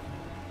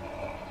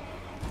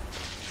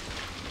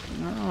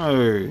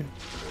 No.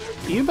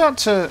 Are you about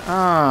to...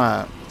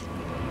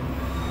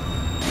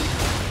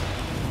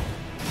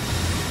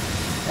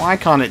 Why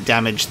can't it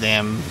damage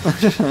them?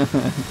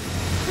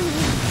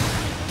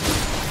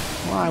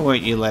 Why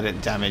won't you let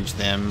it damage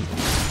them?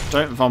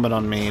 Don't vomit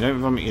on me. Don't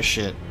vomit your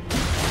shit.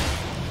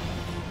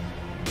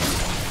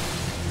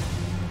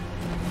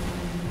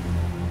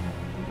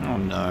 Oh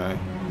no.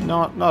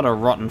 Not a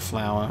rotten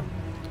flower.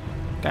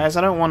 Guys,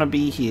 I don't want to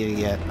be here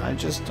yet. I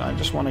just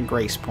want a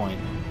grace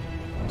point.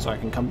 So I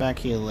can come back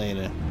here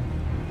later.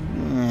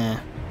 Yeah.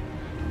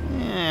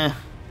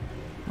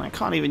 I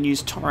can't even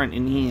use torrent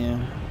in here.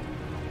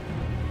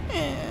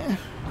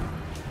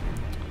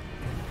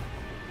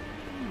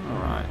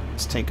 Alright,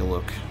 let's take a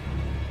look.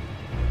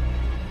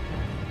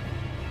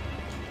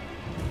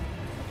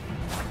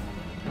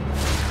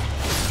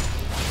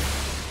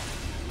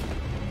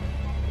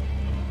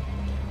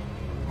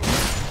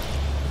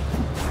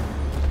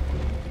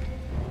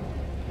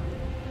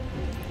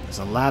 There's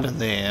a ladder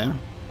there.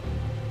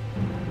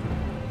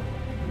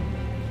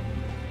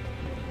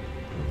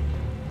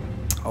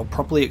 I'll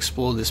properly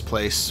explore this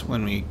place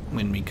when we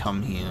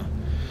come here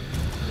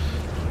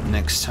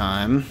next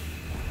time.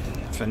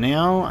 For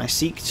now, I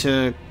seek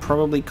to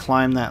probably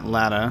climb that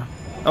ladder.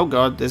 Oh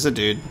god, there's a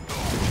dude.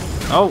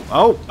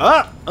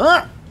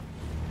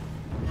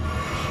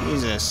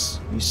 Jesus,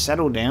 you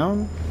settle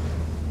down?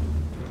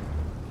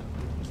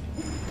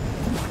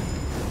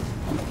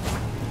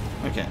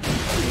 Okay.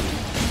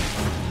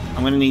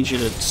 I'm gonna need you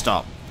to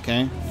stop,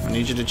 okay? I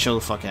need you to chill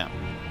the fuck out.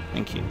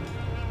 Thank you.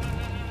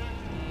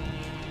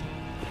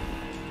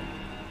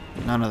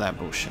 None of that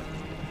bullshit.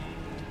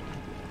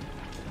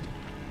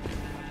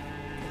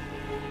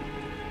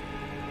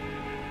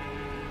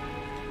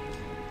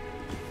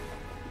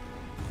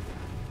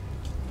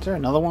 Is there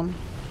another one?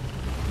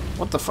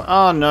 What the fuck?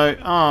 Oh no.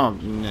 Oh.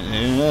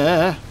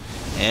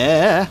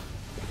 Yeah.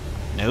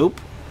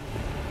 Nope.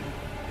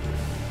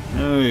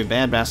 No,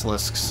 bad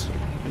basilisks.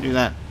 Don't do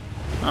that.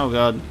 Oh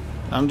god.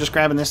 I'm just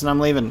grabbing this and I'm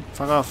leaving.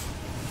 Fuck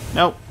off.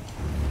 Nope.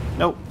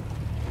 Nope.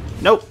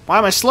 Nope. Why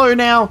am I slow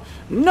now?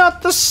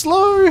 Not the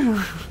slow!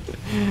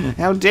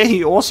 How dare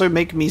you also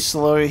make me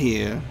slow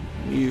here?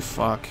 You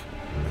fuck.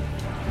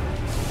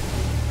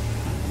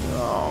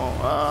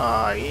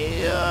 Oh,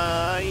 yeah.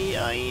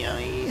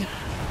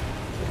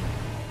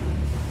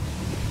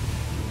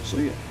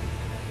 See ya.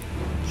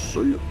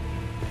 See ya.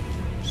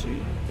 See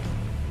ya.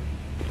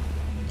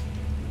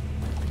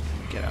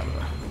 Get out of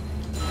there.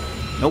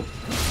 Nope.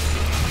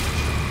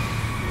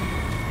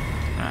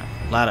 Alright,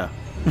 ladder.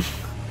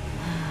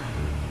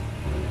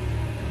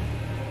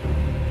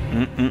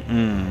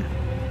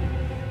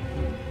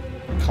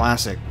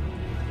 Classic.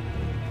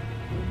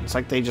 It's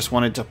like they just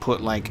wanted to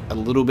put like a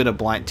little bit of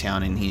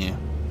Blighttown in here,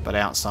 but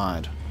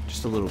outside.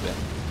 Just a little bit.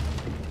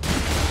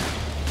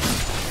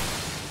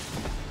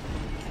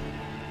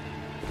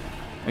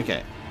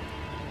 Okay.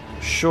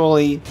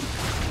 Surely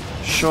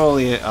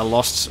a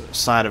lost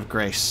side of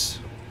grace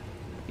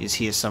is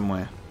here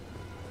somewhere.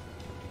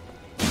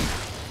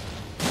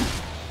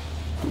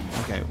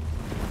 Okay.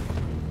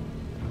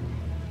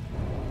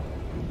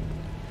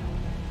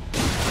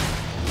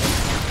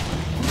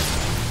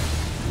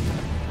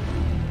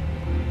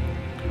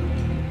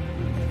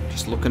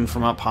 Just looking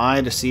from up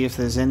high to see if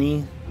there's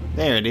any.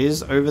 There it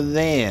is, over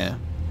there.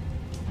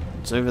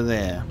 It's over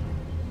there.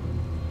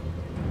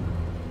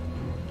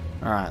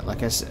 Alright,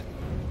 like I said.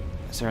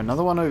 Is there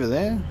another one over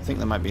there? I think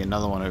there might be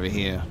another one over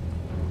here.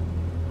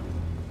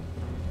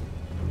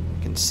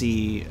 You can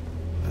see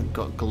a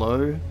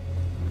glow.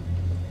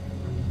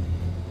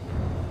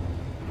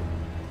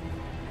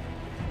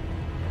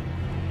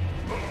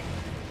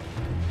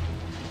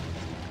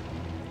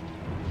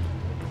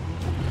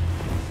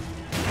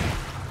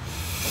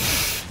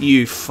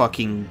 You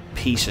fucking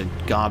piece of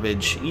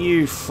garbage.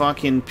 You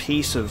fucking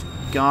piece of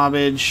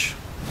garbage.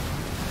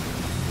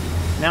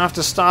 Now I have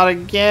to start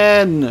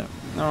again.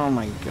 Oh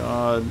my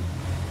god.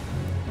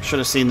 Should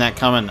have seen that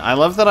coming. I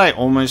love that I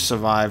almost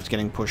survived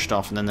getting pushed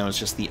off and then there was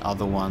just the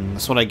other one.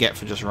 That's what I get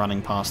for just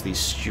running past these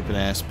stupid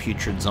ass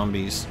putrid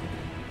zombies.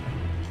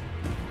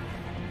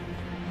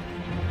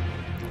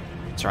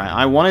 That's right.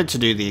 I wanted to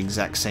do the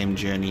exact same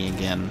journey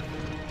again.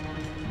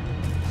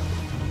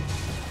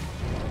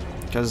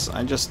 Because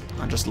I just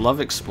love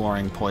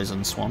exploring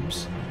poison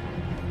swamps.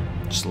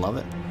 Just love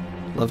it.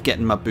 Love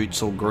getting my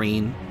boots all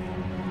green.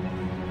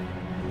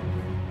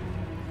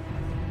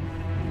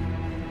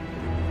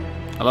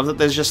 I love that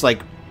there's just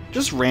like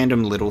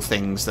random little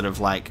things that have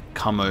like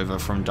come over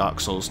from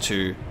Dark Souls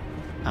 2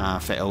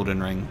 for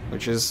Elden Ring,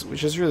 which is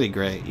really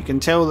great. You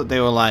can tell that they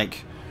were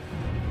like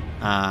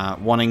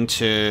wanting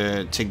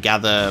to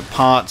gather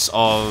parts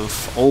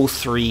of all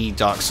 3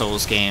 Dark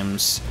Souls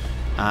games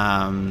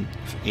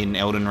in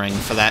Elden Ring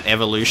for that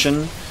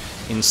evolution,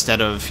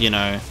 instead of, you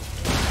know,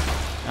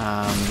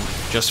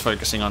 just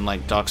focusing on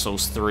like Dark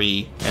Souls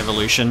 3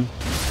 evolution.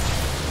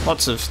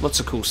 Lots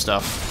of cool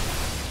stuff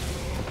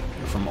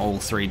from all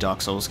 3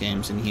 Dark Souls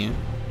games in here.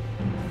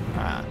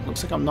 Alright,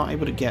 looks like I'm not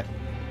able to get...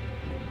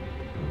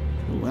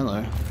 Ooh,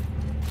 hello.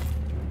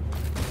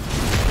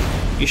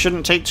 You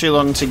shouldn't take too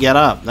long to get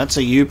up. That's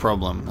a you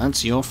problem.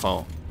 That's your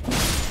fault.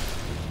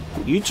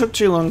 You took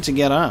too long to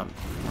get up.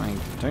 Like,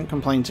 don't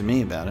complain to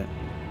me about it.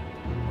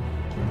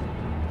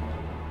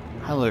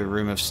 Hello,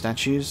 room of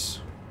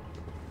statues.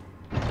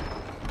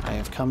 I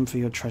have come for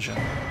your treasure.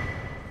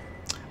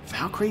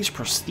 Valkyrie's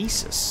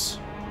prosthesis.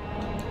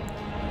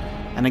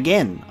 And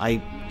again,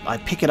 I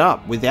pick it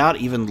up without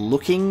even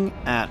looking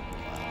at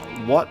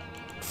what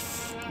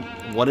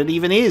it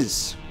even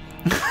is.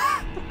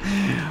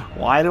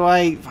 Why do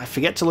I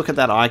forget to look at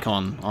that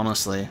icon,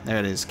 honestly. There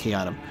it is, key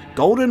item.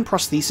 Golden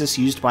prosthesis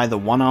used by the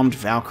one-armed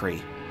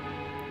Valkyrie.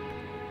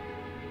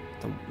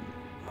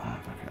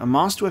 A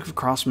masterwork of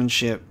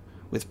craftsmanship.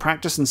 With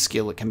practice and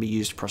skill, it can be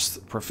used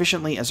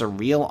proficiently as a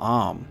real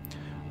arm.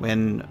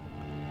 When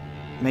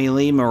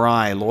Melee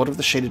Mirai, Lord of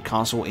the Shaded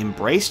Castle,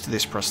 embraced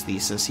this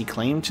prosthesis, he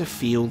claimed to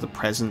feel the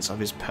presence of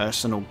his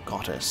personal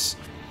goddess.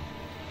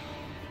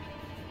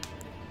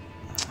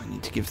 I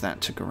need to give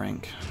that to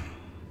Garank.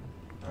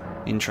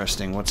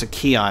 Interesting. What's a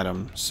key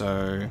item?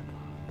 So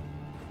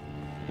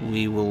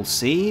we will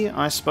see,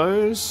 I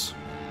suppose.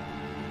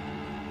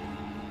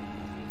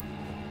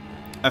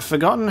 I've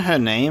forgotten her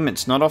name.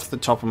 It's not off the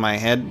top of my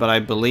head, but I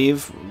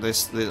believe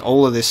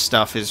all of this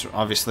stuff is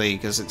obviously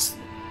because it's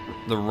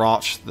the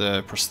rot,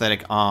 the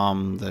prosthetic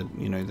arm,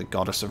 the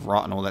goddess of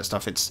rot and all that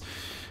stuff. It's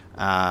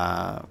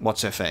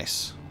what's her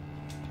face?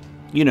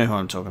 You know who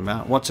I'm talking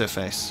about. What's her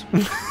face?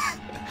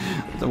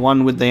 The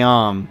one with the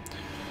arm.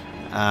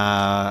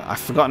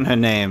 I've forgotten her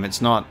name.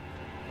 It's not.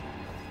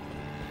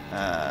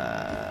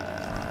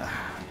 I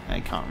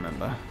can't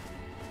remember.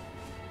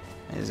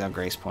 Here's our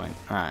grace point.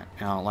 Alright,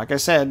 now, like I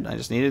said, I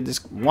just needed this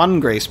one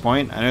grace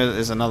point. I know that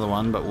there's another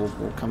one, but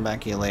we'll come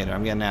back here later.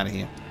 I'm getting out of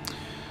here.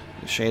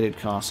 The Shaded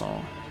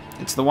Castle.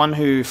 It's the one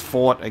who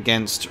fought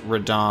against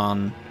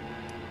Radahn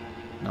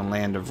in the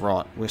Land of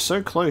Rot. We're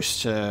so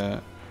close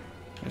to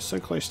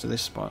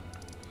this spot.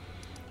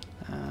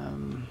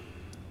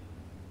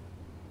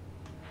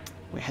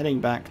 We're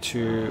heading back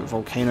to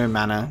Volcano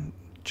Manor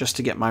just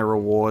to get my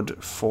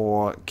reward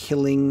for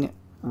killing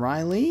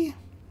Riley.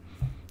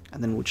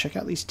 And then we'll check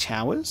out these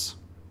towers.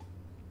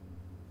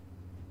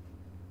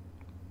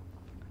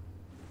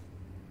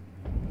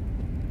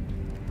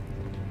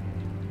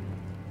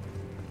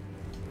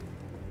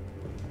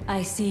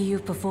 I see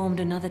you've performed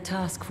another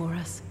task for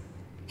us.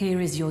 Here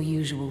is your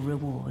usual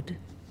reward.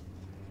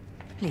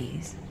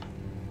 Please,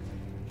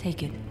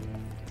 take it.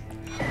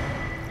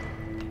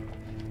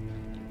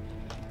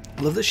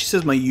 I love that she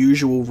says my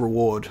usual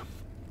reward.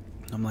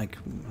 I'm like,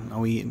 are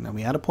we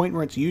at a point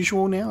where it's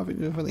usual now?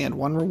 I've only had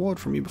one reward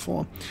from you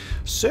before.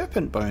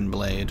 Serpent Bone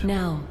Blade.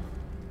 Now,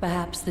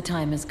 perhaps the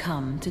time has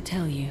come to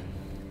tell you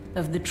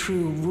of the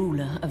true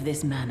ruler of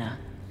this manor,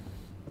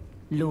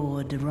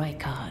 Lord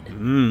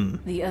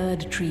Rykard. The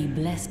Erd Tree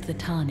blessed the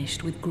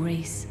Tarnished with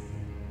grace,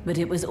 but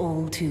it was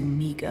all too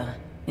meager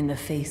in the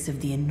face of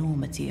the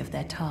enormity of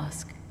their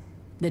task.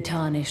 The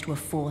Tarnished were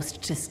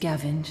forced to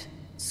scavenge,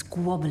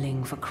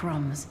 squabbling for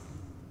crumbs,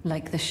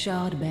 like the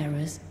shard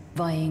bearers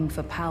vying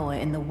for power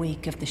in the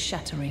wake of the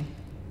shattering.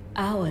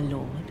 Our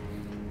lord,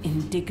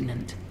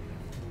 indignant,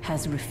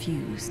 has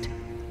refused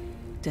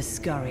to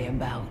scurry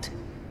about,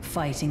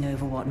 fighting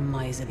over what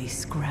miserly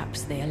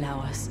scraps they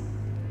allow us.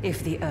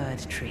 If the Erd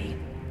Tree,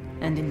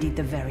 and indeed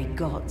the very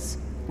gods,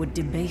 would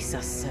debase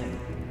us so,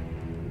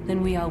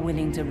 then we are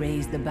willing to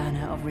raise the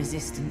banner of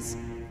resistance,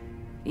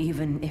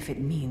 even if it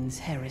means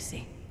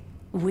heresy.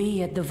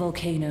 We at the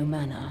Volcano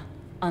Manor,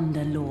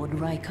 under Lord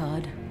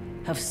Rykard,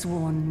 have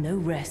sworn no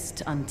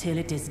rest until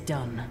it is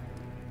done.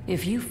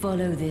 If you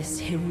follow this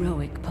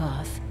heroic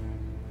path,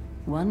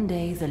 one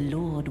day the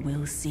Lord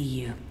will see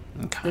you.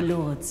 Okay. The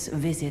Lord's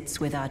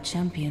visits with our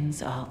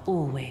champions are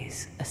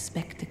always a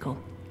spectacle.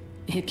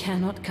 It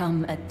cannot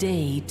come a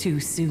day too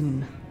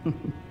soon.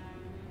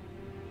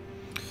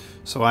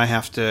 So I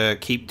have to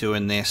keep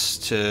doing this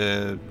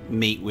to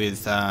meet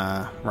with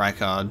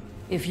Rykard.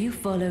 If you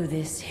follow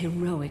this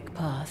heroic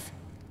path,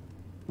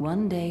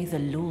 one day the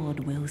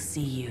Lord will see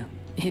you.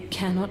 It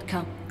cannot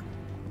come.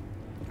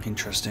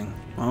 Interesting.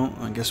 Well,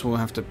 I guess we'll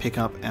have to pick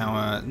up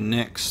our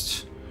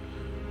next...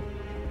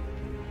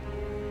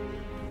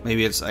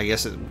 Maybe it's... I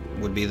guess it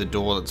would be the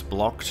door that's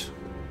blocked.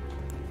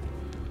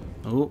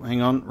 Oh,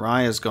 hang on.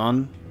 Raya's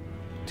gone.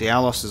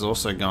 Dialos is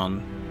also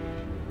gone.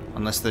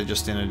 Unless they're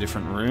just in a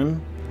different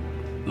room.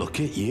 Look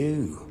at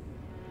you.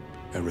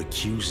 A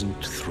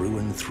recusant through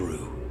and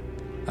through.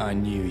 I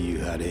knew you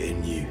had it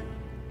in you.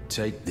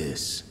 Take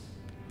this.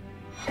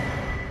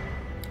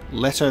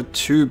 Letter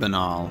to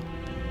Banal.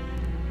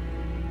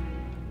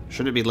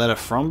 Should it be letter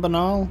from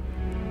Banal?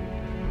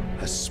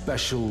 A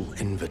special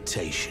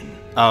invitation.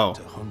 Oh.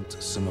 To hunt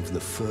some of the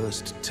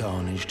first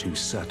Tarnished who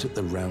sat at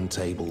the round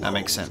table. That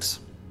makes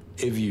sense.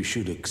 If you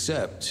should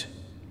accept,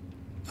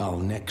 I'll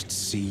next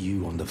see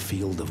you on the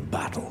field of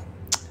battle.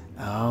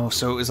 Oh,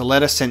 so it was a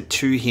letter sent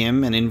to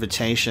him, an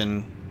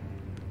invitation.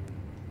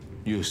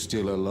 You're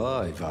still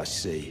alive, I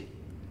see.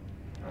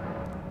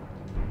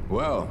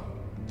 Well.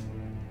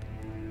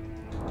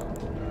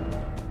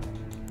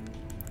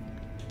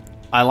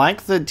 I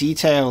like the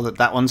detail that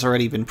that one's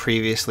already been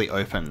previously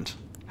opened.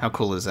 How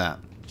cool is that?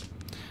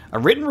 A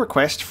written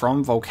request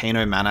from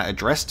Volcano Manor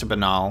addressed to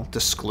Banal,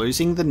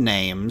 disclosing the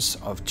names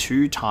of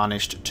 2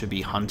 Tarnished to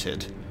be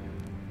hunted.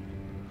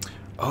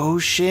 Oh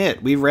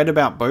shit, we read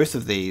about both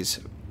of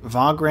these.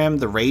 Vargram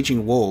the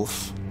Raging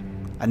Wolf.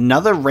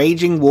 Another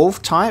Raging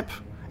Wolf type?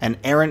 And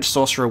Errant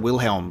Sorcerer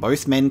Wilhelm.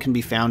 Both men can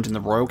be found in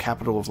the royal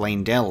capital of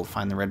Leyndell.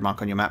 Find the red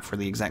mark on your map for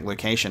the exact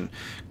location.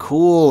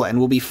 Cool, and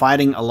we'll be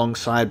fighting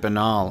alongside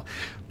Banal.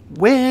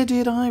 Where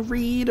did I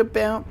read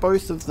about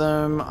both of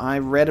them? I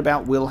read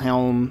about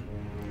Wilhelm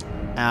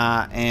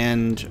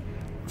and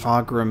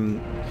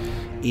Vargram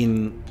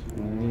in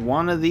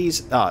one of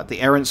these... the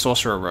Errant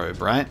Sorcerer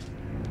robe, right?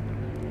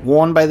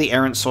 Worn by the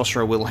Errant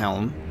Sorcerer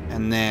Wilhelm.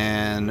 And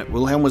then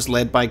Wilhelm was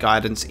led by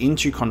guidance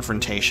into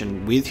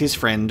confrontation with his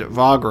friend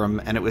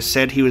Vargram, and it was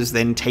said he was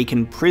then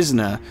taken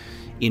prisoner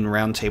in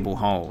Round Table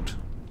Hold.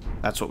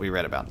 That's what we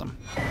read about them.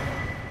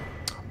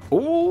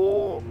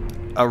 Ooh,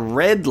 a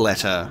red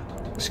letter.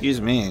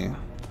 Excuse me.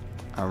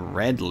 A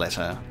red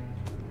letter.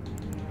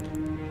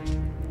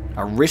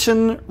 A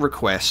written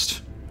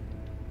request.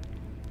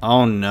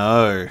 Oh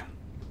no.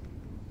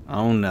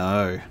 Oh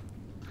no.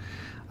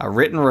 A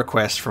written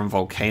request from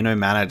Volcano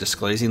Manor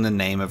disclosing the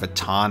name of a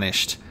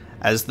Tarnished.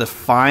 As the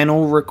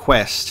final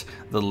request,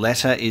 the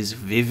letter is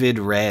vivid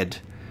red.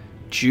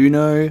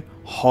 Juno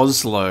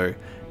Hoslow,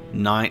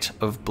 Knight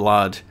of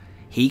Blood.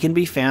 He can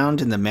be found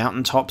in the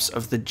mountaintops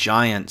of the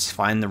Giants.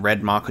 Find the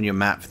red mark on your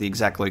map for the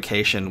exact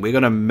location. We're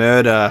going to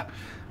murder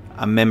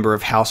a member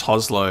of House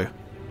Hoslow.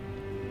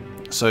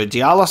 So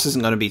Dialos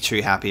isn't going to be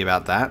too happy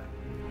about that,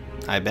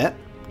 I bet.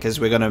 Because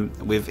we're gonna,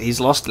 he's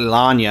lost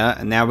Lanya,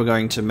 and now we're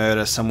going to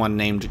murder someone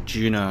named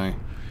Juno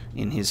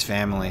in his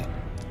family.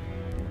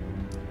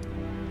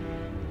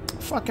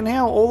 Fucking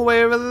hell, all the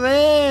way over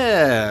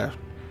there,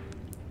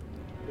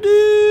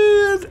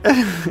 dude!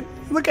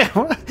 Look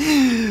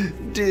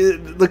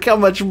how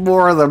much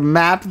more of the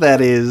map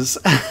that is.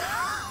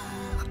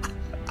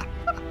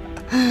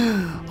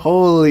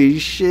 Holy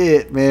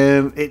shit,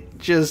 man! It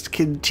just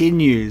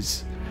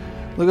continues.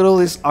 Look at all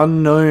this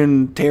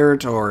unknown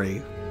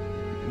territory.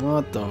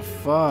 What the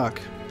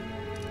fuck?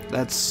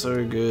 That's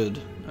so good.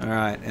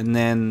 Alright, and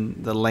then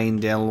the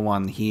Leyndell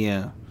one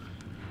here.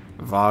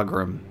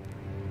 Vargram.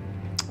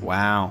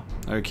 Wow.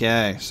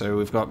 Okay, so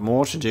we've got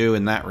more to do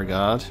in that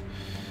regard.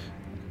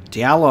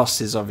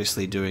 Dialos is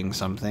obviously doing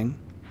something.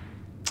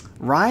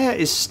 Raya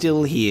is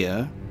still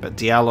here, but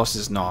Dialos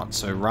is not.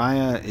 So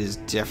Raya is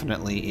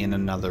definitely in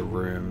another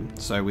room.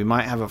 So we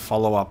might have a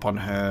follow-up on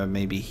her,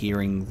 maybe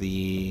hearing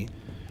the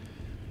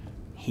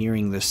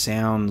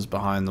sounds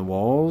behind the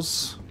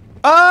walls.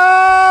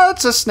 Ah,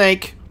 it's a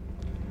snake.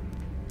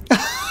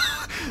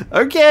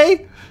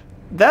 Okay,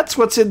 that's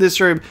what's in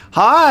this room.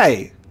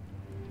 Hi.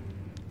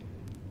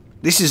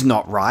 This is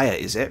not Raya,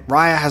 is it?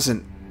 Raya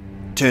hasn't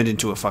turned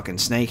into a fucking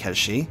snake, has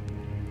she?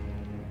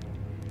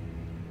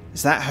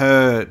 Is that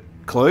her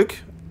cloak?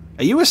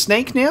 Are you a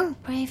snake now?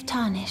 Brave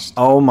Tarnished.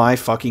 Oh my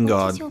fucking What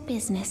god. is your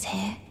business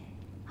here?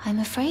 I'm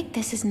afraid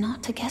this is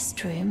not a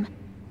guest room.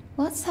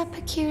 What's that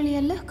peculiar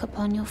look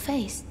upon your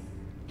face?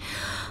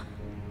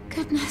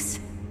 Goodness,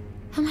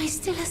 am I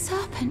still a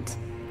serpent?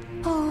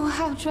 Oh,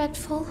 how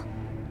dreadful.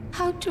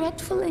 How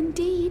dreadful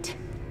indeed.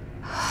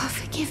 Oh,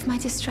 forgive my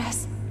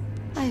distress.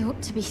 I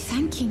ought to be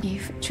thanking you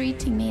for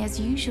treating me as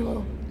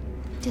usual,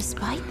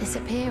 despite this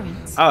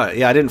appearance. Oh,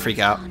 yeah, I didn't freak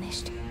out.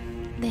 Tarnished.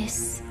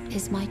 This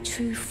is my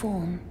true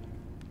form.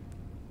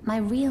 My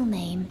real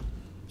name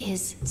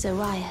is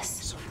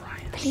Zarias.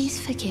 Please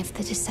forgive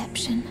the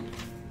deception.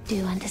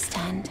 Do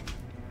understand.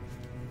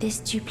 This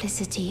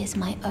duplicity is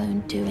my own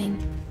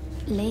doing.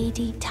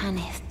 Lady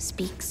Tanith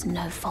speaks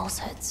no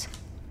falsehoods.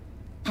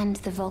 And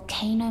the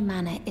Volcano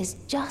Manor is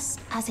just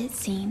as it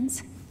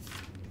seems.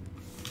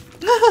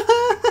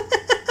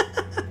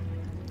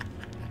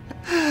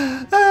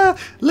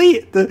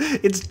 Lee,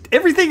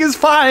 everything is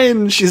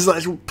fine. She's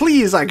like,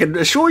 please, I can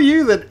assure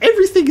you that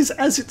everything is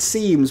as it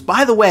seems.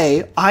 By the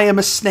way, I am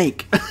a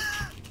snake.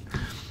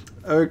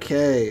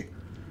 Okay.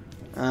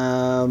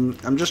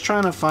 I'm just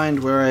trying to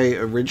find where I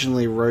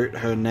originally wrote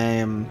her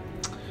name.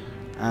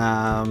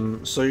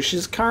 So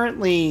she's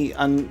currently...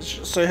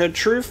 so her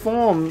true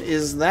form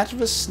is that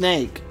of a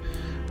snake.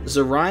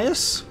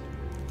 Zarias?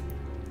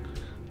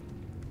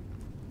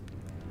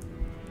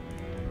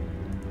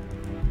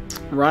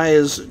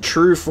 Raya's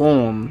true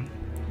form.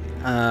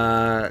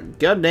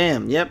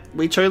 Goddamn. Yep,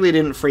 we totally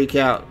didn't freak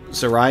out,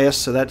 Zarias,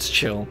 so that's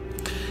chill.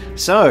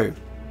 So,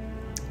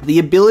 the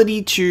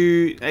ability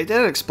to...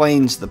 that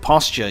explains the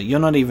posture. You're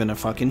not even a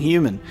fucking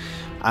human.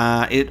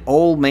 It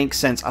all makes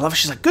sense. I love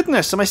she's like,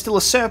 goodness, am I still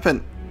a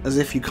serpent? As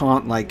if you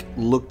can't, like,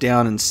 look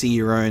down and see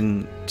your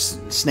own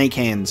snake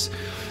hands.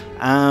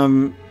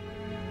 I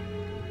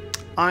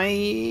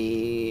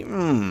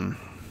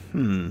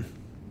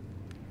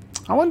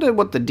wonder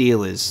what the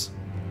deal is.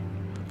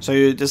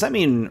 So, does that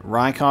mean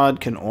Rykard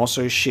can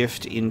also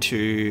shift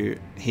into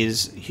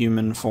his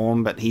human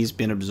form, but he's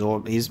been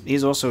absorbed?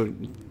 He's also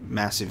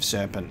massive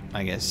serpent,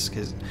 I guess,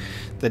 because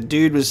the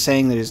dude was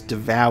saying that he's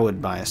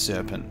devoured by a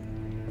serpent.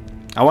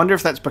 I wonder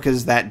if that's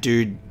because that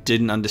dude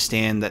didn't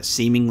understand that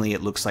seemingly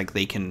it looks like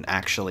they can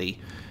actually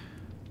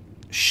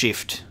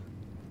shift,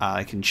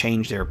 they can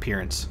change their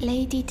appearance.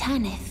 Lady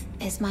Tanith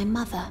is my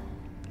mother.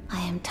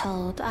 I am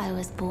told I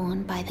was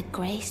born by the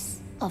grace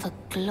of a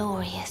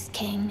glorious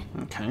king.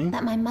 Okay.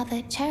 That my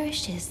mother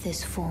cherishes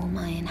this form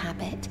I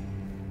inhabit.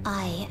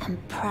 I am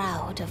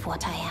proud of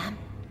what I am,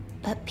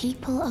 but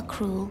people are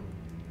cruel.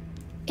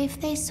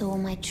 If they saw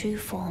my true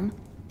form,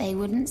 they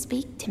wouldn't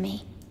speak to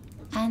me.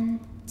 And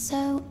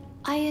so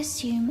I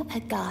assume a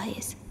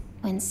guise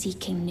when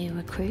seeking new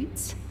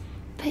recruits.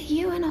 But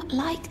you are not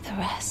like the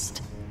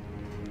rest.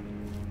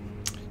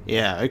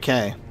 Yeah,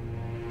 okay.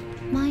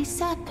 My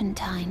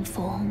serpentine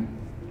form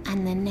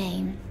and the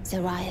name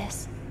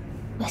Zarias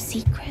were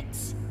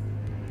secrets,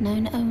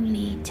 known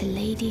only to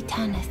Lady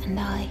Tanith and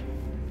I.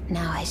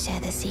 Now I share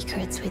the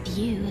secrets with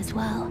you as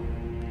well.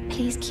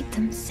 Please keep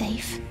them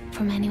safe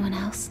from anyone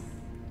else.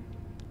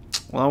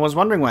 Well, I was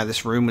wondering why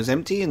this room was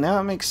empty, and now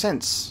it makes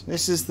sense.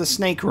 This is the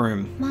snake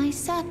room. My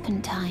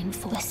serpentine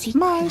form.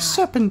 My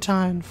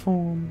serpentine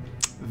form.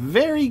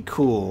 Very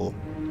cool.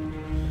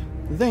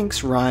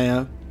 Thanks,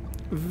 Raya.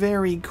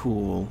 Very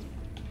cool.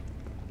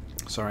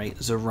 Sorry,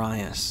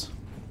 Zarias.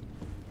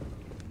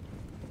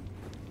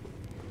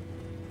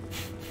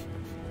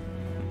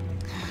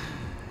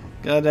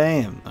 God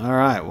damn.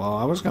 Alright, well,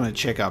 I was going to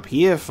check up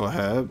here for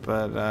her,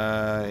 but,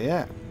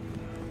 yeah.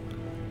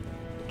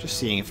 Just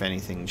seeing if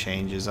anything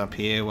changes up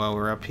here while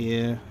we're up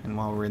here and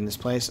while we're in this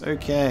place.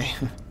 Okay.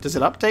 Does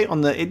it update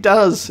on the... It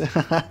does!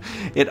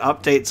 It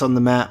updates on the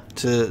map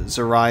to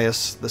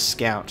Zarias the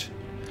Scout.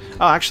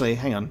 Oh, actually,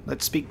 hang on.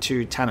 Let's speak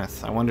to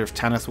Tanith. I wonder if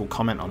Tanith will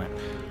comment on it.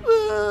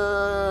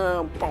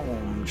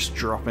 Boom. Just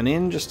dropping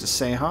in just to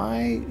say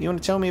hi. You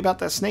want to tell me about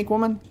that snake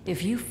woman?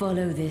 If you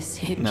follow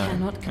this, it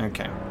cannot...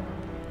 Okay.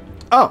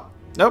 Oh!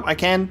 Nope, I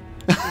can.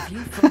 If you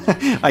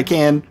follow... I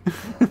can.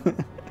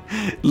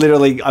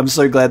 Literally, I'm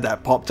so glad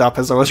that popped up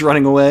as I was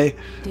running away.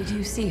 Did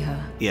you see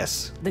her?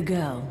 Yes. The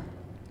girl,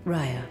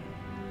 Raya,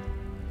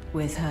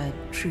 with her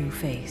true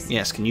face.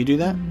 Yes, can you do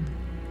that?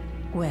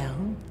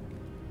 Well,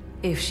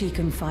 if she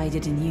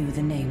confided in you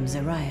the name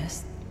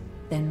Zarias,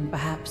 then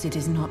perhaps it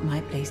is not my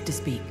place to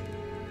speak.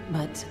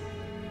 But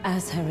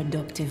as her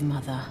adoptive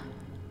mother,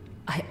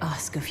 I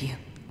ask of you,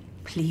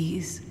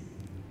 please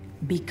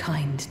be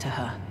kind to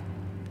her.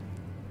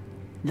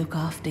 Look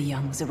after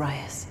young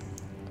Zarias.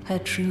 Her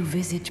true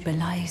visage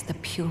belies the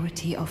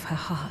purity of her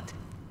heart.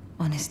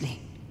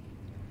 Honestly,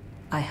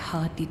 I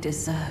hardly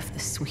deserve the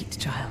sweet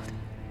child.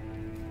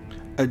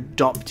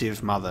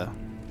 Adoptive mother.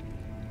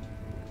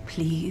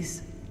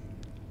 Please,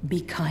 be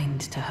kind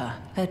to her.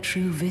 Her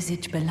true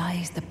visage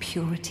belies the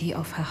purity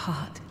of her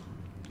heart.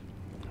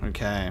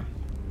 Okay.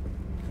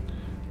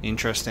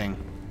 Interesting.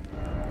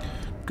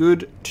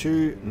 Good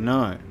to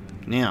know.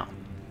 Now,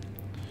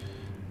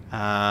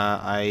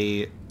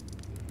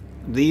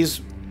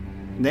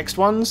 next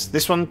ones.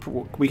 This one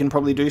we can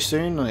probably do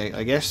soon,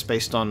 I guess,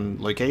 based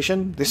on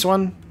location. This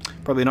one,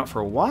 probably not for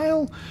a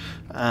while.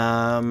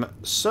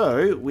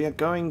 So we are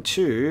going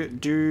to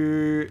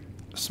do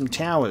some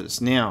towers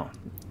now.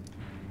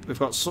 We've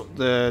got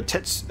the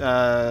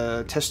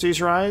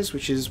Testu's Rise,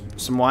 which is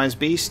some wise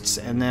beasts,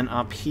 and then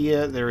up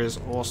here there is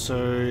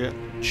also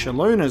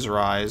Chalona's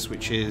Rise,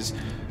 which is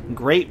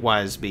great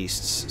wise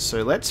beasts.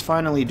 So let's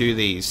finally do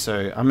these.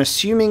 So I'm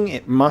assuming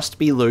it must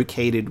be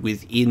located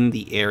within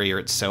the area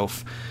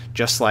itself,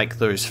 just like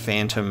those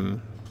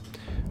phantom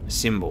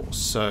symbols.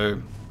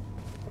 So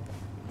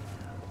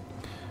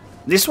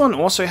this one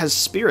also has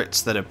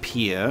spirits that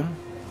appear.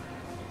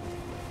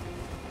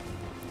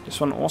 This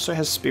one also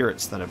has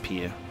spirits that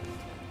appear.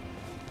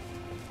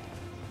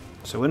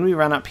 So when we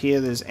run up here,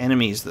 there's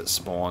enemies that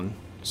spawn.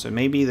 So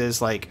maybe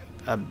there's like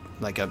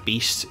a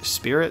beast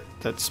spirit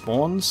that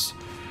spawns.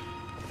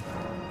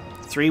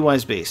 3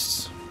 wise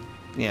beasts.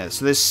 Yeah,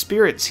 so there's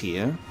spirits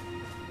here.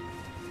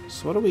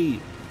 So what do we...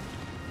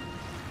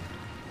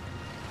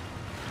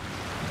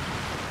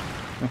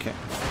 Okay.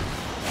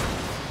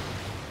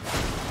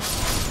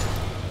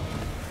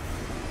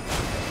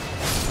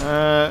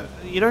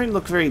 You don't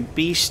look very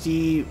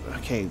beasty.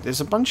 Okay,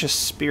 there's a bunch of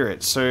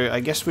spirits, so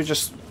I guess we're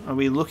just... Are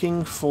we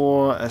looking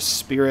for a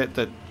spirit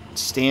that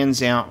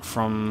stands out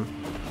from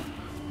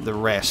the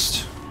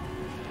rest?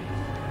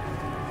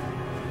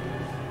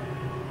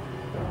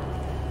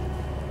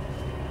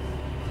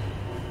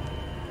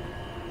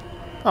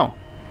 Oh.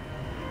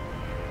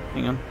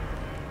 Hang on.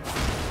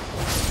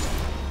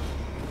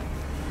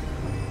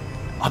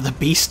 Are the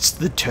beasts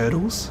the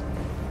turtles?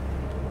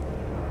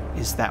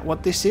 Is that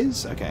what this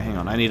is? Okay, hang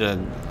on. I need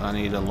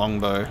a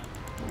longbow.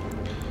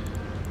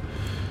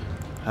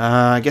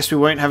 I guess we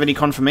won't have any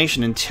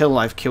confirmation until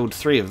I've killed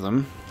 3 of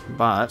them,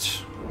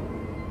 but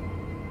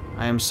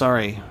I am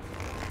sorry,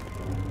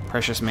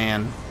 precious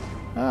man.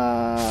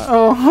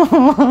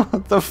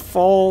 Oh, the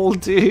fall,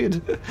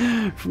 dude,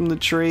 from the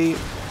tree.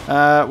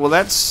 Well,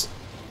 that's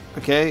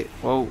okay.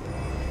 Well,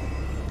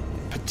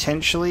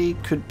 potentially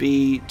could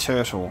be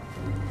turtle.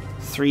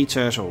 3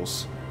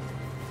 turtles.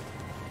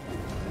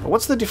 But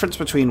what's the difference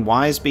between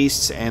wise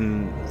beasts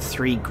and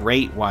 3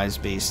 great wise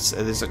beasts?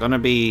 Is it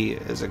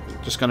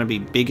just gonna be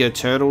bigger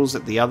turtles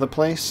at the other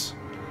place?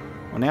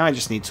 Well, now I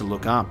just need to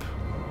look up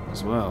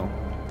as well.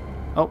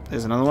 Oh,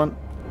 there's another one.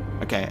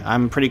 Okay,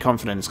 I'm pretty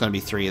confident it's gonna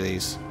be 3 of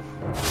these.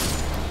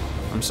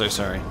 I'm so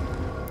sorry.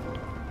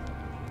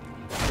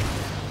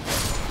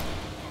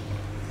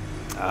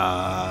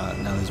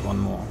 No, there's one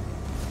more.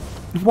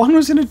 One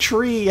was in a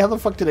tree. How the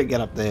fuck did it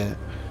get up there?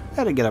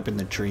 How did it get up in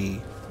the tree?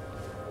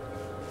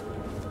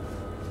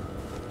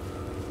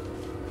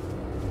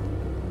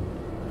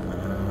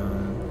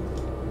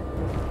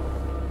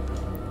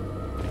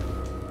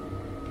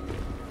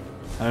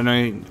 I don't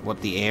know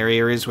what the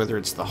area is, whether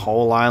it's the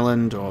whole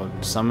island or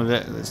some of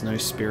it. There's no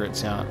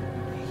spirits out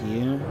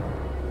here.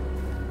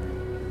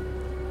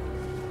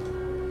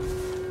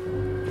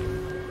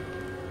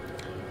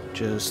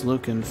 Just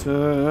looking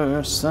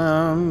for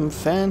some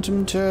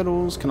phantom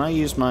turtles. Can I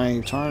use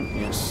my time?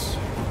 Yes.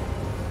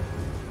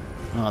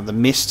 Oh, the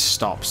mist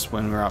stops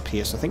when we're up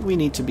here, so I think we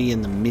need to be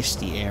in the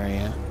misty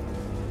area.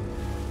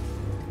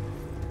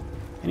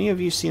 Any of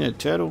you seen a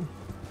turtle?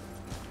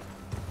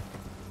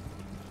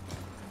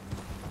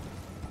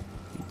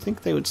 You'd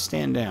think they would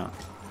stand out.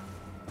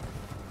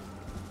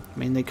 I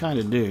mean, they kind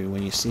of do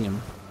when you see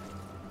them.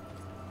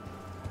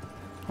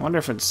 I wonder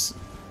if it's...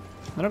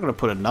 They're not going to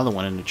put another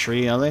one in the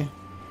tree, are they?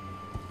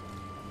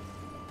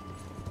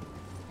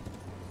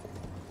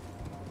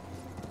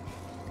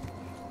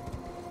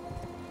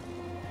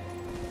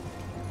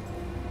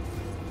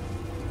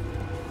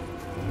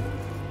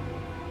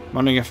 I'm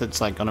wondering if it's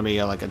like going to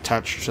be like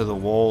attached to the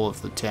wall of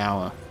the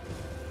tower.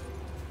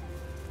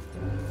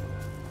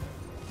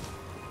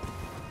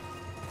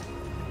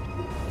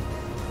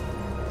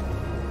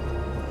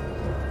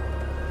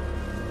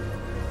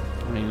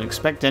 I mean,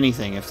 expect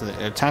anything if it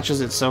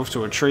attaches itself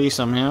to a tree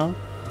somehow.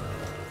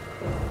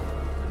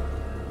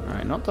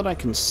 Alright, not that I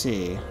can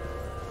see.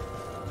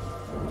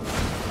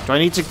 Do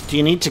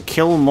you need to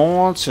kill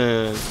more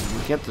to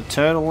get the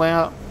turtle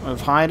out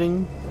of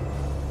hiding?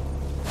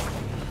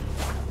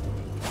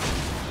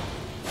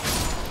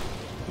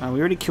 We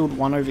already killed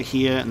one over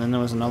here, and then there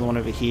was another one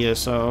over here,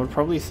 so I would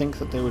probably think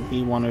that there would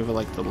be one over,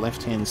 like, the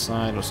left-hand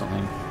side or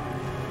something.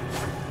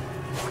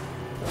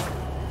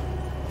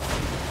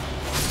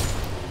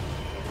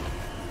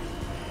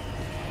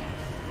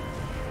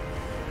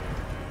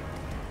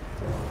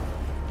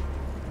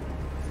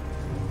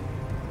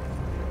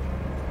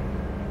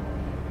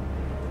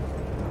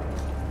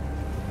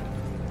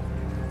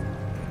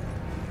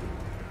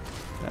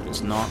 That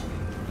is not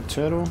a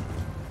turtle.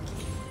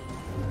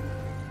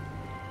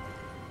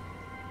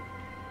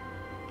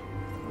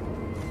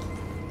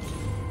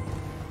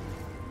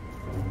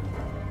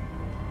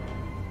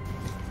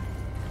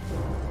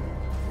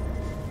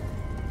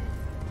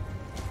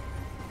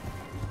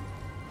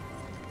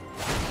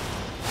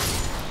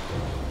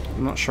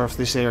 I'm not sure if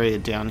this area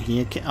down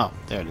here can... Oh,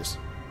 there it is.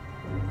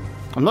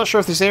 I'm not sure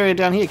if this area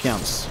down here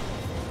counts.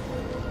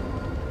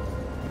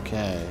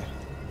 Okay.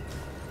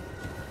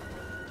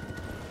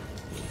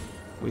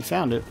 We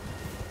found it.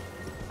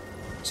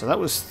 So that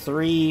was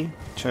 3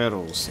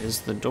 turtles.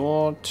 Is the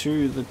door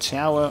to the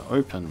tower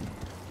open?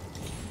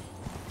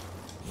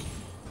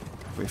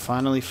 Have we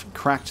finally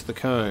cracked the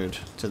code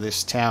to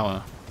this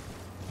tower?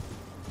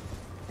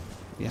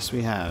 Yes,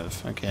 we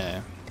have.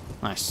 Okay.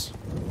 Nice.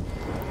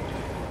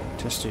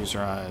 Testu's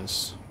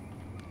Rise.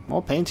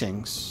 More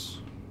paintings.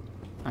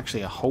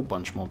 Actually, a whole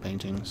bunch more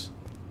paintings.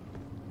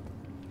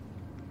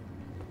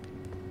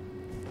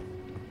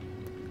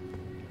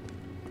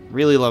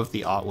 Really love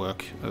the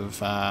artwork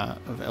of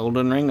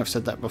Elden Ring. I've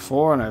said that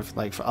before, and I've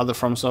like for other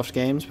FromSoft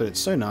games, but it's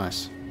so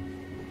nice.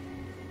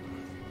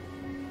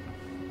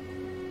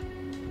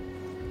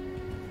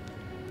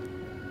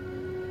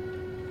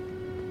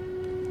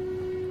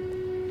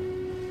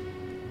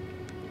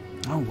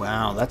 Oh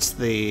wow, that's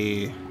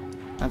Ray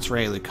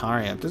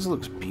Lucaria. This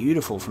looks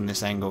beautiful from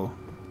this angle.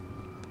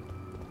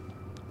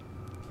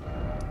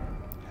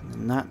 And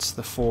then that's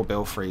the 4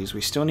 belfries.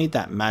 We still need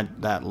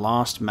that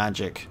last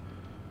magic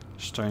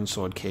stone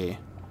sword key.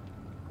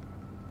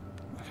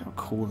 Look how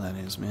cool that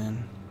is,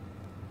 man.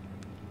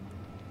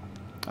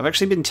 I've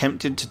actually been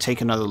tempted to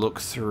take another look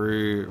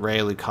through Ray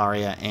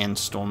Lucaria and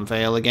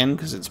Stormvale again,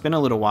 because it's been a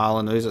little while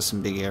and those are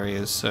some big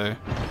areas, so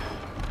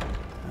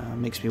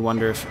makes me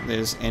wonder if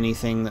there's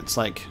anything that's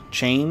like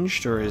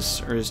changed or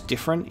is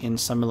different in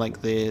some of like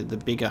the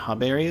bigger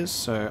hub areas.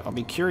 So I'll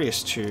be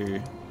curious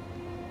to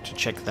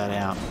check that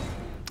out.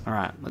 All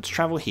right, let's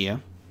travel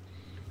here.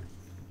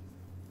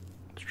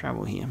 Let's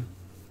travel here,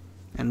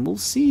 and we'll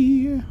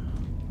see.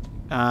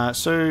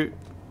 So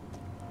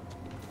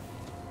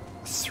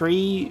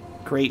 3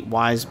 great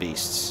wise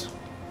beasts.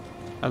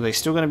 Are they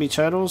still going to be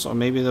turtles, or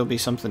maybe there'll be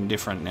something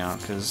different now?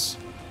 Because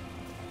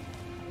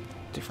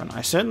different.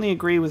 I certainly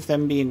agree with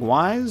them being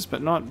wise,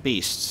 but not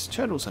beasts.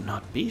 Turtles are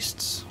not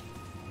beasts.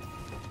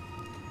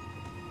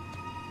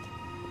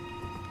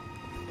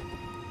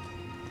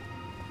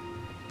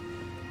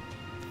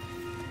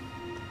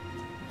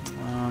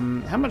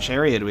 How much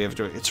area do we have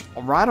to... It's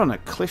right on a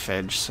cliff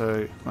edge,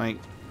 so, like...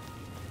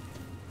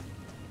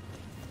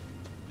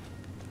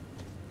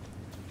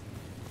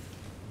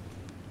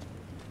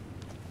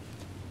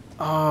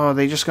 Oh, are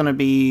they just gonna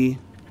be...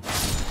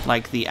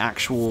 like the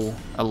actual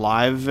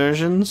alive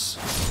versions?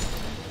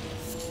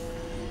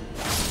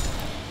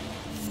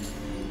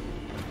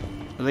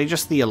 Are they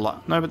just the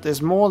alive? No, but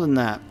there's more than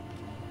that.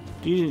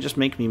 You didn't just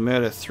make me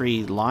murder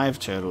 3 live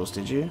turtles,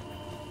 did you?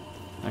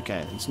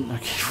 Okay, it's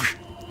okay.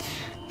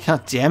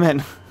 God damn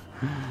it.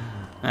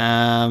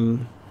 Are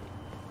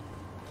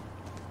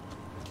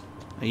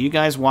you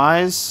guys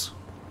wise?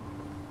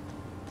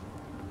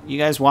 You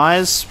guys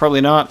wise? Probably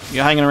not.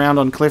 You're hanging around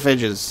on cliff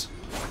edges.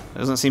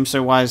 Doesn't seem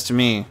so wise to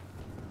me.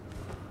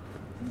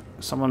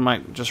 Someone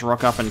might just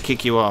rock up and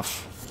kick you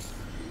off.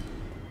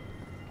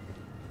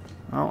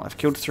 Oh, I've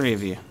killed 3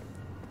 of you.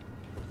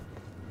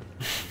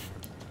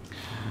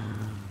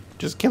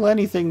 Just kill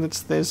anything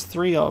there's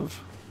 3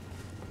 of.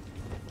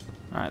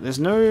 Alright, there's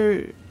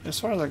no... As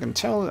far as I can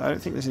tell, I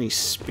don't think there's any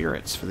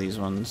spirits for these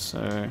ones, so...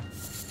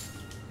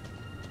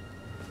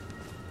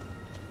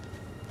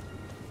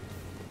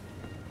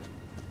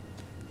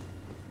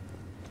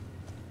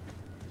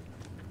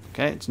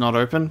 Okay, it's not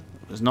open.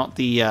 There's not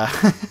the...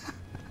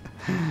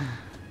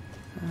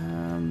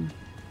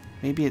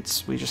 maybe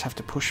we just have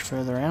to push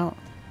further out.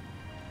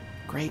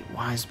 Great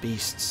wise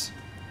beasts.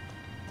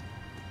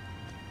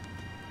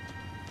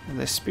 Are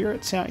there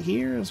spirits out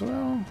here as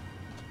well?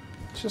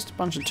 It's just a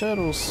bunch of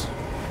turtles.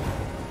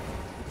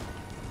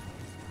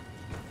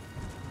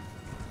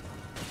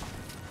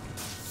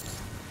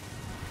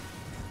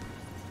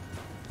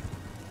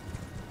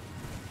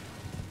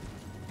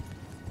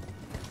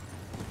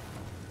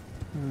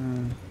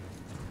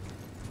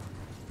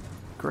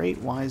 Great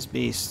wise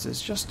beasts.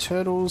 It's just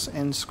turtles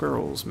and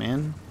squirrels,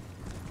 man.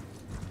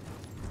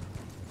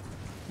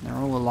 They're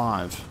all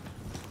alive.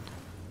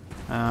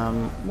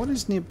 What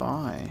is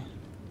nearby?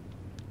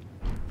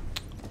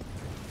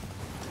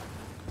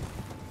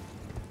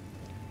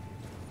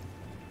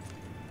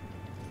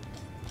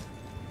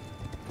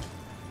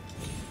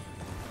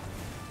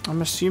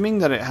 I'm assuming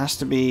that it has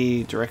to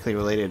be directly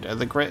related. Are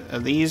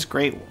these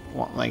great,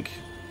 like,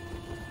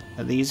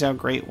 are these our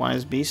great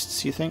wise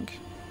beasts, you think?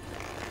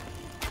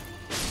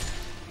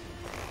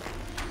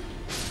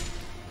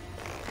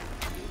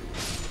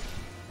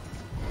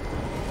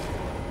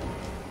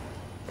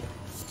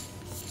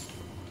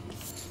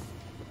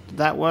 Did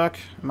that work?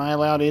 Am I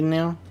allowed in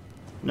now?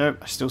 Nope,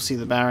 I still see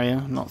the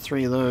barrier. Not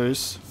 3 of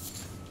those.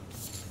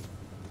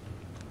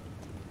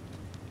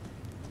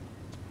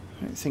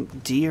 I don't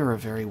think deer are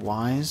very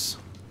wise.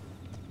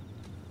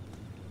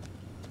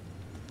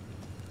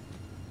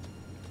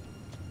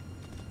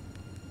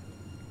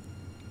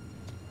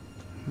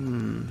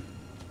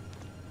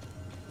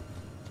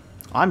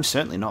 I'm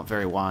certainly not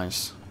very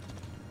wise.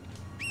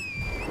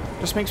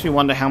 Just makes me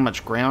wonder how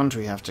much ground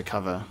we have to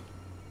cover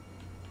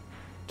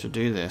to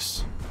do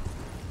this.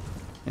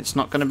 It's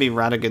not going to be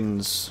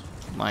Radagon's,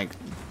 like,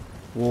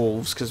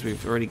 wolves, because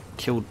we've already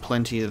killed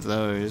plenty of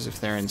those. If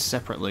they're in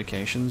separate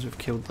locations, we've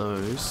killed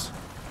those.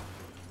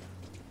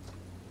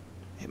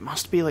 It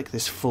must be like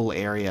this full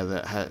area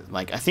that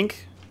like, I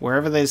think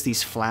wherever there's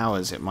these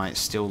flowers, it might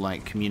still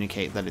like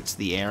communicate that it's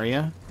the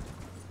area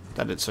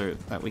that it's so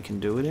that we can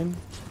do it in.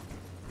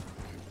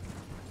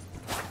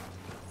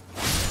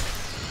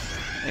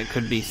 It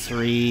could be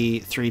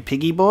three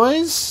piggy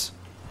boys.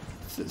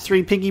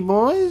 Three piggy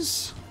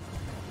boys.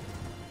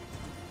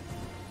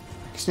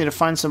 Just need to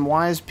find some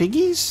wise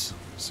piggies.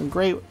 Some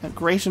great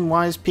and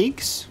wise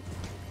pigs.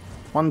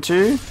 1,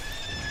 2.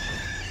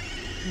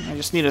 I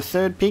just need a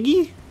third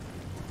piggy.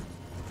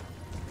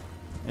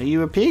 Are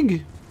you a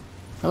pig?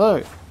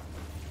 Hello.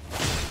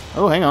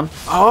 Oh, hang on.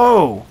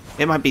 Oh,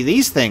 it might be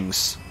these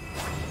things.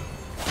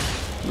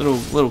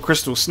 Little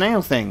crystal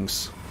snail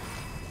things.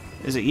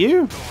 Is it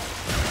you?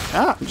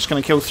 Ah, I'm just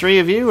gonna kill 3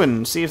 of you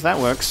and see if that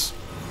works.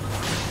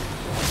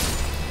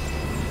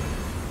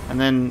 And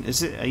then,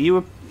 are you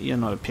a... You're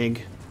not a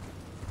pig.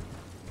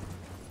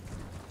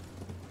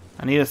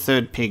 I need a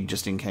third pig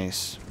just in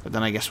case. But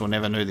then I guess we'll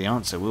never know the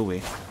answer, will we?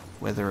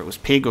 Whether it was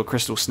pig or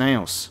crystal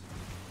snails.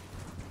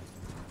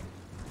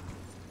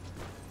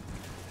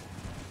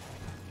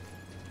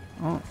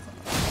 Oh.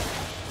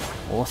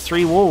 Or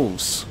 3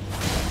 wolves.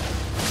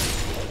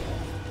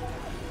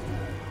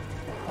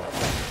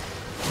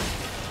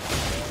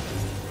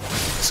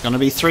 It's gonna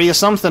be 3 or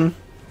something.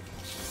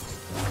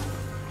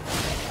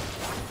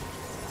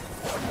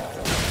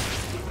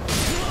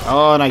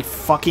 Oh, and I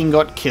fucking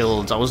got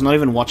killed. I was not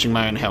even watching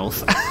my own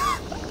health.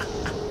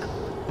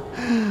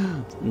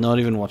 Not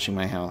even watching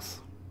my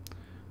health.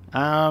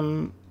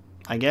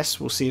 I guess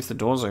we'll see if the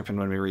doors open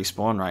when we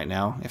respawn right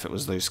now. If it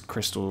was those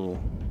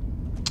crystal...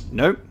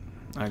 Nope.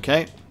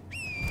 Okay.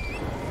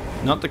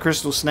 Not the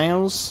crystal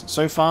snails.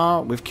 So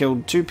far, we've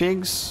killed 2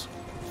 pigs.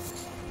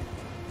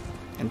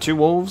 And 2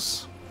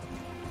 wolves.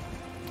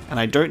 And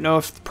I don't know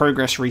if the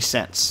progress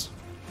resets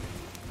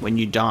when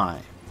you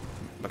die.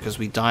 Because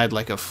we died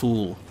like a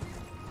fool.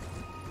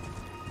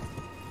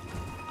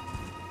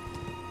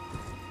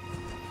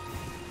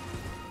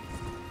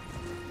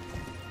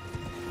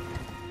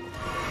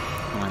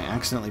 I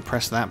accidentally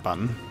pressed that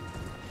button.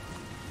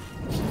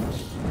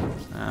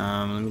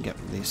 Let me get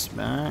this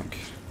back.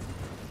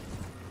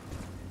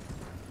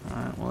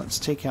 Alright, well, let's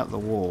take out the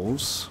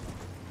walls.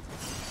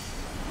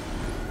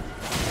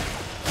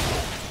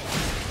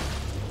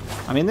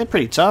 I mean, they're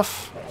pretty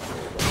tough.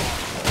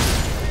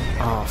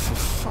 Oh, for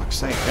fuck's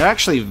sake. They're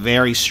actually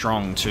very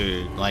strong,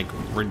 too. Like,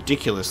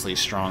 ridiculously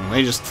strong.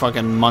 They just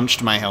fucking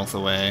munched my health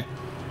away.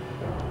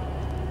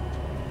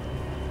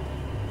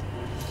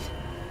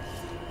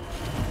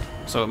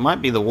 So it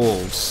might be the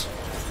wolves,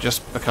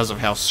 just because of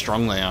how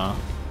strong they are.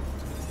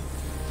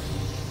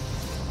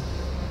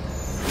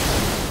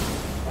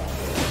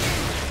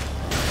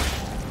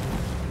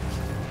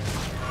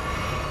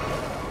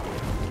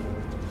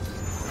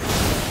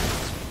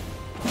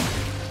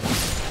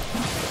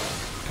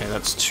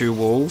 That's 2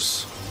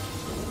 wolves.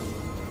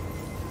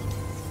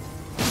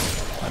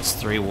 That's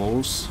 3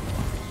 wolves.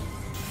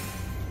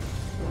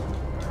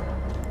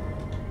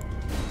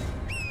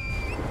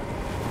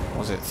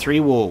 Was it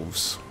 3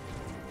 wolves?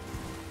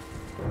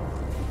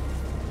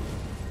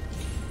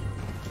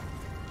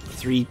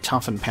 3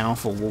 tough and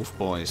powerful wolf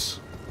boys.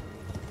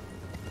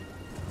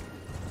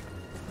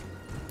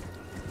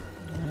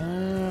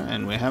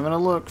 And we're having a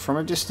look from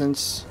a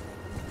distance.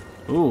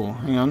 Ooh,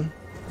 hang on.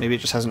 Maybe it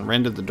just hasn't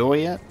rendered the door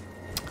yet?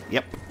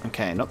 Yep.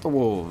 Okay, not the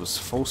wolves.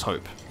 False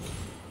hope.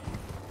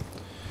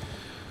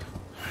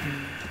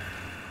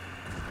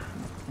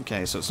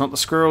 Okay, so it's not the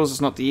squirrels, it's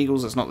not the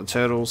eagles, it's not the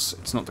turtles,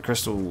 it's not the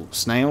crystal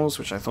snails,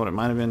 which I thought it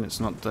might have been, it's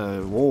not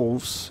the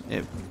wolves.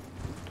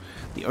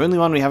 The only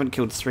one we haven't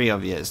killed 3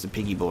 of yet is the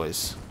piggy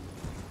boys.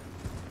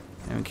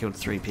 We haven't killed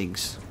 3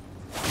 pigs.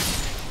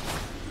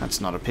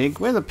 That's not a pig.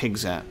 Where are the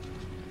pigs at?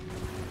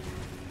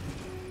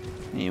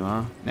 There you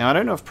are. Now, I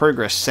don't know if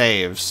progress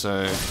saves,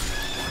 so...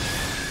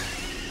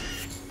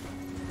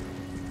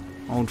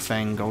 Old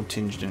Fang, gold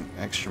tinged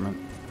excrement.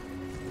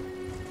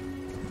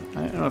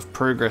 I don't know if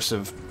progress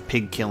of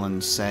pig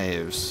killing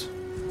saves.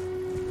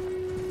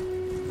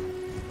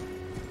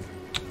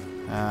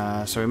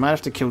 So we might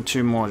have to kill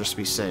 2 more just to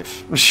be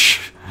safe.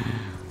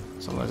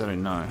 Otherwise I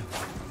don't know.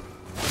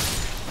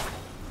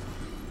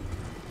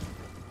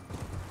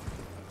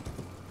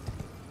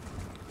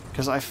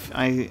 Because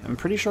I'm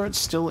pretty sure it's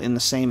still in the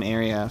same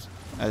area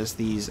as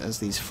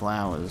these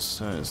flowers.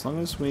 So as long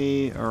as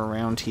we are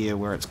around here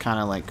where it's kind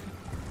of like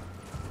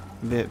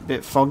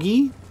bit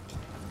foggy.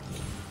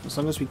 As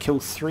long as we kill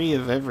 3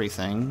 of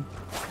everything.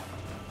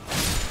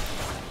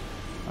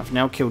 I've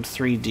now killed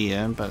 3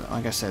 deer, but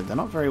like I said, they're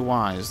not very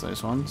wise,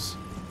 those ones.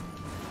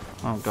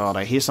 Oh god,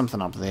 I hear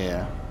something up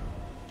there.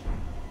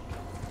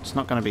 It's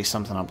not going to be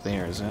something up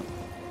there, is it?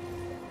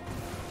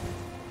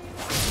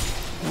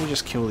 Let me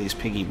just kill these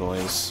piggy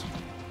boys.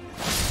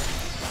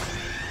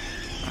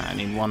 Alright, I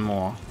need 1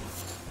 more.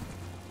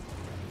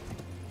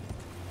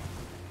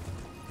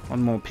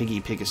 1 more piggy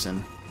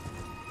piggerson.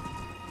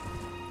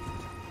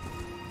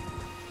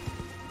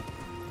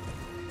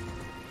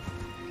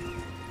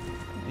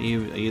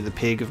 Are you the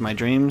pig of my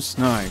dreams?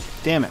 No.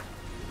 Damn it.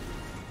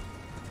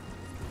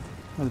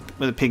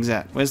 Where the pig's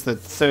at? Where's the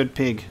third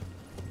pig?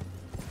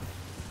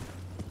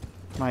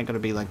 Why it gotta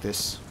be like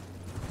this?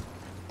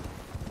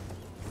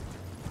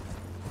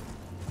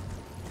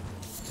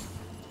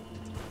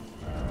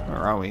 Where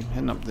are we?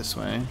 Heading up this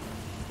way.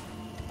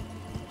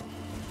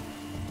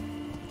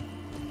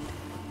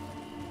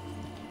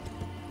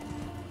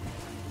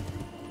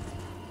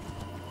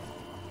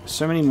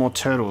 So many more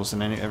turtles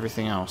than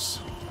everything else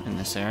in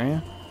this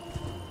area.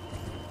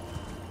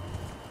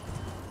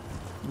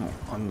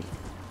 Oh,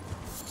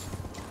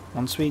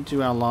 once we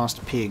do our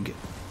last pig,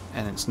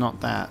 and it's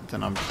not that,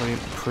 then I'm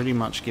pretty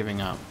much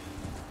giving up.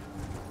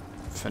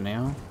 For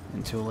now,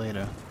 until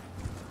later.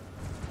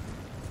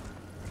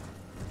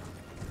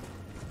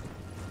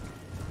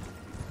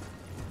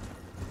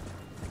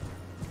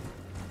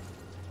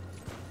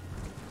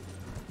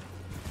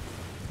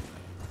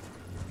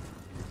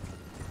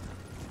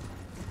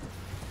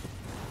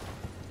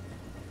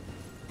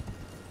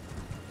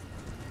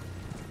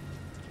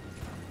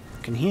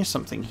 I can hear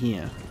something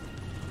here.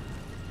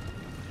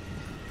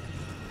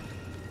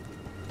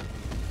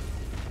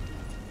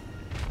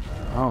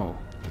 Oh,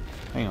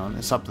 hang on,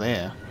 it's up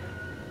there.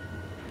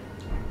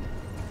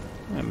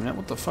 Wait a minute,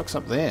 what the fuck's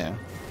up there?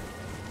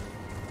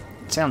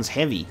 It sounds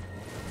heavy.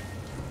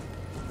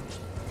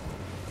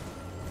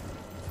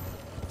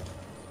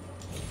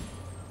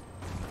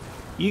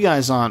 You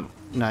guys aren't...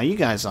 No, you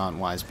guys aren't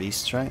wise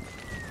beasts, right?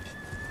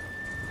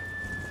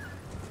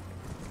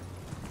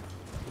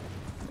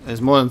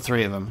 There's more than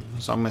 3 of them,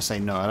 so I'm gonna say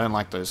no, I don't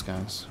like those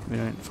guys. We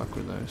don't fuck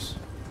with those.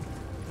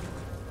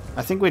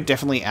 I think we're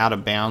definitely out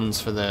of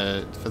bounds for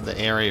the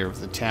area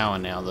of the tower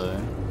now, though.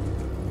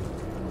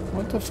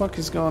 What the fuck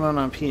is going on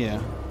up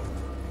here?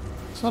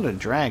 It's not a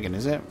dragon,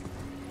 is it?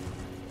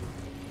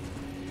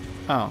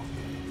 Oh.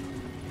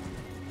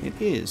 It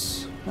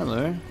is.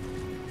 Hello.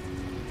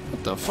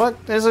 What the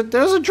fuck? There's a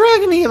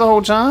dragon here the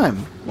whole time.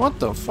 What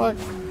the fuck?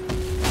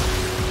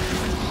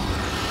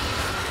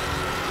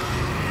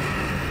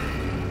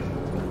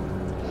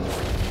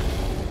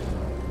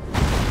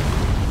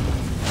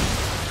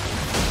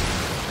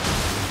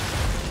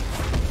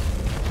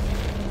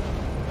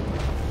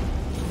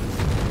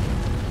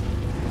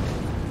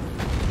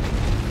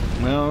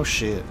 Oh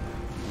shit.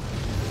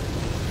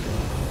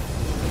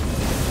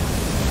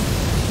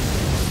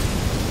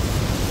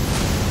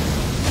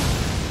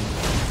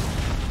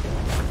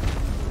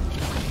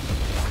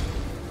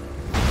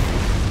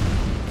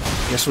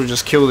 Guess we'll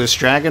just kill this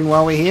dragon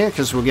while we're here,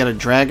 because we'll get a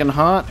dragon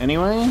heart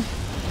anyway.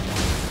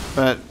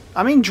 But,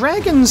 I mean,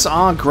 dragons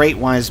are great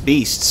wise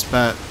beasts,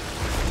 but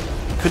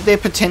could there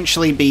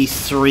potentially be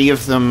 3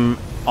 of them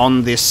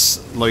on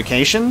this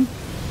location?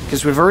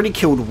 Because we've already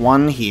killed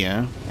 1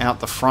 here, out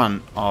the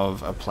front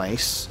of a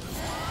place.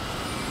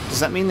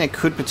 Does that mean there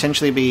could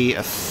potentially be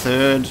a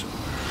third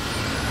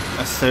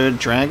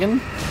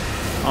dragon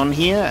on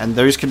here, and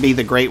those could be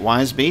the Great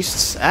Wise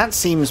Beasts? That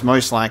seems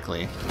most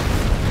likely.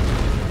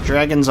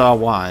 Dragons are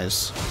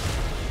wise.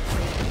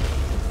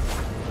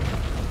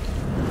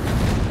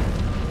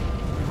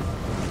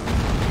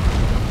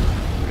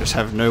 I just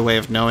have no way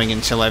of knowing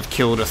until I've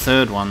killed a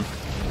third one.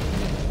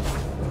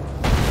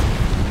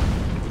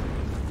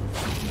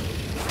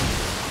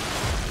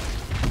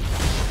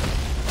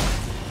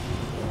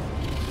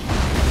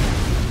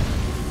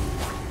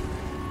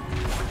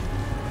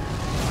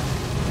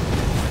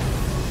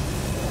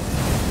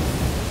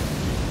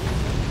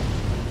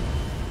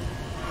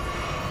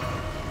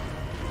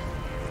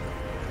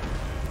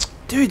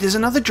 Dude, there's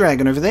another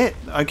dragon over there.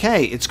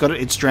 Okay, it's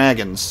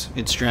dragons.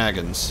 It's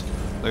dragons.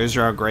 Those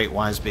are our great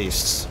wise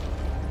beasts.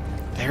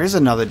 There is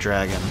another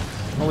dragon.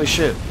 Holy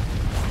shit.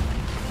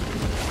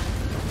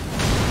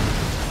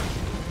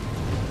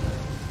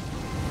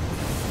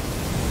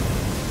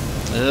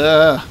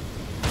 Ugh.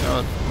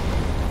 God.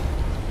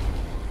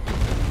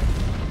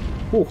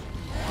 Ooh.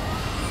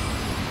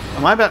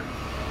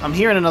 I'm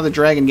hearing another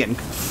dragon getting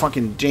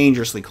fucking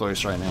dangerously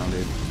close right now,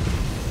 dude.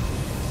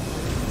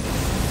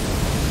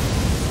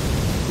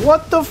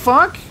 What the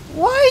fuck?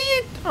 Why are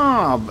you...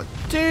 Oh, but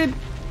dude,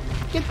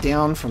 get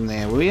down from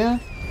there, will ya?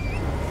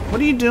 What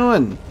are you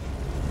doing?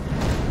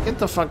 Get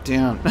the fuck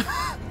down.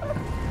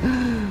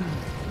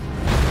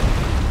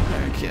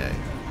 Okay.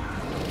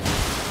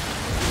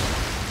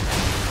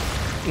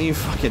 You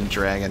fucking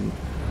dragon.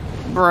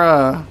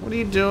 Bruh, what are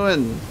you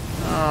doing?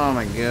 Oh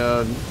my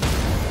god.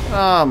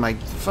 Oh my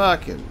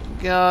fucking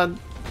god.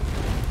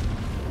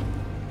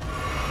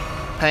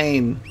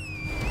 Pain.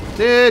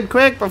 Dude,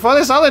 quick, before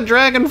this other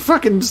dragon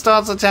fucking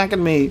starts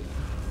attacking me.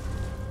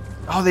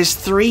 Oh, there's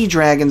 3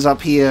 dragons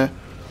up here.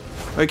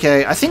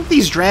 Okay, I think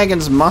these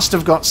dragons must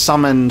have got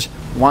summoned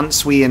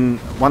once we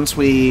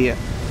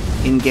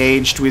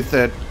engaged with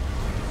the...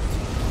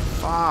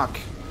 Fuck.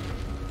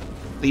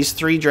 These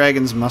 3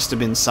 dragons must have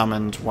been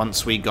summoned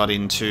once we got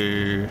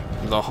into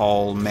the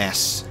whole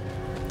mess.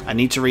 I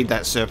need to read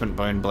that Serpent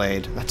Bone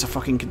Blade. That's a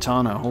fucking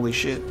katana, holy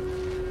shit.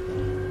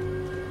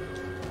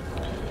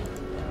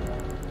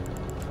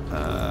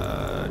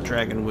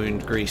 Dragon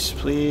Wound Grease,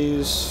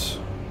 please.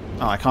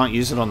 Oh, I can't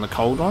use it on the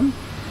cold one?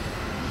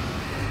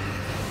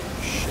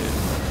 Shit.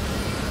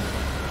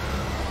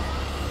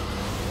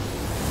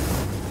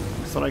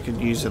 I thought I could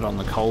use it on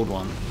the cold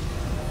one.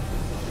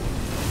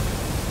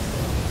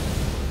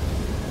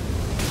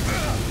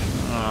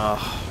 I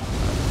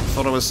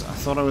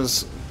thought I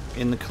was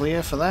in the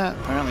clear for that.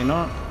 Apparently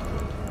not.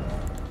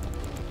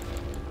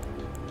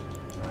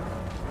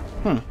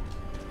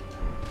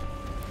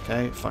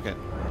 Okay, fuck it.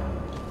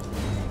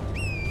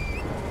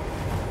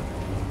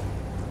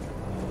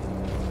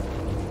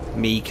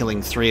 Me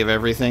killing 3 of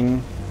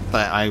everything.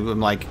 But I'm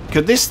like,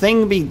 could this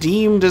thing be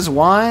deemed as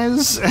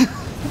wise?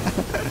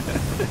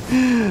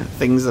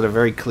 Things that are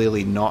very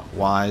clearly not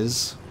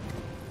wise.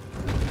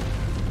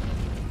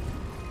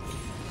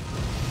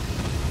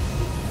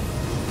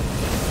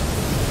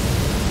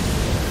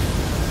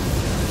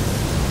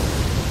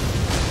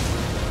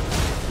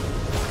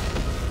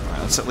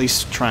 Alright, let's at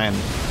least try and...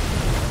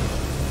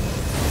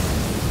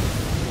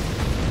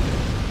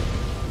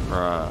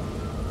 Bruh.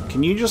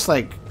 Can you just,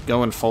 like,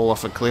 go and fall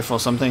off a cliff or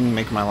something?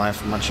 Make my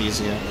life much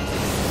easier.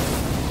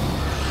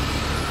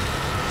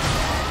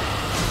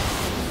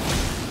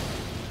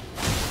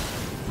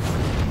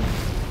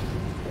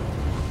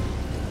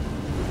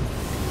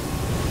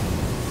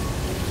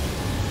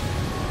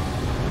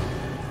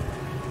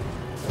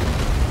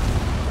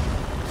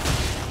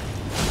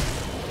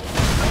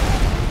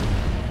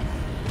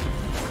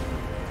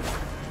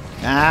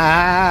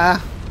 Ah!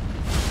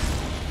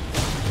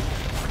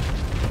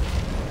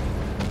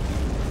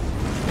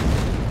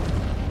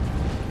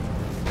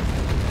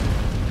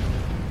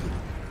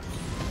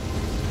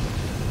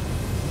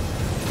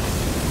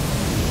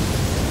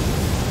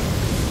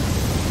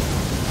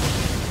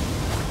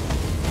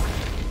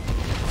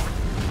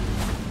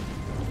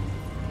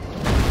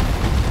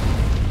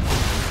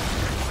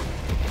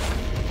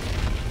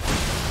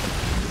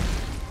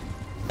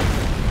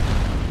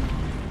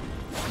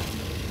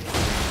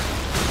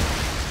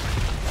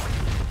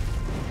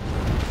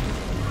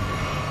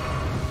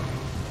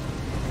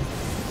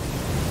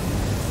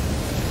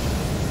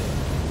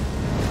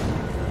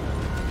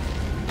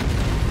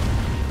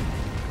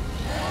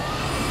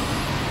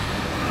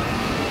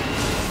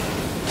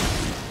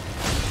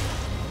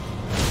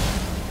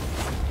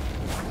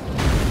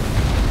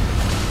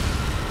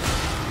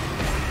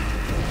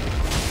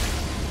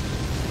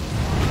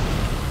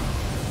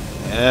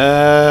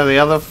 The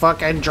other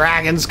fucking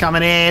dragon's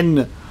coming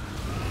in!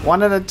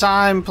 One at a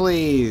time,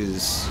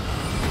 please.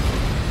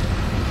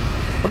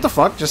 What the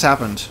fuck just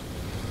happened?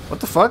 What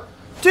the fuck?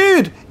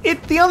 Dude!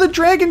 The other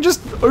dragon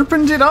just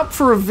opened it up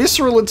for a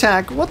visceral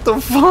attack. What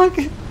the fuck?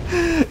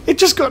 It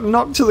just got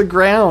knocked to the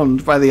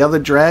ground by the other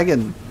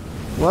dragon.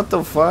 What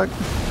the fuck?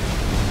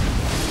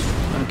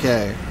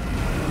 Okay.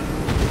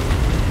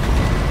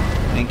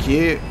 Thank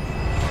you.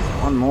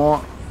 One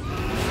more.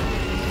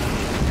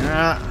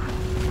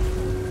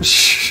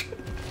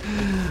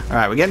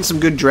 Alright, we're getting some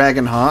good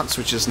dragon hearts,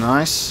 which is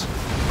nice.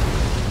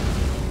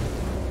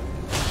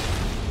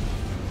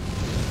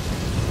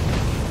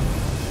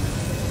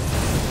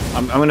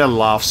 I'm gonna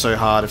laugh so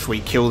hard if we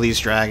kill these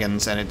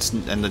dragons and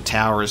the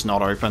tower is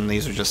not open.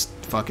 These are just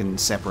fucking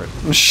separate.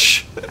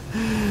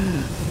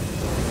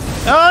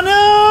 Oh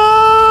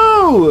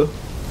no!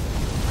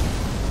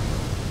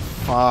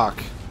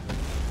 Fuck.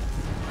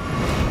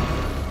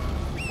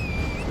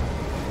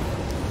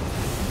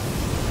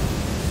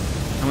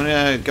 I'm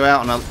gonna go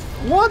out on a...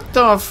 What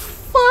the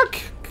fuck?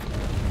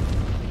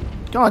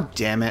 God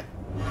damn it.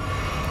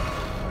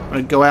 I'm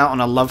gonna go out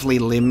on a lovely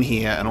limb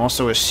here and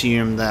also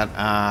assume that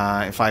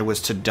if I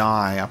was to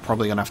die, I'm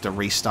probably gonna have to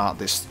restart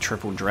this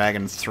triple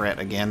dragon threat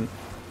again.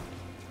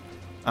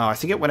 Oh, I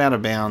think it went out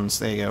of bounds.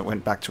 There you go. It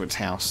went back to its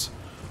house.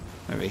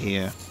 Over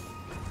here.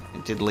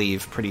 It did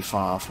leave pretty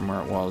far from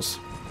where it was.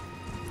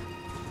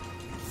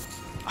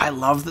 I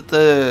love that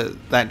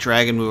that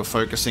dragon we were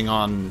focusing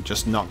on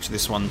just knocked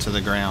this one to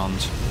the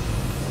ground.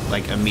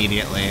 Like,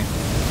 immediately.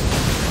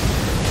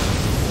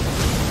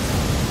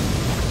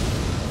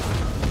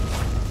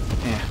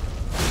 Yeah.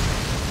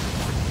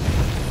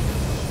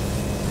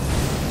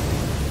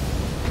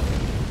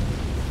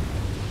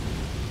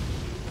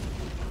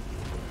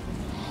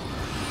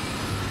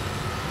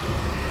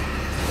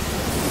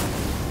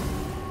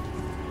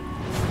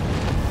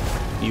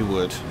 You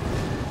would.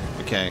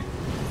 Okay.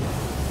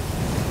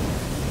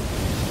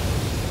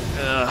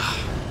 Ugh.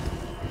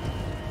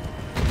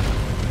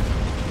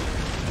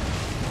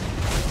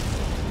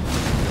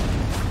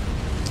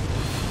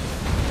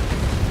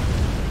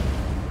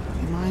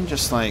 You mind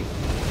just like...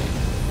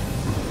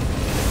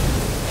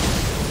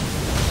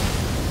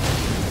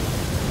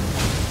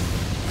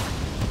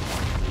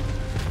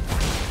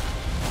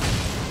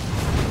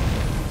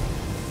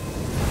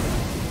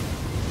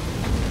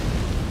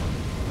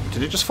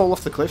 Did it just fall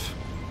off the cliff?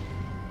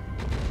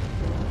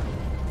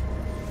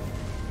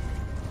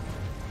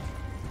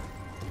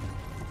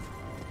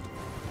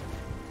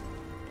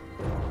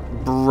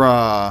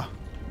 Bruh.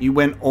 You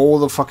went all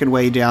the fucking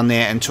way down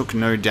there and took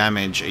no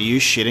damage. Are you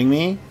shitting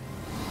me?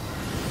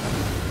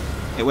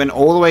 It went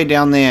all the way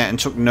down there and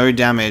took no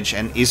damage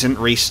and isn't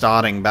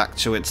restarting back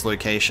to its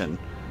location.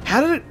 How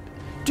did it...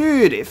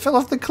 Dude, it fell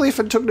off the cliff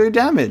and took no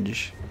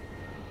damage.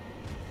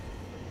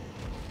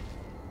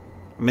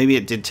 Maybe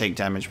it did take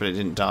damage, but it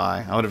didn't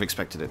die. I would have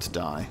expected it to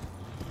die.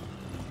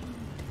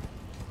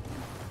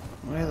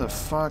 Where the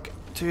fuck?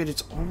 Dude,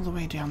 it's all the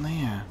way down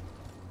there.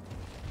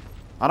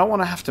 I don't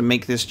want to have to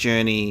make this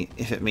journey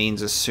if it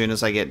means as soon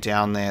as I get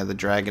down there, the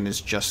dragon is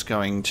just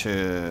going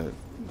to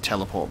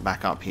teleport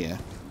back up here.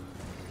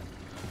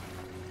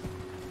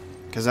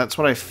 Because that's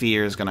what I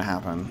fear is going to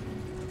happen.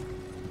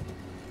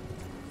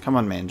 Come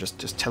on, man.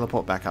 Just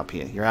teleport back up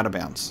here. You're out of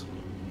bounds.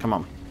 Come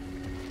on.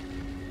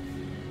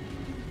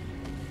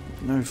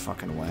 No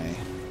fucking way.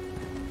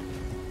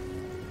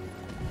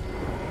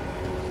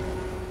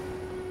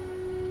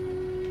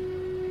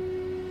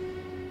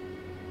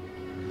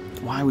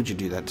 Why would you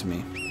do that to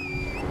me?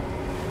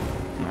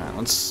 Alright,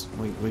 let's...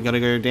 We gotta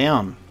go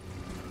down.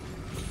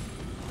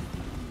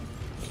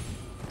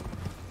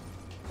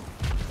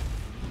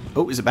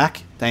 Oh, is it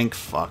back? Thank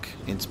fuck.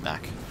 It's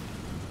back.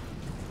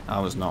 I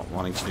was not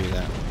wanting to do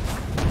that.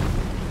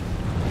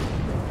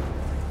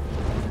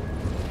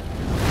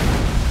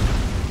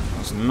 I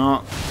was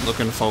not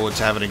looking forward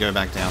to having to go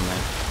back down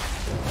there.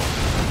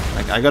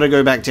 Like, I gotta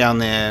go back down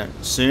there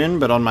soon,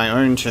 but on my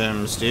own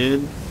terms,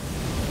 dude.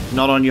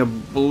 Not on your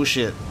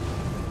bullshit.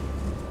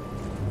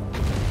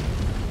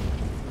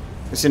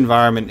 This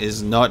environment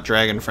is not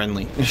dragon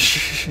friendly.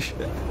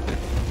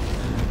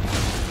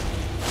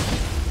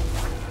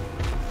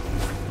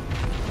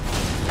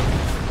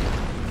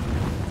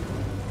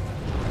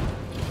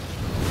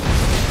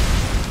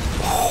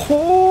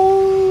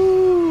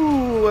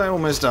 Oh, I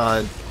almost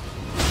died.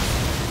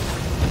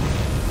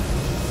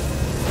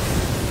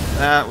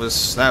 That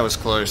was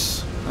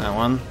close. That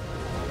one.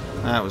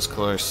 That was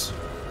close.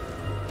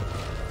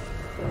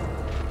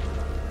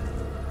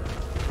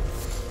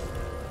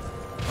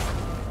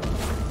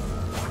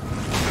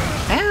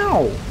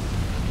 Ow!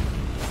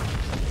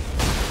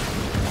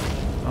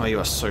 Oh, you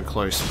are so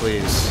close,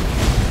 please.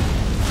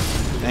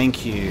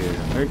 Thank you.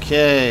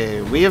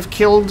 Okay, we have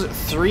killed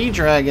 3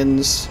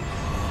 dragons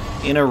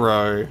in a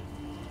row.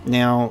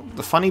 Now,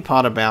 the funny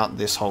part about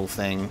this whole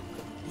thing...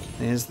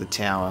 There's the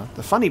tower.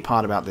 The funny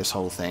part about this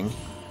whole thing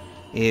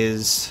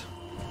is...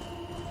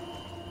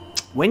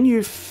 when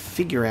you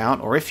figure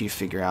out, or if you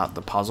figure out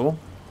the puzzle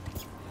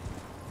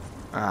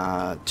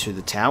to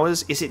the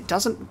towers, is it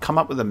doesn't come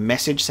up with a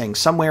message saying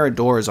somewhere a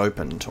door is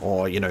opened,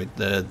 or, you know,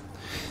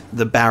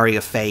 the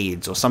barrier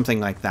fades, or something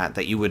like that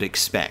that you would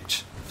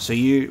expect. So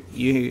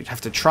you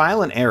have to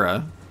trial and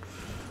error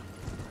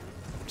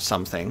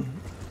something.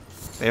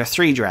 There are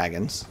 3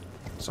 dragons,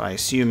 so I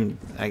think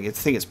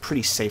it's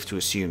pretty safe to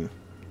assume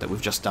that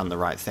we've just done the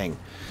right thing.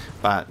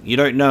 But you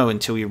don't know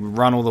until you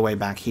run all the way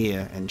back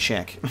here and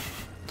check.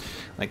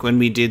 Like when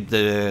we did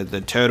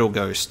the turtle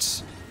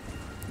ghosts,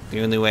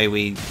 the only way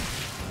we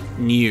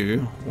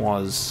knew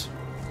was,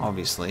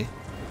 obviously,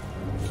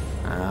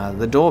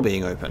 the door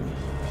being open.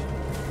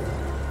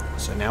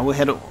 So now we'll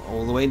head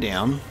all the way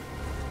down.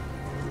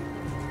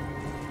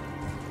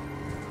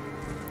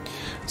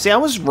 See, I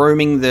was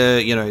roaming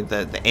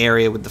the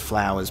area with the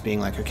flowers, being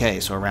like, okay,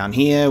 so around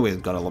here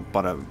we've got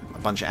a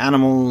bunch of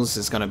animals.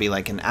 There's going to be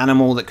like an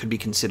animal that could be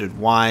considered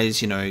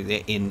wise, you know,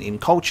 in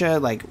culture,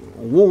 like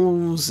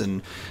wolves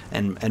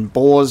and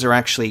boars are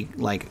actually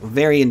like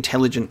very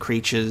intelligent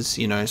creatures,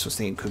 you know. So I was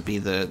thinking it could be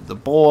the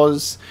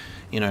boars,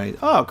 you know.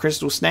 Oh,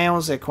 crystal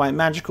snails, they're quite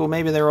magical.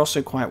 Maybe they're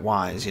also quite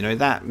wise, you know,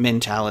 that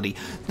mentality.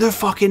 The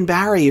fucking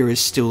barrier is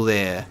still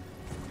there.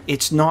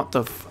 It's not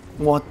the...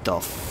 What the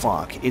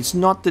fuck? It's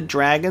not the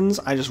dragons?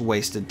 I just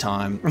wasted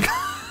time.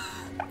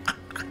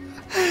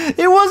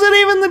 It wasn't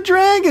even the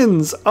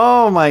dragons!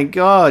 Oh my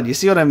god. You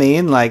see what I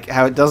mean? Like,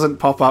 how it doesn't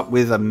pop up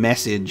with a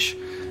message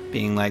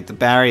being like, the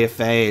barrier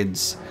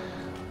fades.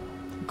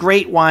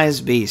 Great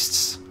wise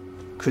beasts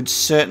could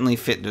certainly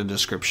fit the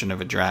description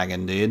of a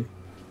dragon, dude.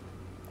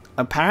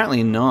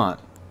 Apparently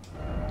not.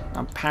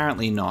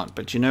 Apparently not.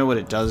 But you know what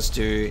it does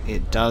do?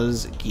 It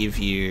does give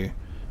you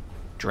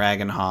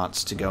dragon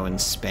hearts to go and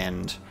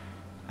spend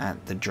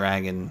at the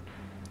Dragon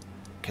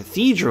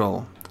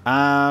Cathedral.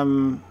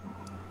 I'm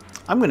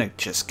gonna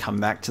just come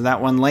back to that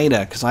one later,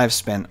 because I've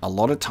spent a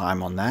lot of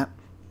time on that,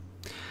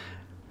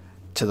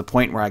 to the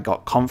point where I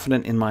got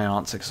confident in my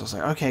answer, because I was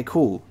like, okay,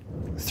 cool,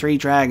 3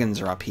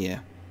 dragons are up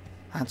here.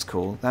 That's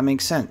cool, that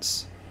makes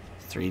sense.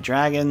 3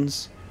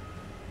 dragons,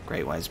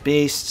 great wise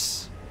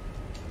beasts,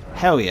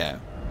 hell yeah.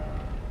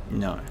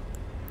 No.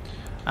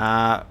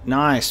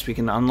 Nice, we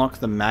can unlock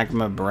the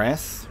magma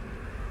breath.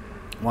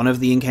 One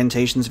of the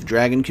incantations of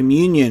Dragon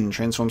Communion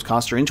transforms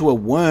caster into a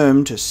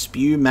worm to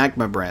spew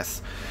magma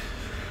breath.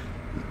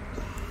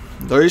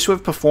 Those who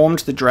have performed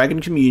the Dragon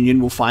Communion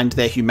will find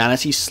their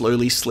humanity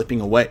slowly slipping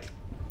away.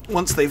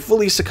 Once they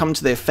fully succumb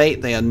to their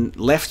fate, they are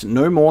left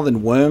no more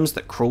than worms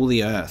that crawl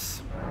the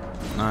earth.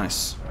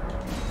 Nice.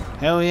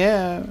 Hell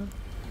yeah.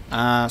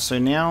 So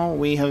now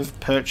we have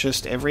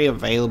purchased every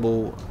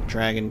available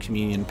Dragon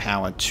Communion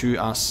power to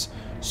us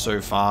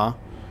so far.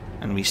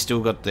 And we still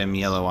got them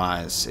yellow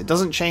eyes. It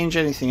doesn't change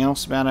anything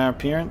else about our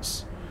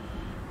appearance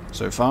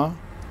so far.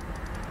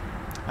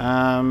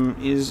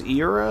 Is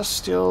Yura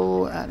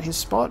still at his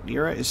spot?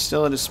 Yura is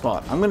still at his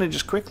spot. I'm going to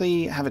just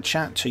quickly have a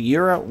chat to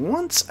Yura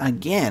once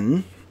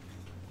again,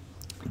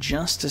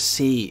 just to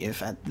see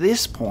if at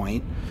this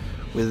point,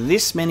 with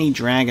this many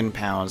dragon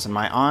powers and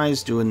my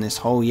eyes doing this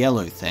whole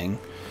yellow thing,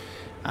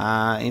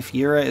 if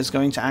Yura is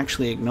going to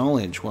actually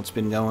acknowledge what's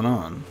been going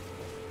on.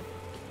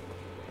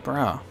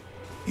 Bruh.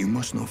 You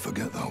must not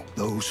forget, though,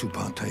 those who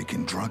partake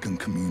in dragon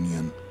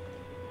communion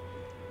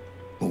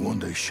will one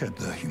day shed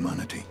their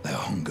humanity, their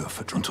hunger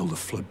for until the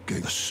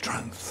floodgate of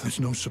strength. It's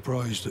no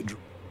surprise that...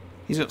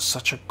 He's got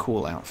such a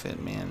cool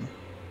outfit, man.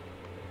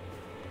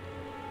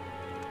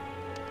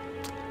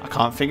 I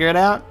can't figure it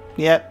out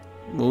yet.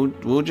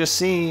 We'll just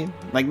see.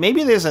 Like,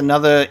 maybe there's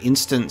another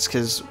instance,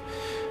 because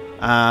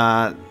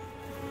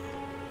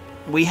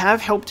we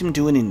have helped him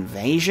do an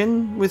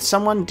invasion with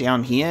someone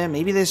down here.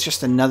 Maybe there's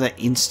just another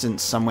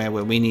instance somewhere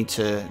where we need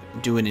to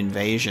do an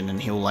invasion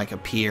and he'll, like,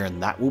 appear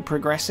and that will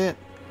progress it.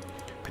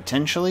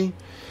 Potentially.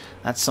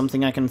 That's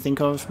something I can think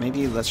of.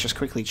 Maybe let's just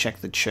quickly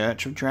check the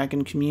Church of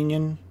Dragon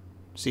Communion.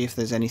 See if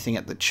there's anything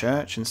at the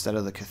church instead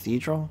of the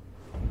cathedral.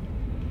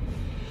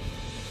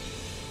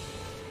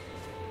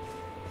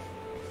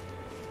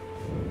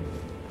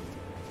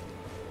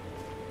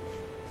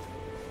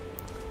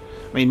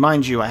 I mean,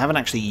 mind you, I haven't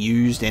actually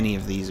used any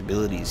of these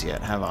abilities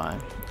yet, have I?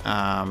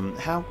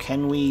 How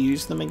can we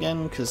use them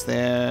again? Because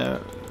they're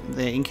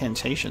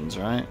incantations,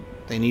 right?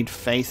 They need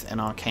faith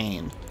and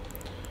arcane.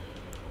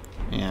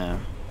 Yeah.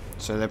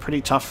 So they're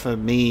pretty tough for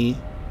me,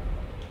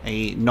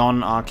 a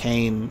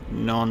non-arcane,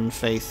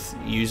 non-faith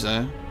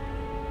user,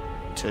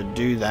 to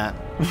do that.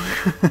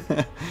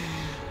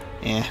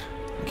 Yeah,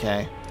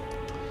 okay.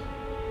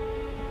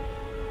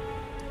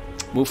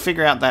 We'll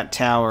figure out that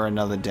tower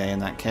another day in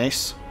that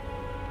case.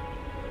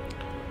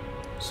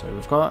 So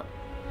we've got...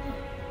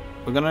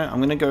 I'm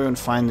gonna go and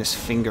find this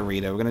finger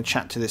reader. We're gonna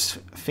chat to this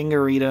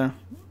finger reader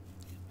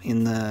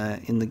in the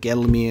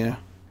Gelmir,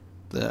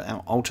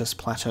 the Altus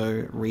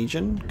Plateau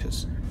region,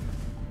 because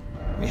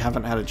we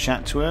haven't had a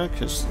chat to her,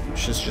 because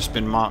she's just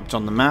been marked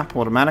on the map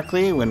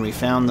automatically when we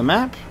found the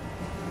map.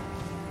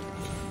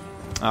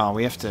 Oh,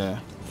 we have to...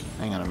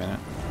 Hang on a minute.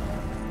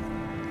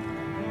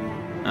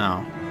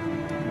 Oh.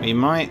 We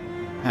might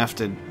have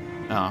to...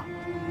 Oh.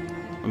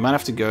 We might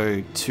have to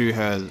go to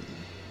her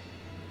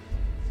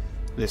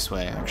this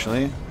way,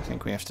 actually. I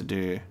think we have to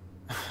do...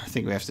 I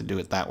think we have to do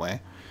it that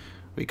way.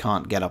 We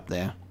can't get up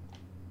there.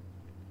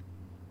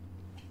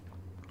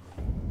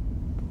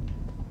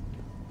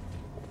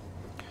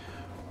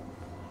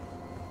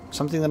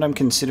 Something that I'm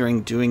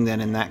considering doing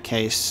then in that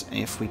case,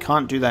 if we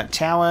can't do that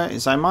tower,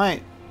 is I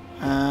might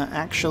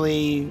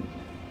actually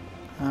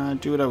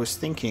do what I was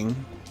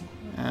thinking,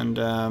 and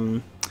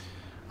I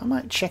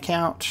might check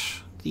out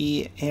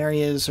the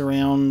areas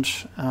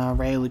around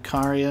Ray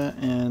Lucaria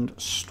and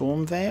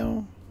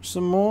Stormvale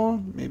some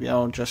more. Maybe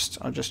I'll just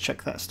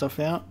check that stuff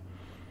out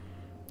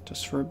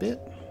just for a bit.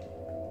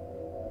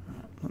 Right,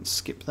 let's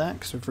skip that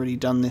because we've already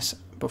done this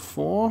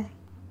before.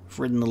 We've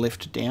ridden the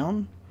lift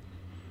down.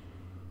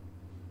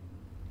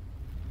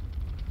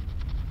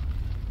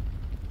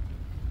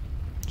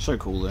 So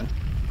cool though.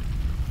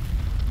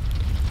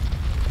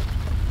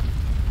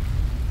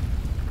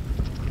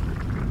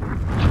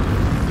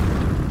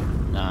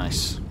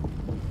 Nice.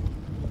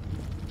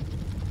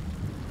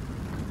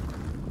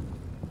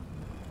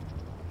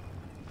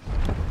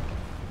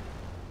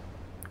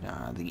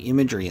 The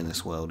imagery in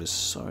this world is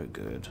so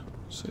good.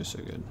 So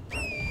good.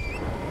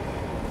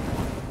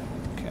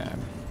 Okay.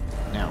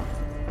 Now.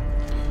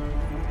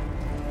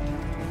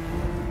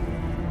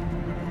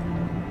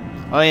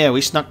 Oh yeah,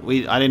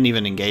 I didn't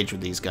even engage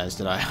with these guys,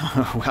 did I?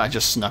 I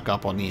just snuck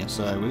up on here,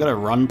 so we gotta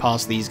run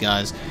past these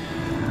guys.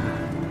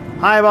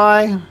 Hi,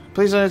 bye.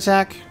 Please don't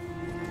attack.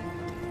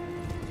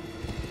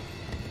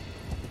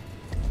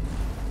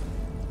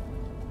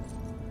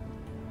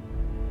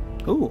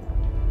 Ooh,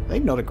 they're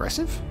not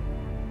aggressive?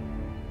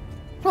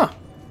 Huh.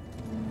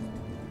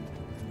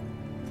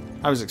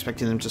 I was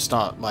expecting them to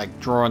start,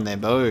 like, drawing their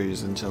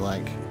bows and to,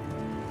 like,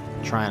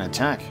 try and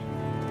attack.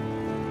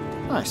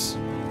 Nice.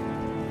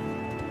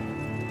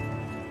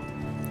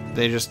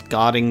 They're just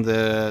guarding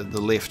the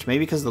lift.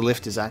 Maybe because the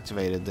lift is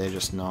activated, they're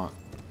just not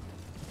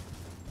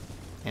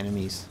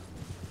enemies.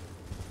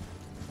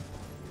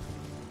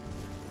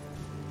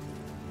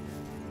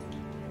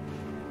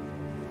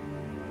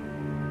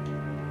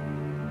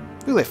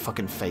 Look at their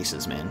fucking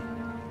faces, man.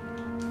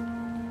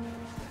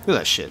 Look at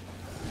that shit.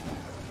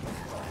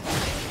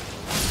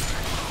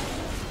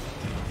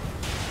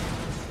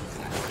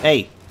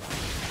 Hey.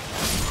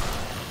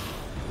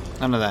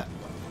 None of that.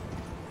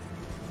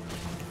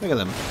 Look at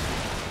them.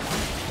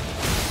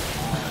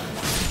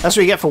 That's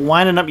what you get for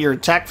winding up your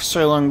attack for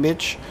so long,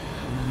 bitch.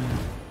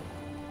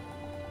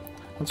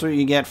 That's what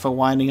you get for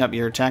winding up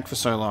your attack for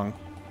so long.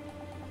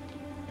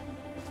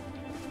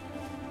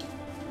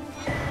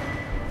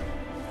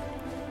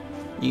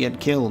 You get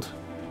killed.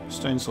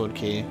 Stone sword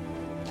key.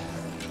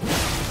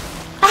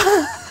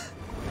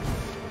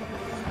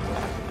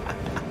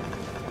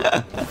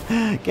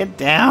 Get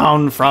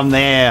down from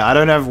there. I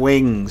don't have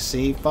wings.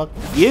 See? Fuck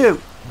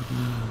you.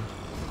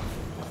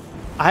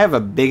 I have a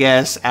big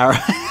ass arrow.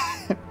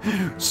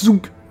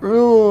 Zook.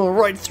 Oh,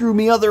 right through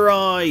me other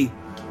eye.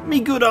 Me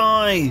good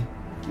eye.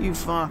 You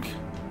fuck.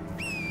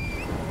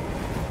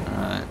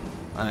 Alright.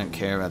 I don't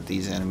care about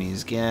these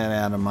enemies. Get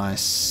out of my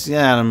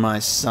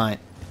sight.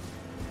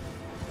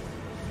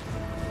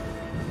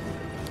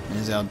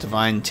 There's our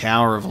Divine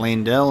Tower of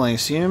Landell, I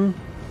assume.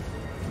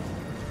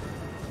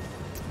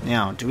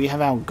 Now, do we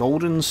have our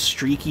golden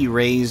streaky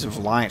rays of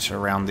light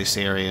around this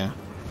area?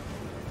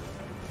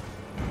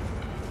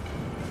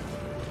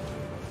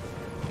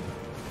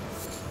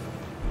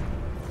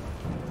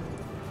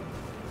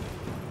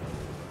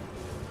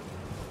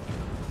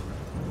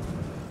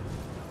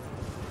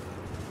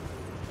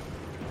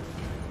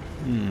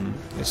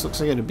 This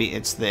looks like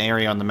it's the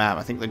area on the map.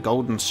 I think the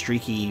golden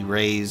streaky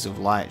rays of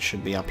light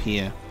should be up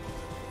here.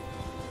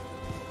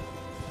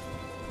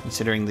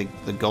 Considering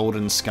the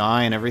golden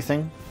sky and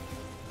everything.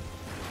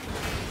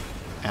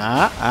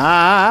 No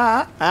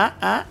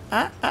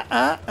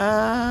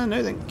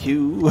thank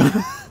you.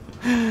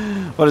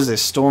 What is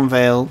this?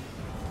 Stormvale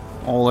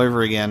all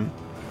over again.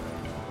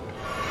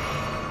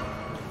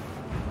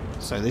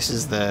 So this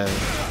is the...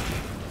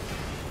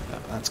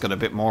 That's got a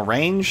bit more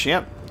range,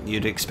 yep.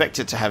 You'd expect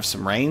it to have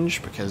some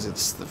range because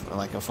it's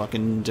like a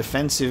fucking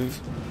defensive...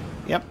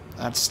 Yep,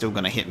 that's still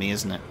gonna hit me,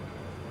 isn't it?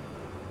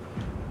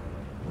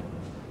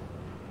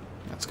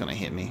 That's gonna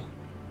hit me.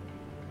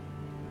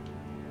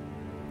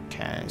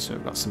 Okay, so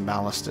we've got some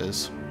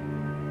ballisters.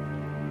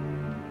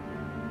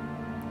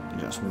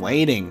 Just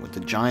waiting with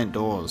the giant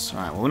doors.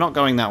 Alright, well we're not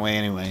going that way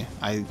anyway.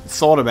 I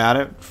thought about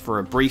it for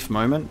a brief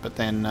moment, but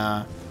then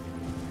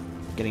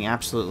getting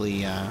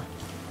absolutely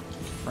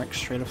wrecked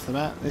straight off the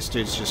bat. This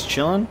dude's just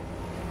chilling.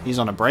 He's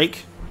on a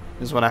break.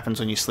 This is what happens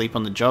when you sleep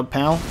on the job,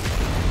 pal.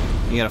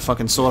 You get a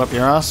fucking sword up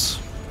your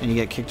ass, and you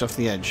get kicked off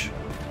the edge.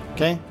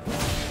 Okay?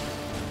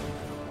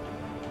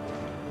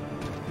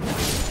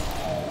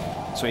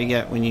 That's what you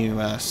get when you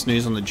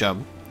snooze on the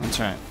job. That's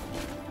right.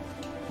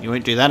 You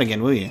won't do that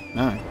again, will you?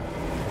 No. Alright.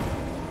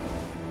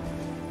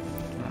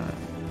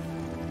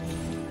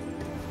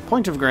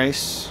 Point of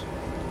grace.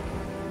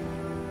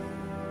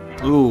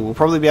 Ooh, we'll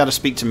probably be able to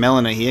speak to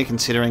Melina here,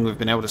 considering we've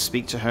been able to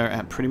speak to her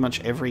at pretty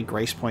much every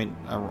grace point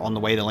on the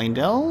way to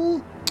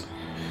Landell.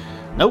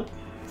 Nope.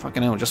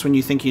 Fucking hell, just when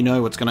you think you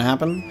know what's gonna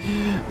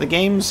happen, the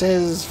game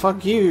says,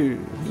 fuck you.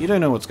 You don't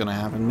know what's gonna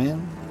happen,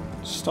 man.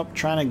 Stop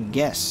trying to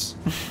guess.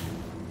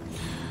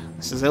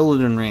 This is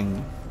Elden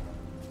Ring.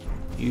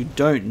 You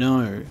don't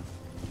know.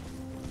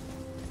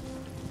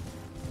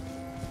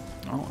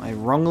 Oh, I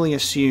wrongly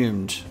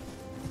assumed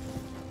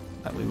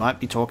that we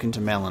might be talking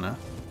to Melina.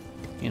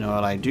 You know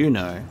what I do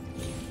know?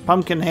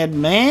 Pumpkinhead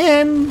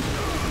man!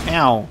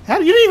 Ow. How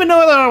you didn't even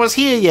know that I was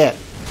here yet?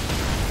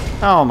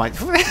 Oh my...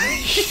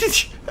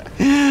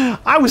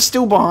 I was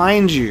still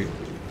behind you.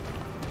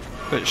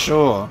 But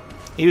sure.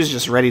 He was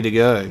just ready to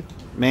go.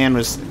 Man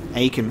was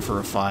aching for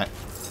a fight.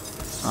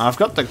 I've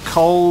got the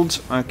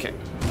cold... Okay.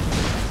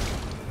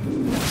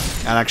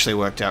 That actually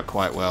worked out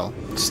quite well.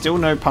 Still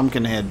no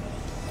Pumpkinhead.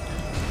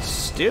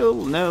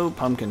 Still no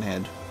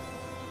Pumpkinhead.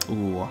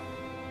 Ooh.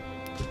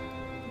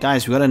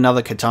 Guys, we got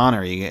another katana.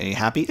 Are you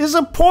happy? It's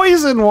a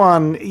poison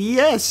one!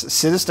 Yes!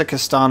 Sinister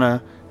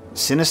Castana.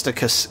 Sinister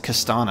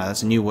Castana.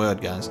 That's a new word,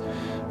 guys.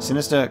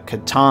 Sinister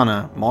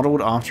Katana,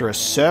 modeled after a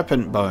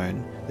serpent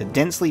bone. The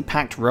densely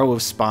packed row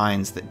of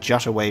spines that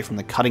jut away from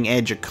the cutting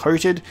edge are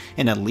coated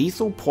in a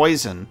lethal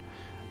poison.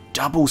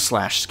 Double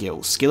slash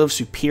skill. Skill of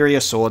superior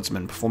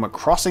swordsman. Perform a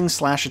crossing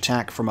slash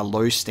attack from a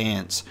low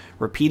stance.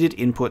 Repeated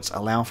inputs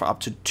allow for up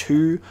to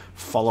 2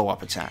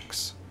 follow-up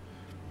attacks.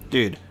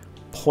 Dude,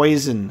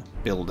 poison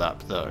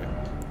build-up, though.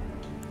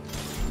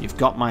 You've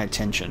got my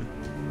attention.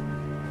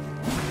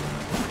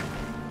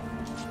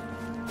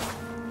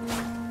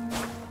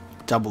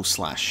 Double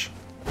slash.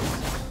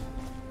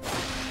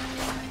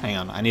 Hang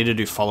on, I need to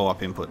do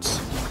follow-up inputs.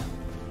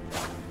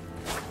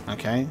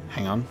 Okay,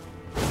 hang on.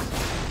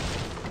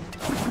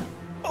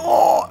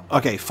 Oh!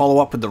 Okay, follow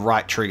up with the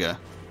right trigger.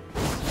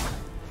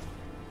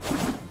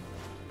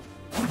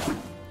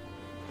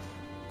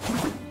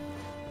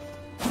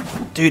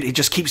 Dude, it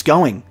just keeps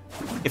going.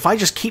 If I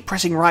just keep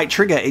pressing right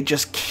trigger, it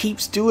just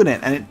keeps doing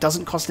it, and it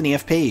doesn't cost any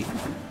FP.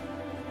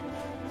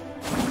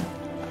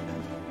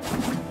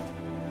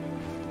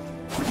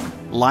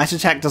 Light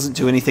attack doesn't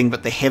do anything,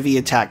 but the heavy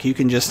attack, you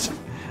can just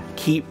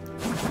keep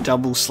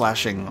double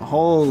slashing.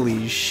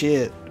 Holy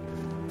shit.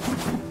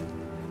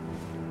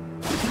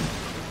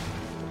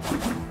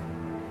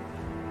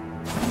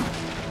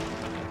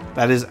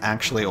 That is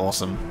actually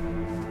awesome.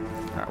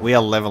 Alright, we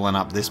are leveling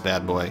up this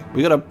bad boy.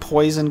 We got a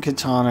poison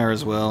katana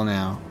as well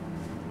now.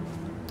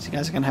 So you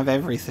guys are going to have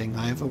everything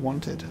I ever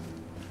wanted.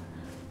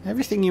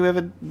 Everything you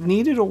ever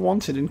needed or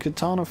wanted in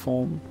katana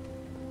form.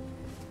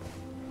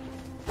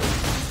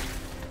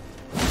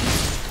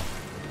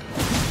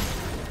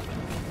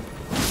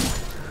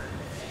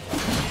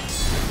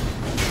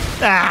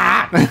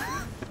 Ah!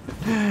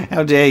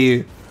 How dare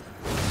you?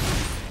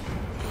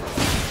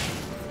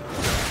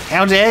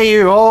 How dare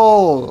you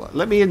all!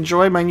 Let me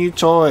enjoy my new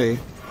toy.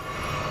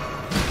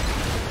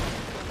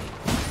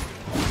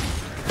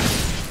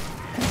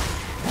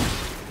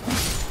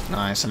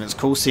 Nice, and it's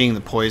cool seeing the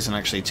poison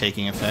actually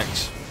taking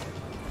effect.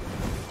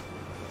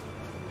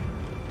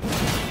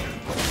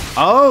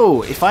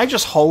 Oh, if I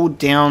just hold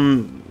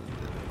down...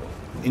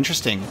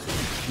 Interesting.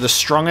 The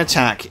strong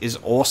attack is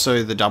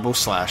also the double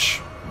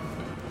slash.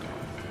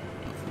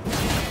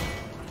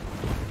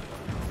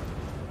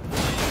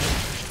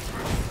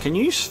 Can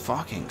you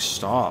fucking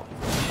stop?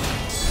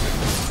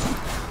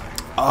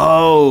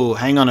 Oh,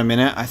 hang on a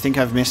minute. I think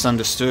I've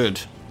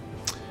misunderstood.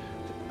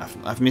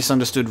 I've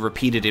misunderstood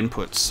repeated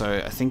inputs.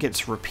 So I think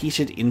it's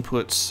repeated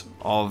inputs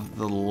of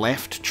the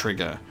left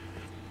trigger.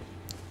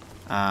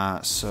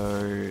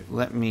 So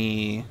let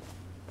me...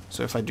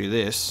 So if I do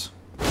this...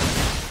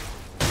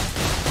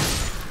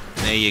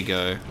 There you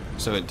go.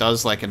 So it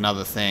does like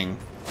another thing.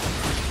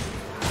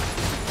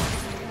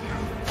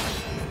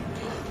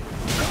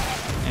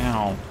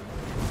 Ow.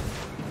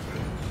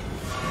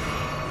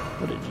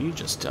 What have you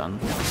just done?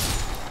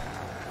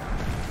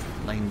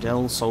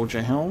 Leyndell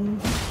Soldier Helm.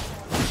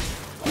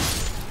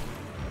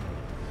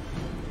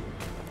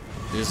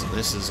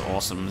 This is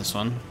awesome, this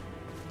one.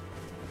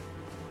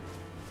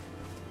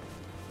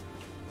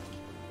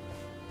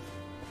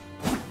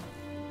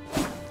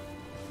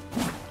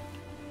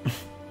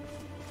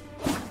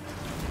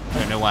 I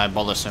don't know why I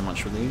bother so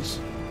much with these.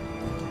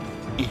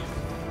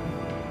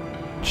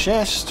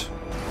 Chest.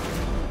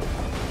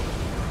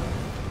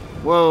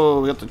 Whoa,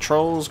 we got the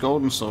Troll's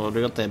Golden Sword.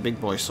 We got their big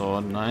boy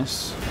sword.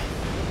 Nice.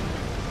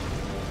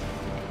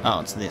 Oh,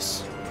 it's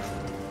this.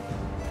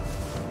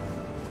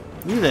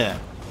 You there.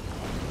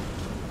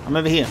 I'm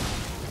over here.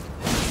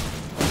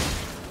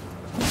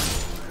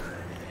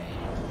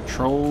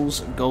 Troll's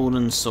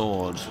Golden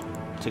Sword.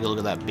 Take a look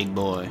at that big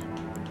boy.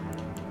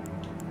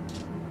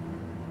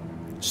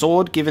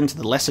 Sword given to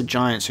the lesser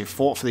giants who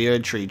fought for the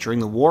Erd Tree during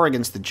the war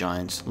against the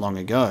giants long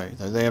ago.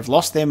 Though they have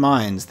lost their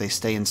minds, they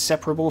stay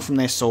inseparable from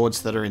their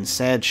swords that are in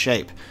sad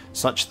shape,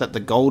 such that the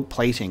gold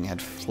plating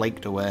had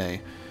flaked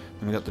away.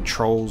 And we got the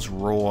Troll's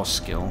Roar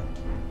skill.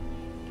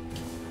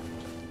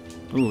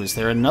 Ooh, is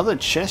there another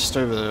chest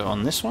over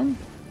on this one?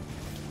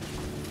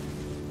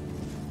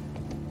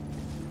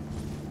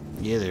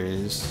 Yeah, there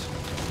is.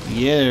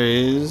 Yeah, there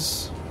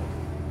is.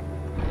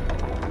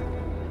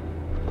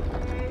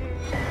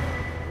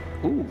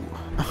 Ooh.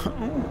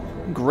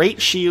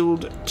 Great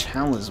Shield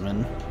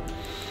Talisman.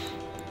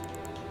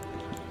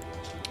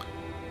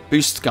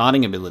 Boosts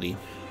guarding ability.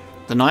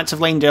 The Knights of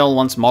Leyndell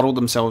once modelled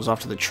themselves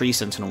after the Tree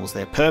Sentinels.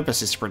 Their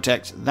purpose is to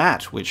protect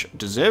that which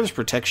deserves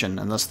protection,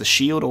 and thus the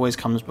shield always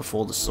comes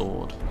before the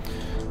sword.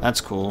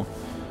 That's cool.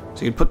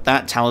 So you put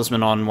that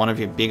talisman on one of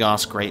your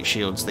big-ass Great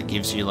Shields that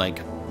gives you,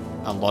 like,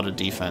 a lot of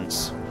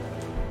defense.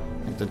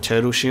 Like the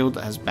Turtle Shield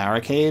that has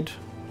Barricade.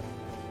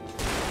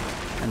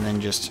 And then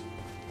just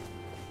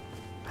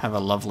have a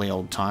lovely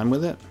old time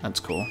with it. That's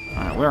cool.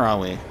 Alright, where are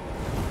we?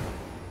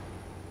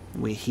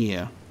 We're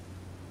here.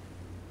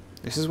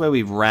 This is where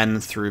we ran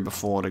through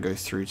before to go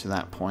through to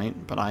that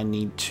point, but I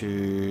need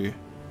to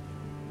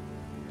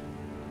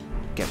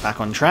get back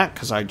on track,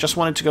 because I just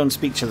wanted to go and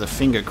speak to the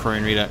Finger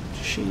Crone Reader.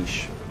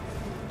 Sheesh.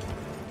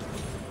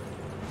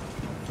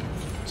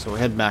 So we'll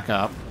head back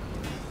up.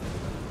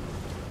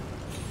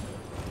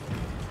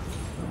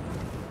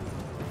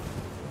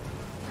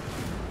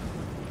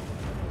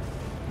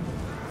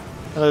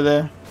 Hello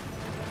there.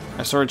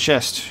 I saw a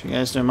chest. You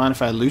guys don't mind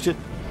if I loot it?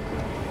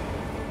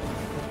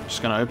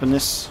 Just gonna open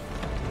this.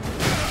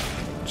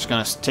 Just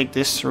gonna take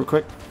this real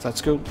quick. If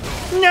that's cool.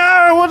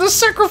 No! What a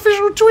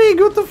sacrificial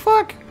twig! What the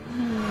fuck?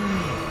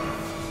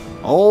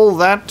 All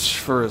that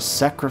for a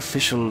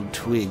sacrificial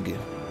twig.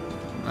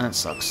 That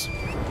sucks.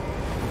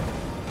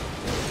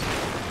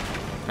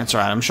 That's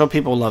alright. I'm sure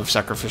people love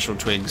sacrificial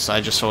twigs.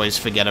 I just always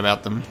forget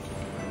about them.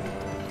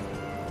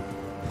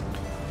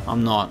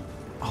 I'm not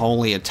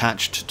wholly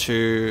attached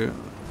to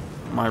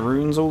my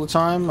runes all the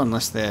time,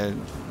 unless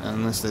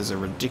there's a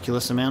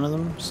ridiculous amount of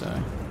them.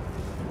 So.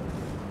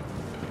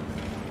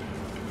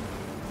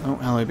 Oh,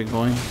 hello, big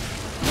boy.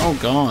 Oh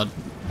god.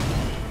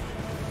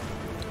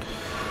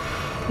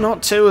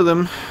 Not two of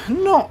them.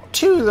 Not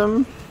two of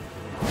them.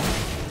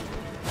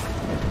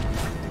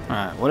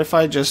 Alright, what if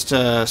I just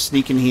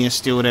sneak in here,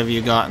 steal whatever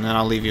you got, and then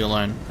I'll leave you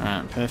alone?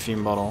 Alright,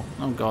 perfume bottle.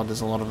 Oh god,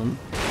 there's a lot of them.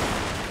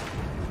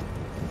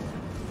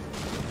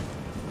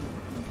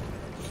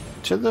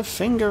 To the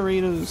Finger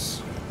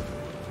Readers.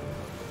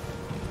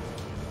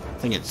 I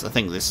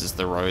think this is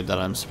the road that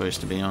I'm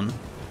supposed to be on.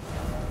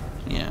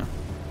 Yeah.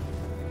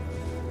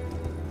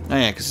 Oh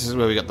yeah, because this is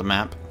where we got the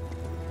map.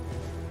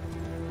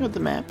 We got the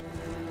map.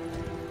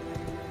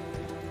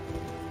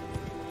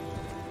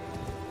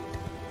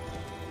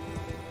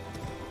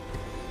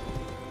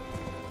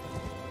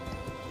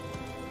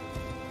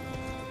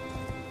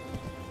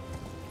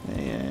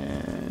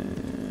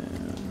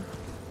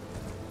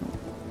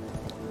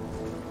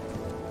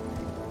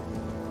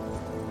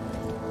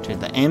 Dude,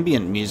 the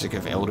ambient music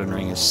of Elden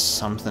Ring is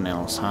something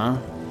else, huh?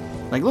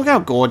 Like, look how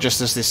gorgeous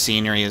this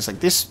scenery is. Like,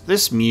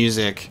 this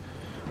music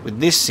with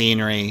this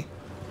scenery,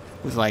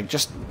 with like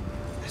just...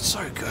 It's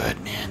so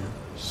good, man.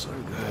 So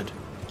good.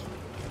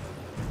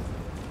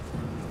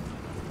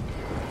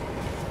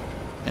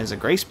 There's a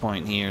grace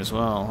point here as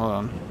well. Hold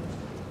on.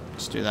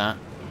 Let's do that.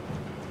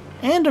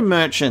 And a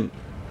merchant.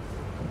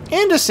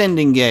 And a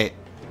sending gate.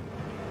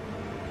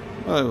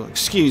 Oh,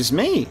 excuse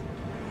me.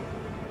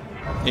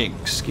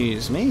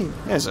 Excuse me.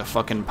 There's a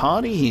fucking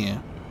party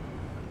here.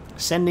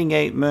 Sending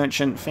gate,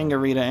 merchant, finger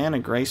reader, and a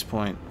grace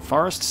point.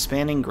 Forest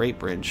spanning Great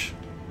Bridge.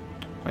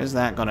 Where's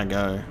that gonna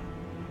go?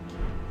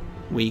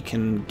 We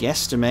can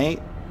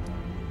guesstimate.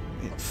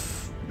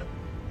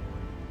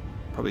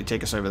 Probably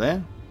take us over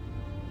there.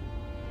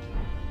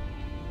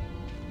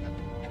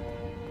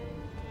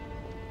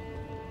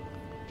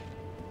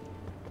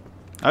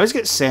 I always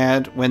get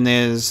sad when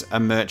there's a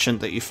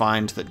merchant that you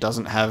find that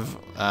doesn't have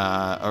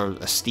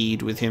a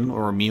steed with him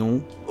or a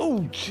mule. Oh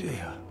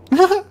dear.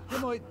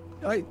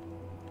 I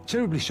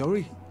terribly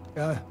sorry.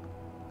 Are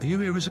you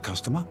here as a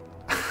customer?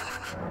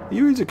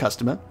 You as a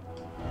customer.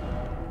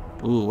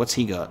 Ooh, what's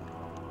he got?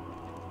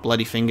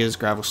 Bloody fingers,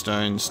 gravel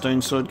stones,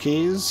 stone sword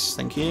keys.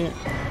 Thank you.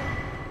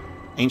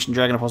 Ancient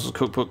Dragon Apostles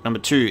Cookbook number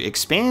 2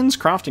 expands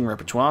crafting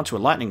repertoire to a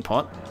lightning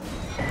pot.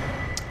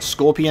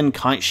 Scorpion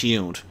kite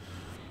shield.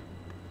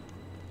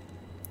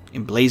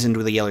 Emblazoned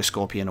with a yellow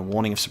scorpion, a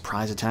warning of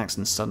surprise attacks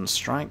and sudden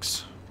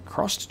strikes.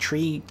 Crossed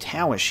tree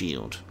tower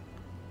shield.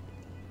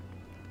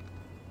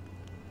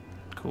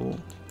 Cool.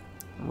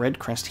 Red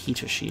crest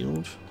heater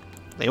shield.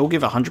 They all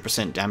give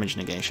 100% damage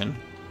negation.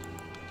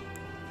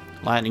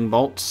 Lightning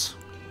bolts.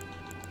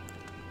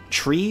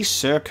 Tree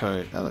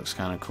surcoat. That looks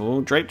kind of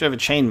cool. Draped over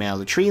chainmail.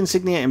 The tree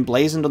insignia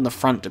emblazoned on the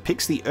front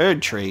depicts the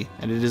Erd tree,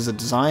 and it is a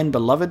design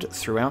beloved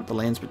throughout the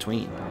lands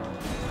between.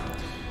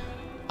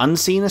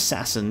 Unseen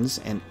assassins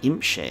and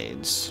imp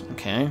shades.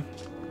 Okay.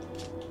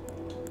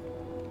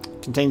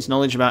 Contains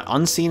knowledge about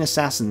unseen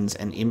assassins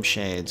and imp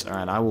shades.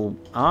 Alright, I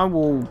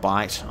will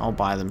bite. I'll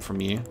buy them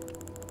from you.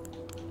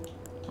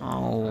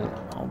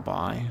 I'll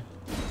buy.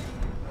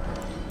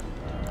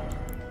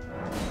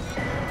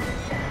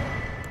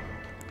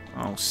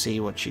 I'll see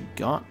what you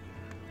got.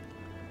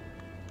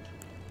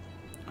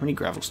 How many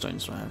gravel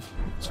stones do I have?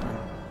 Sorry.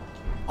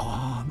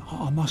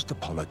 I must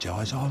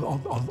apologise.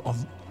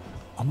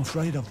 I'm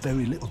afraid I've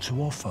very little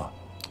to offer.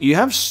 You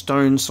have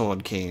stone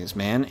sword keys,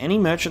 man. Any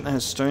merchant that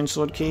has stone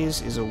sword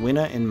keys is a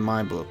winner in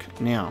my book.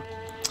 Now,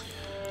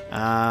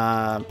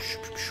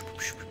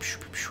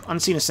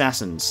 unseen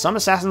assassins. Some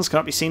assassins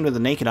cannot be seen with the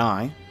naked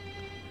eye.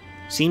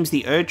 Seems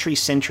the Erd Tree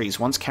sentries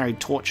once carried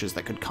torches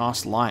that could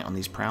cast light on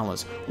these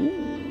prowlers.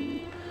 Ooh.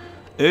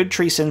 Erd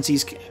Tree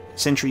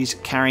sentries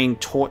carrying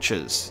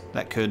torches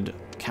that could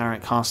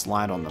cast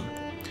light on them.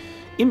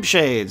 Imp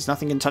shades.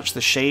 Nothing can touch the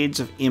shades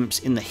of imps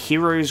in the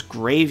hero's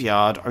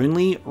graveyard.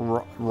 Only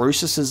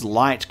Rosas's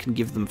light can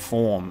give them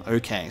form.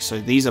 Okay, so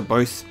these are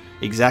both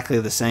exactly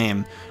the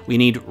same. We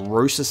need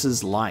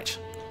Rosas's light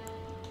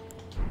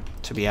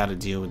to be able to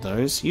deal with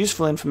those.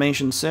 Useful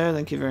information, sir.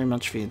 Thank you very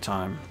much for your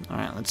time.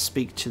 Alright, let's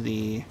speak to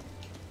the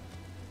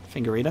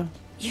finger reader.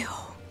 You,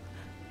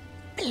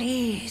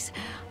 please,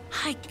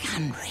 I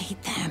can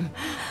read them.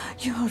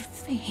 Your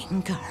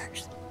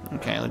fingers.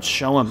 Okay, let's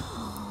show him.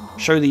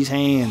 Show these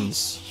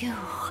hands. You.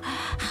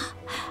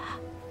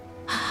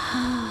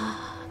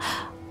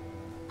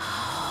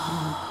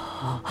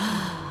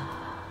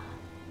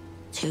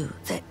 To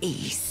the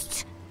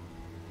east,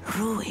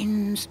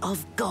 ruins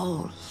of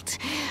gold.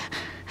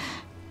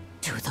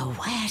 To the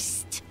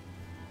west,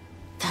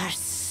 the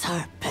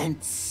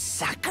serpent's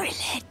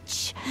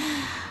sacrilege.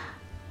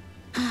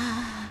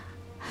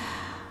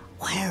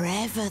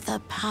 Wherever the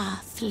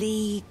path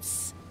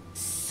leads,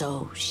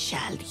 so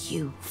shall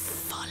you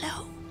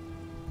follow.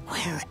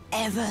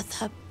 Wherever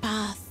the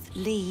path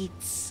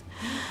leads,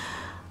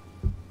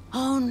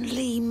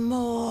 only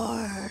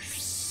more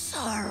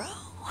sorrow.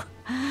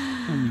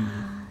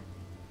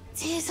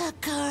 'Tis a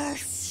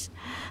curse.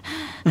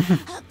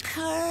 A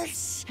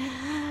curse.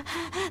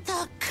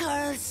 The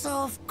curse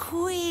of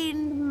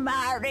Queen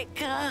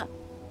Marika.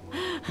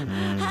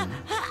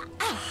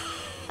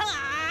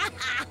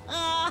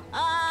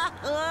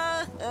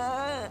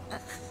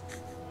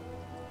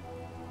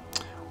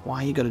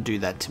 Why you gotta do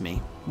that to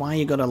me? Why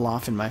you gotta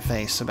laugh in my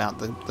face about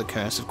the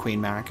curse of Queen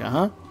Marika,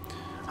 huh?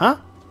 Huh?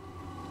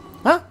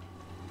 Huh?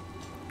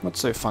 What's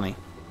so funny?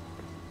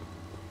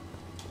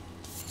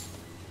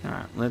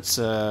 Alright, let's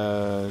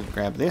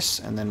grab this,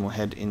 and then we'll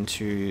head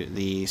into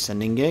the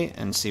sending gate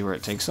and see where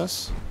it takes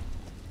us.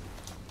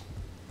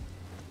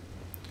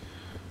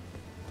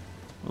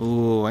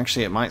 Ooh,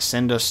 actually it might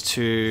send us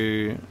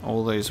to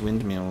all those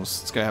windmills.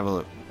 Let's go have a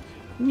look.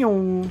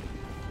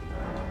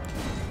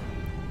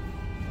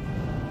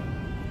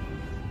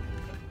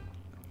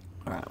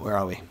 Alright, where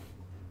are we?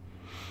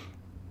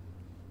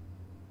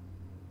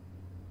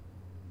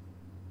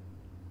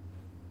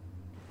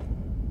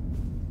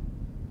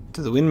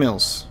 To the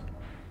windmills.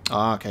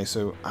 Ah, okay,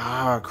 so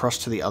across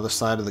to the other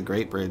side of the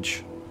Great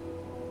Bridge.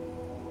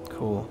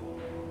 Cool.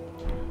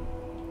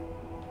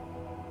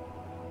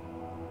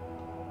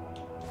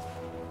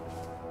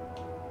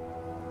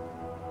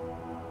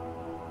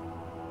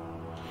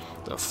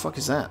 The fuck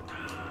is that?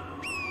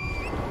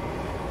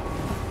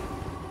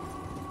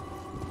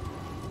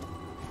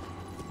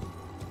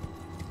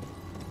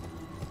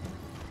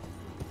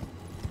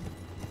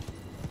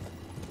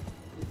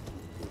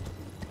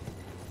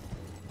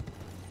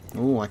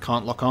 Ooh, I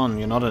can't lock on.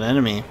 You're not an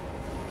enemy.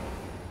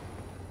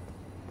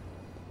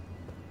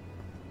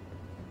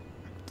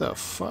 The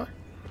fuck?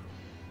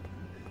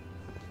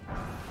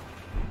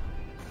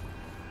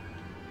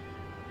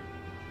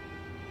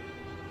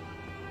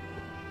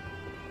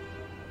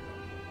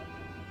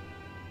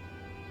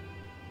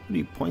 What are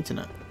you pointing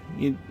at?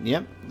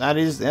 Yep,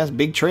 that's a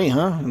big tree,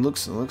 huh? It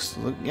looks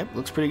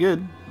pretty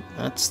good.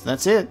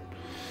 That's it.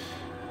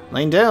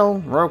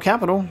 Lanedale, Royal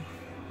Capital.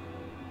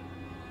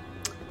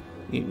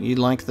 You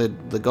like the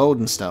gold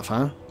and stuff,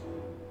 huh?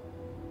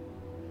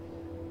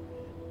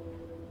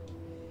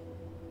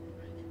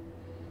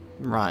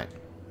 Right.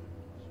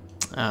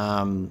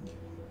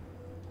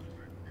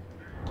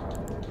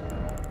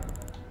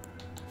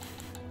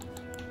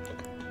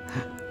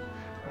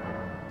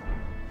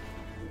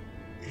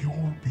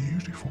 You're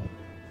beautiful.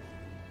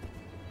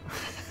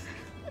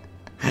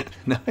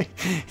 No, you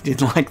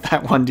didn't like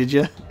that one, did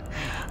you?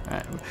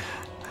 Right.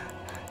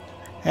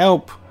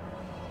 Help!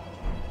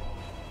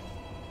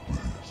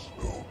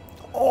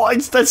 Oh,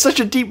 that's such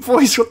a deep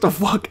voice. What the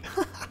fuck?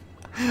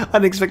 I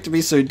didn't expect it to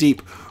be so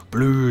deep.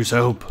 Blues,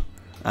 help.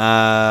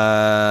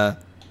 Hello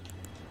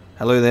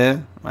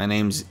there. My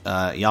name's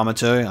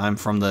Yamato. I'm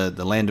from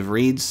the land of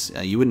reeds.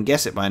 You wouldn't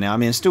guess it by now. I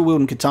mean, I'm still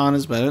wielding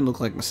katanas, but I don't look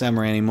like my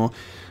samurai anymore.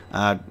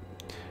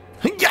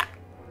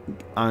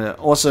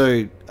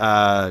 Also,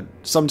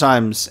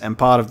 sometimes am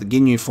part of the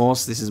Ginyu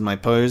Force. This is my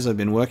pose. I've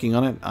been working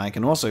on it. I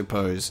can also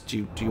pose.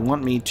 Do you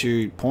want me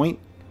to point?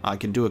 I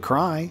can do a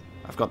cry.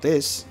 I've got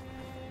this.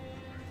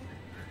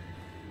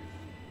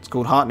 It's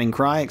called Heartening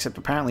Cry, except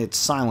apparently it's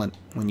silent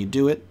when you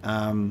do it.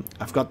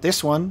 I've got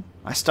this one.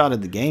 I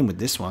started the game with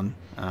this one.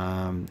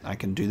 I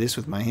can do this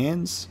with my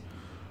hands.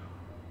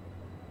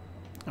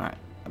 All right.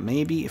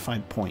 Maybe if I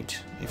point.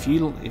 If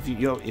you point,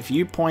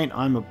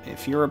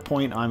 if you're a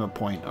point, I'm a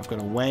point. I've got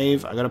a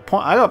wave. I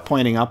got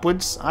pointing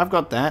upwards. I've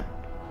got that.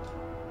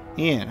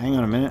 Here, hang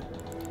on a minute.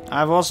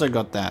 I've also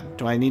got that.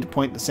 Do I need to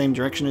point the same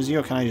direction as you,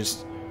 or can I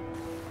just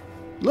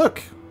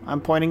look?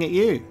 I'm pointing at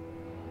you.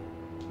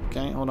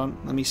 Okay, hold on.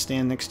 Let me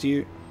stand next to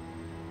you.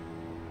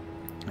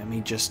 Let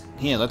me just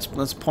here.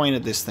 Let's point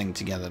at this thing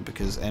together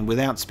and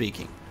without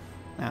speaking.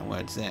 That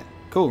word's there.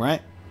 Cool,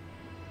 right?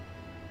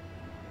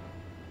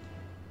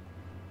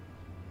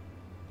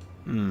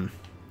 Man,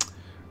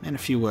 a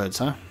few words,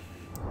 huh?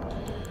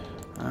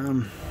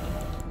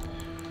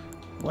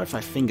 What if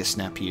I finger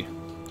snap you?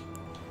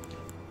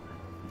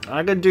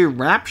 I could do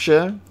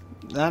rapture.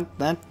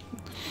 That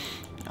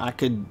I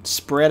could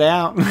spread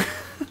out.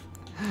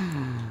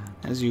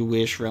 As you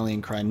wish,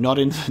 rallying cry. Not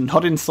in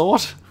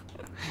thought.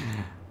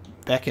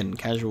 Beckon,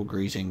 casual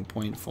greeting,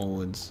 point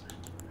forwards.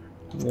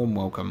 Warm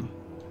welcome.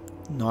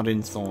 Not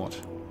in thought.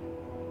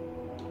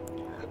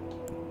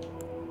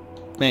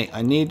 Mate,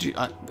 I need you.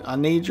 I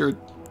need your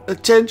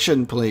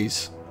attention,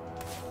 please.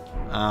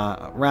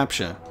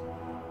 Rapture.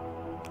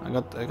 I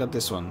got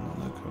this one.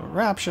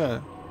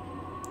 Rapture.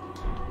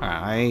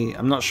 Alright,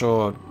 I'm not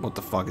sure what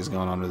the fuck is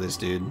going on with this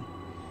dude.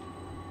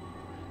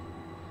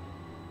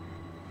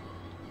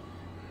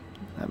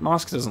 That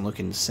mask doesn't look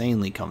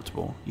insanely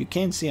comfortable. You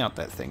can see out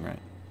that thing, right?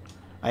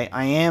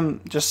 I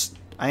am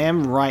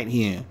right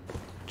here.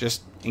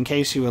 Just in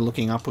case you were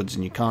looking upwards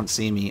and you can't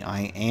see me,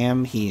 I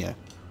am here.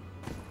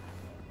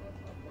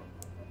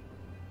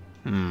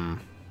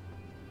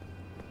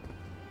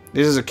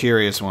 This is a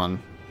curious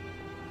one.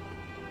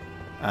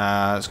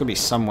 There's gotta be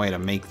some way to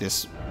make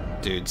this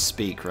dude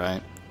speak,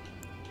 right?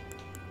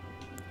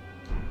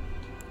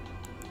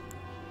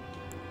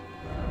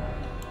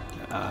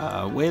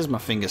 Where's my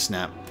finger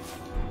snap?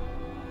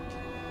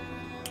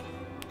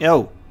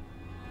 Yo!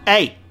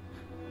 Hey!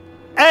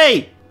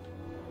 Hey!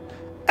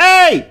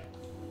 Hey!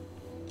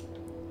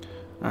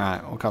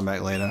 Alright, we'll come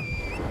back later.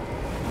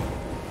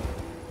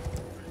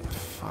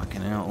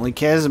 Fucking hell. All he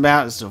cares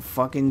about is the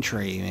fucking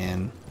tree,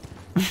 man.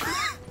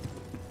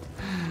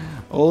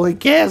 All he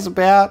cares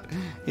about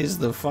is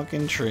the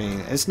fucking tree.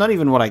 It's not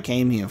even what I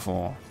came here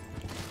for.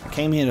 I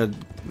came here to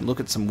look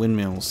at some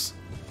windmills.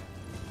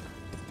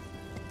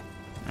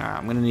 Alright,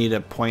 I'm gonna need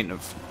a point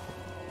of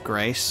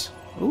grace.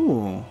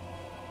 Ooh.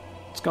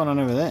 What's going on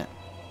over there?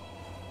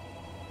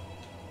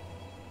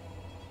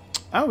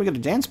 Oh, we got a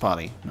dance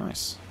party.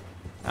 Nice.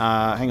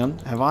 Hang on.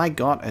 Have I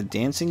got a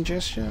dancing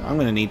gesture? I'm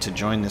going to need to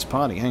join this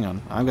party. Hang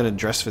on. I'm going to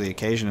dress for the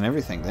occasion and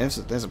everything.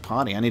 There's a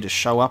party. I need to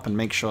show up and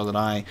make sure that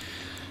I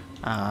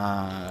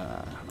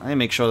need to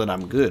make sure that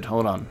I'm good.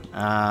 Hold on.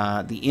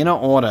 The Inner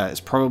Order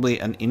is probably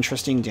an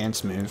interesting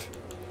dance move.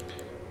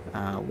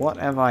 What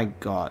have I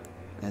got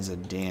as a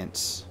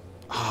dance?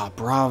 Ah,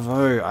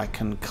 bravo. I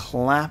can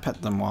clap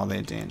at them while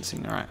they're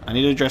dancing. Alright. I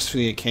need to dress for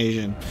the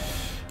occasion.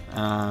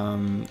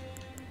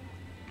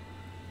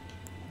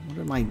 What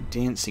are my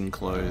dancing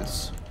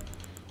clothes?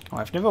 Oh,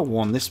 I've never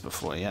worn this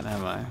before yet,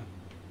 have I?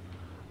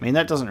 I mean,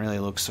 that doesn't really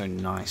look so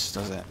nice,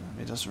 does it?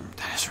 It doesn't.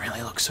 That doesn't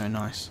really look so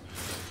nice.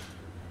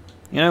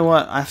 You know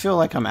what? I feel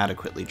like I'm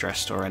adequately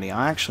dressed already.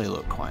 I actually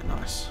look quite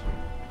nice.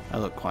 I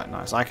look quite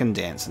nice. I can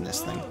dance in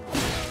this thing.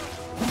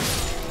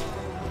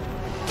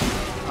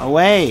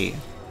 Away!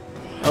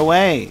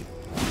 Away!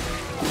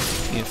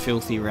 You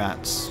filthy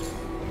rats.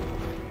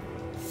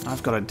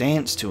 I've got a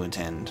dance to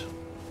attend.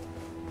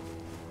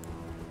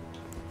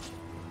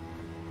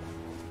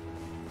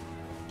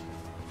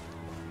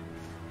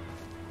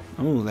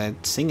 Oh, they're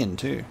singing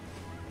too.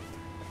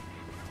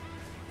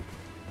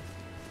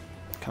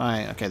 Can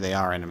I... Okay, they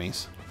are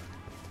enemies.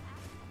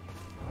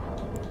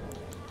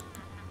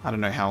 I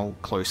don't know how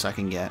close I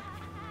can get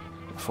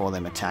before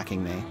them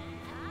attacking me.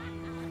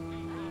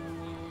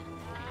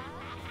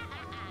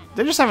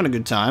 They're just having a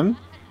good time.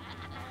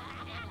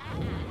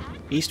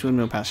 East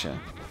Windmill Pasture.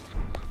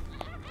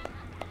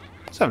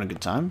 Just having a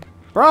good time.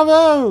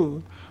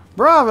 Bravo!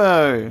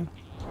 Bravo!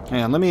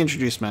 Hang on, let me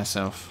introduce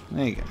myself.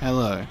 There you go.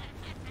 Hello.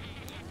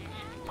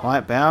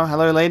 Polite bow.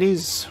 Hello,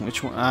 ladies.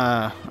 Which one?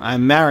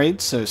 I'm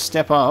married, so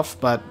step off,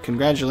 but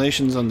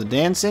congratulations on the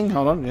dancing.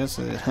 Hold on. Yes.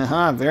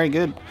 Very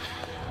good.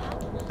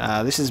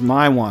 This is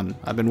my one.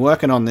 I've been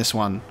working on this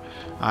one.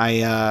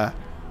 I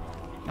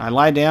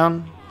lie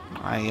down.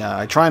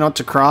 I try not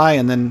to cry,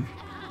 and then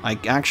I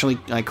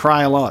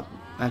cry a lot.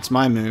 That's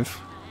my move.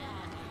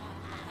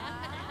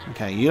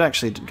 Okay, you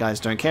actually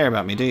guys don't care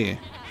about me, do you?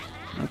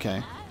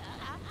 Okay.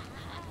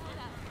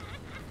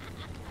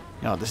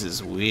 Oh, this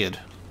is weird.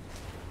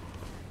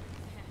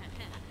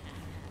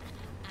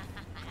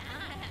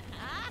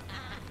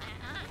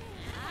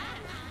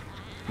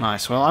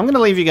 Nice. Well, I'm going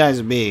to leave you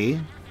guys be.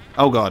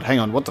 Oh god, hang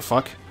on. What the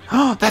fuck?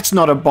 Oh, that's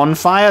not a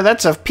bonfire.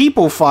 That's a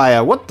people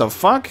fire. What the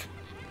fuck?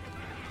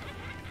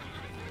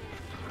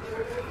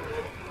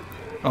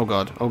 Oh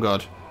god. Oh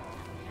god.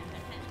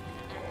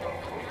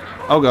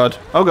 Oh god.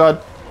 Oh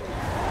god.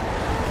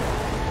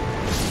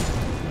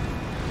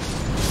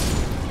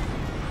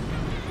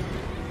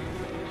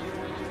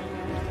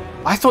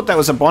 I thought that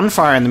was a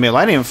bonfire in the middle.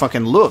 I didn't even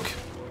fucking look.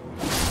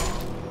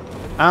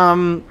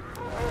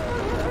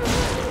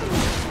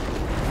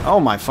 Oh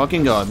my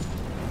fucking god.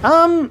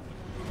 Oh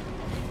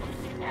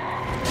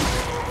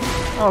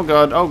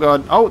god, oh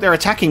god. Oh, they're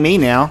attacking me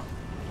now.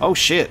 Oh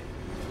shit.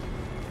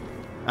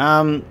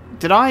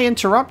 Did I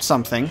interrupt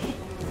something?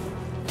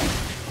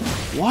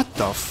 What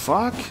the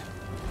fuck?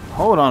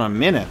 Hold on a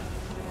minute.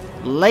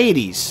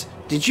 Ladies,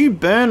 did you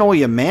burn all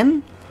your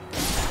men?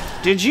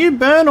 Did you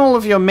burn all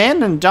of your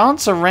men and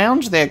dance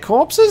around their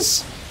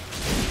corpses?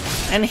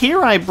 And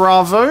here I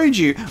bravoed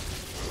you.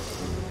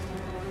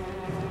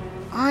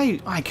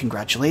 I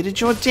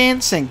congratulated your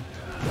dancing.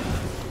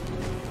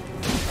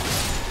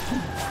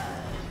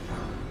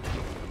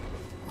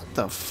 What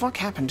the fuck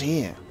happened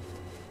here?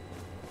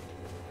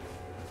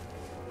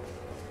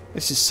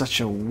 This is such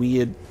a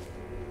weird...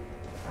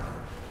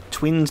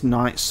 Twinned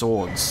knight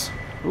swords.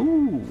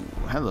 Ooh,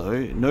 hello.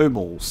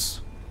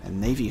 Nobles.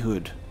 And navy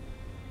hood.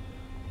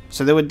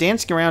 So they were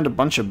dancing around a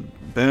bunch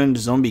of burned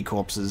zombie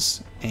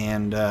corpses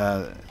and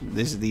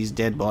these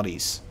dead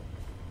bodies.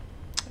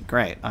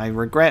 Great. I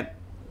regret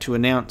to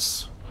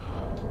announce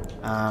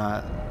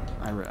that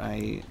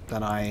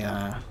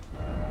I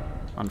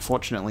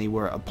unfortunately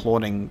were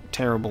applauding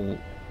terrible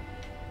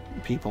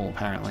people,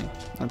 apparently.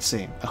 Let's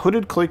see. A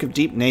hooded cloak of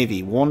deep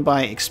navy worn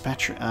by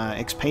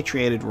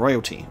expatriated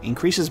royalty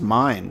increases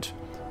mind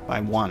by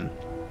 1.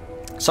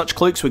 Such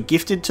cloaks were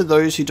gifted to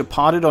those who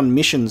departed on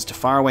missions to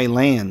faraway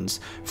lands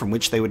from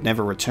which they would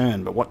never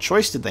return. But what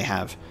choice did they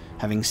have,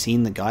 having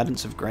seen the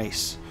guidance of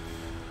grace?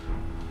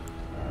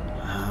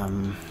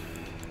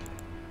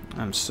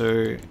 I'm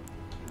so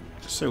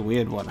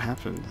weird what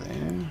happened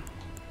there.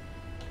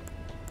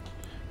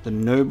 The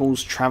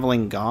noble's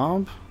travelling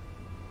garb?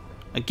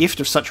 A gift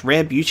of such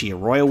rare beauty, a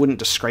royal wouldn't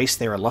disgrace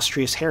their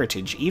illustrious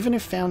heritage, even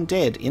if found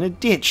dead in a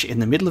ditch in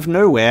the middle of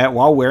nowhere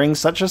while wearing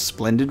such a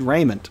splendid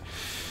raiment.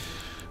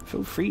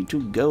 Feel free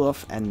to go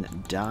off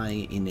and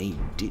die in a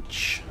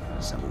ditch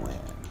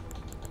somewhere.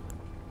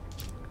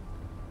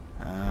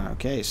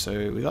 Okay,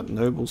 so we got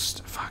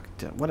nobles. Fuck,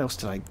 what else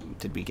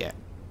did we get?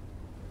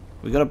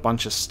 We got a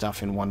bunch of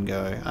stuff in one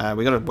go.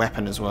 We got a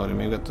weapon as well.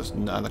 We got this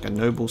like a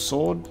noble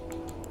sword.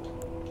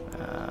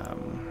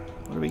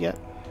 What do we get?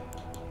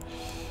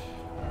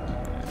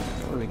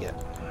 What do we get?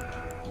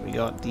 We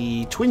got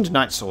the twinned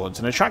knight swords,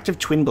 an attractive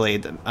twin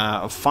blade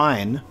of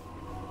fine.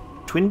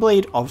 Twin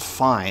blade of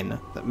fine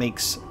that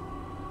makes.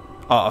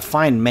 Oh, a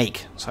fine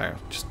make. Sorry,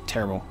 just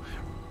terrible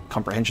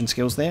comprehension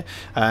skills there.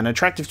 An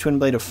attractive twin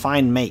blade of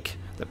fine make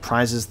that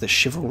prizes the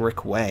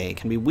chivalric way. It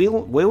can be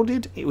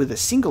wielded with a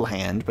single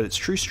hand, but its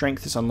true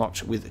strength is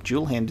unlocked with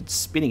dual-handed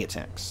spinning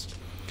attacks.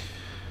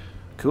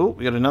 Cool.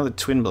 We got another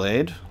twin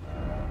blade.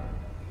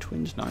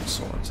 Twinned knight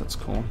swords. That's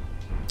cool.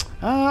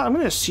 I'm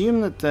going to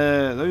assume that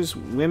those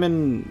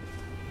women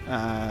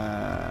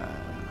not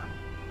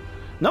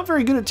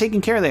very good at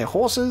taking care of their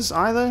horses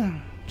either.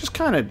 Just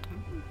kind of,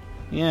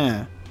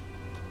 yeah.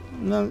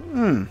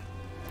 No.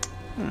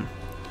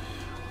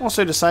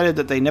 Also decided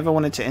that they never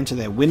wanted to enter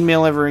their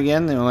windmill ever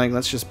again. They were like,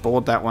 let's just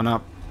board that one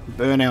up.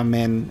 burn our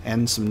men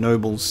and some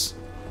nobles,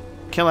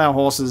 kill our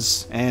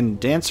horses, and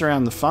dance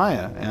around the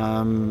fire,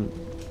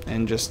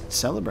 and just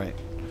celebrate.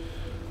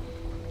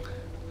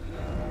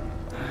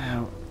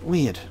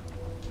 Weird.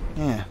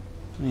 Yeah,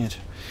 weird.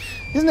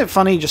 Isn't it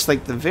funny, just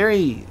like the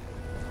very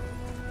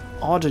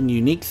odd and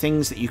unique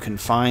things that you can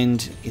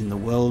find in the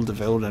world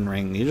of Elden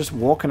Ring. You're just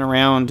walking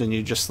around and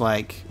you're just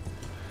like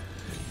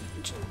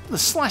the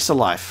slice of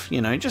life,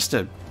 you know, just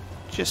a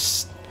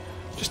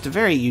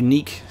very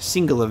unique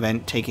single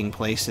event taking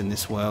place in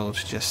this world.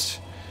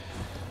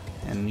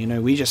 And you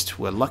know, we just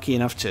were lucky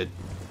enough to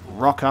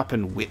rock up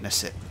and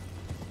witness it.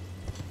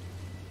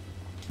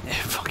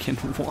 Fucking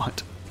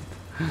what?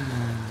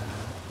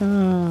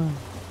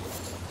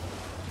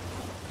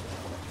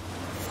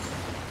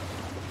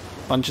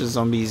 Bunch of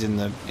zombies in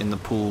the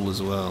pool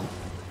as well.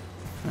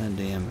 Oh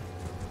damn.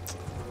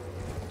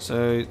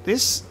 So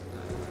this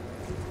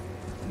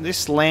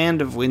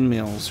land of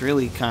windmills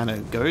really kind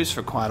of goes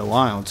for quite a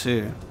while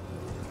too.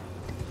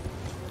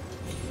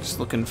 Just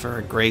looking for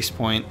a grace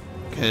point,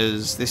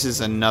 because this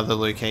is another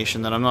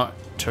location that I'm not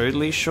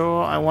totally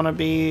sure I want to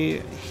be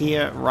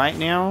here right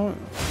now.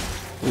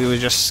 We were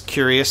just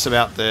curious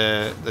about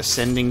the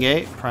sending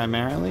gate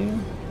primarily.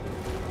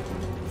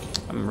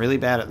 I'm really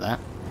bad at that.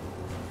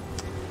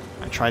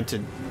 I tried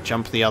to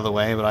jump the other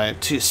way,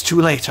 but it's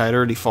too late. I had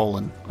already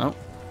fallen. Oh.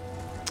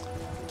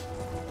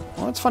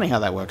 Well, it's funny how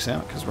that works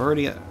out, because we're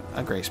already at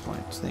a grace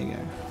point. So there you go.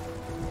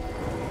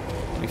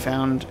 We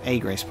found a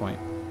grace point.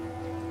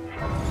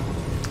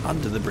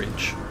 Under the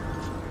bridge.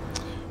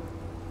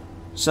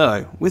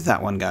 So, with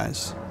that one,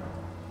 guys,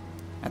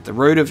 at the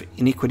Road of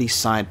Iniquity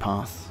side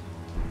path,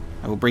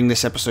 I will bring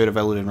this episode of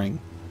Elden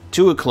Ring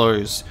to a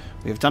close.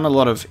 We have done a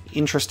lot of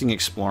interesting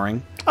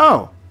exploring.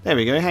 Oh, there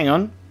we go, hang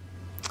on.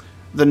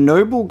 The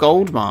Noble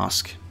Gold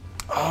Mask.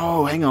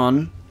 Oh, hang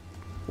on.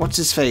 What's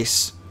his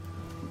face?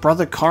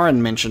 Brother Corrin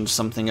mentioned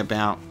something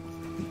about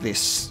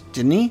this,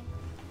 didn't he?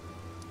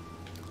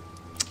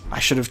 I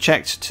should have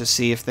checked to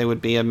see if there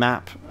would be a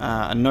map,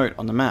 a note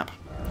on the map.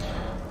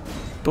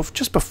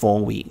 Just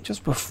before we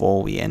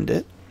end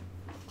it.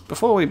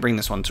 Before we bring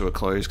this one to a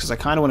close, because I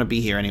kind of want to be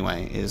here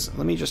anyway,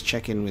 let me just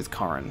check in with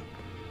Corrin.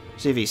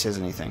 See if he says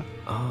anything.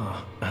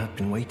 Ah, I had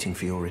been waiting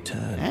for your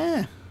return.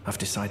 Yeah. I've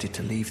decided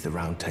to leave the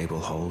Round Table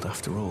Hold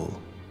after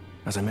all.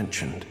 As I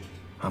mentioned,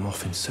 I'm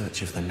off in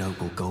search of the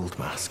Noble Gold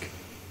Mask.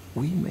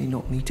 We may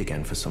not meet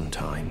again for some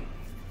time.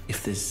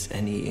 If there's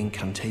any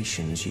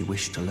incantations you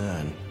wish to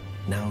learn,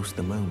 now's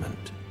the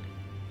moment.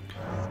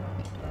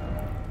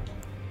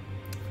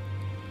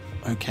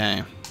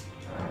 Okay.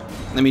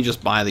 Let me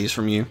just buy these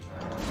from you.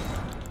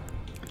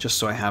 Just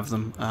so I have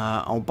them.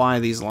 I'll buy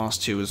these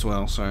last two as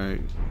well, so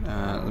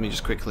let me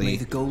just quickly... May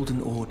the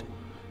Golden Order...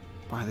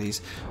 buy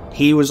these.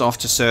 He was off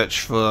to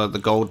search for the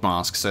gold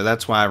mask, so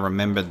that's why I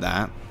remembered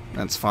that.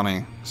 That's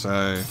funny.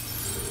 So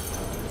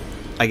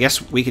I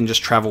guess we can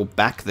just travel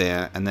back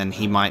there, and then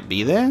he might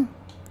be there?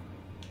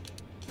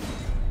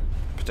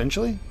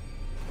 Potentially?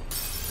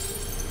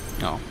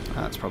 Oh,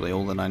 that's probably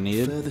all that I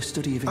needed. Further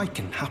study of it. I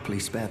can happily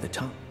spare the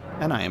time.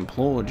 And I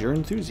implored your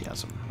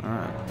enthusiasm.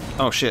 Alright.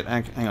 Oh shit,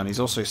 hang on, he's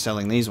also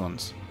selling these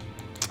ones.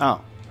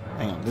 Oh,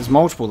 hang on, there's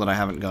multiple that I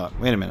haven't got.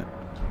 Wait a minute.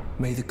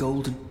 May the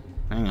golden...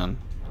 Hang on,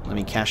 let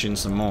me cash in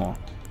some more.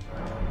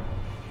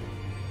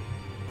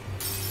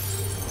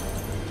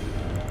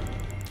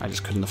 I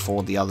just couldn't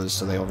afford the others,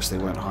 so they obviously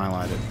weren't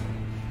highlighted.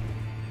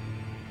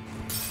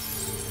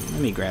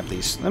 Let me grab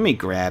these. Let me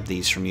grab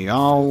these from you.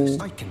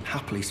 I can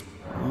happily...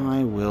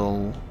 I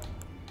will...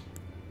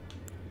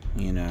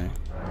 you know...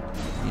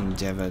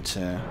 endeavor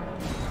to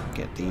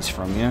get these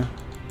from you.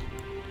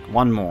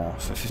 One more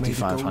for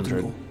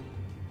 5,500.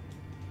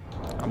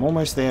 I'm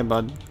almost there,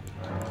 bud.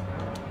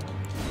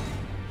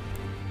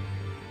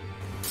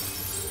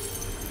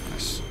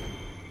 Nice.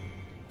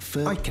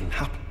 I can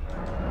happen.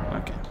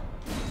 Okay.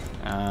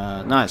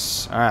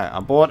 Nice. Alright, I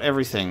bought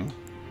everything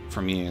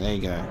from you. There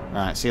you go.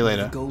 Alright, see you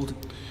later.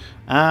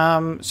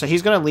 So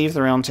he's going to leave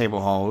the Round Table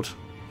Hold.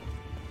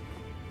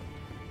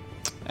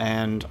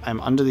 And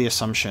I'm under the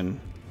assumption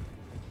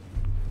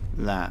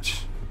that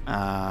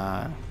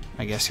I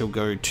guess he'll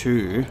go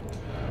to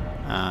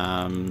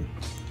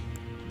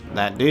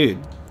that dude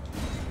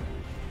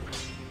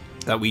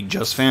that we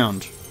just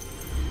found.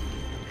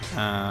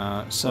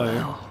 So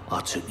well,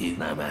 I took you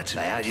no matter.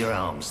 Lay out your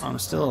arms. I'm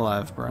still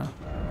alive, bro.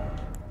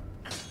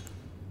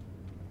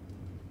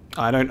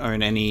 I don't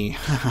own any.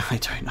 I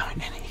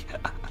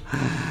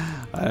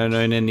don't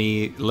own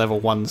any level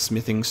 1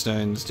 smithing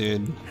stones,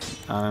 dude.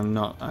 I'm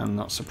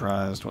not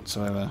surprised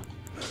whatsoever.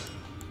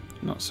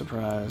 Not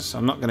surprised.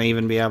 I'm not going to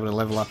even be able to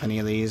level up any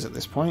of these at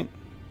this point.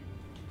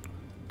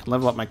 Can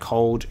level up my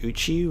cold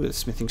Uchi with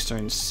smithing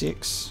stone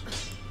 6.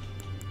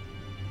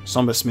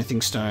 Somber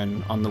smithing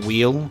stone on the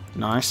wheel.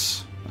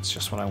 Nice. That's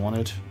just what I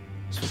wanted.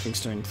 Smithing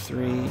stone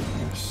 3.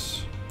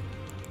 Yes.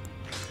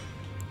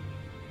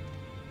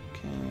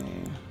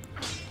 Okay.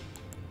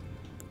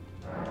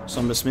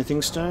 Somber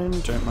smithing stone.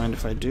 Don't mind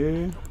if I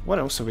do. What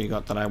else have we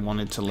got that I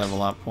wanted to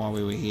level up while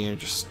we were here?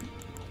 Just...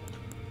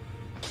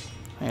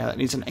 yeah, that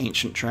needs an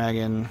ancient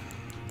dragon.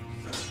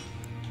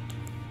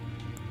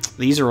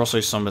 These are also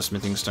somber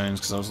smithing stones,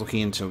 because I was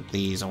looking into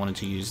these. I wanted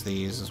to use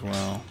these as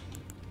well.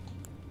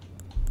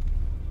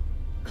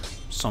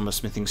 Somber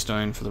smithing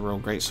stone for the royal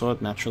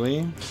greatsword,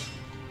 naturally.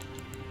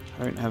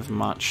 I don't have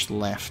much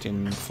left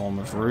in form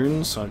of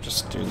runes, so I'll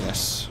just do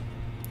this.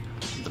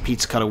 The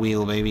pizza cutter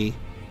wheel, baby.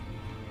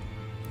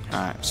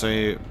 Alright,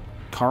 so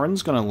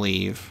Corin's gonna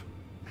leave.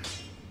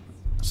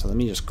 So let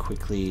me just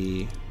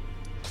quickly...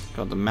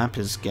 God, the map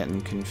is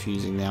getting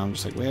confusing now. I'm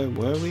just like, where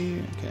were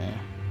we? Okay.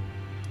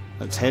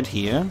 Let's head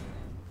here.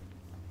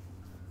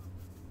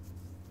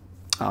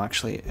 Oh,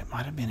 actually, it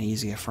might have been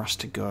easier for us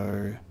to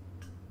go...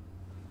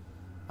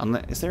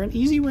 Is there an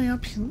easy way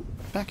up here,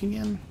 back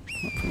again?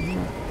 Not from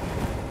here.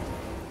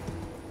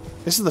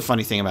 This is the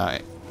funny thing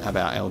about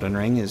Elden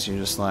Ring, is you're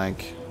just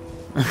like...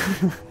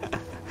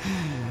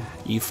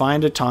 you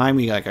find a time,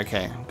 you're like,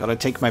 okay, gotta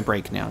take my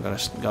break now,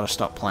 gotta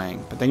stop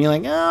playing. But then you're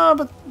like, oh,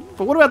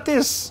 but what about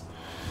this?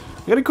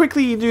 I gotta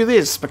quickly do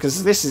this,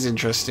 because this is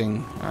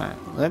interesting. Alright,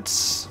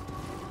 let's...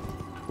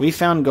 We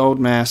found Gold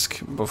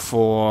Mask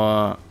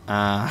before,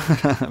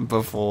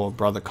 before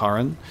Brother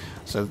Corin,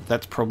 so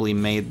that's probably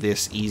made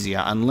this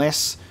easier,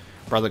 unless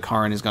Brother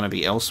Corin is gonna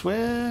be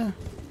elsewhere.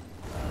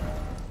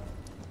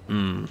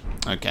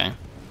 Okay.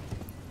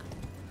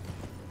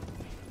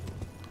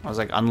 I was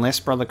like, unless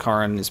Brother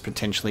Corin is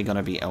potentially going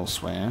to be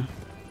elsewhere.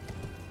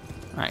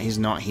 Alright, he's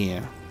not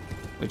here.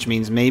 Which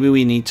means maybe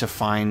we need to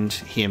find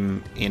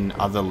him in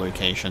other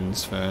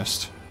locations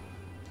first.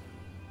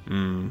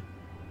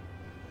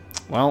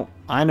 Well,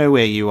 I know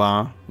where you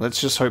are.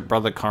 Let's just hope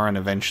Brother Corin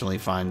eventually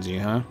finds you,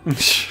 huh?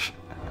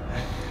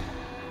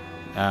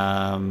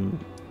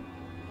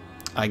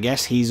 I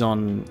guess he's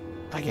on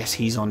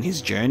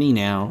his journey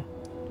now.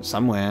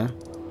 Somewhere.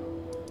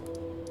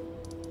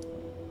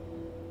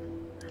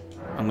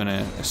 I'm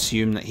gonna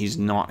assume that he's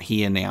not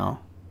here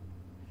now.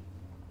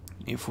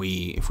 If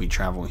we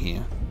travel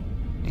here.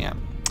 Yeah.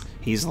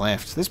 He's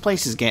left. This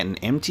place is getting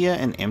emptier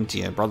and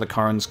emptier. Brother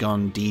Corin's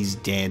gone, Dee's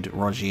dead,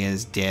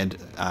 Rogier's dead,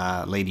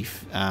 Lady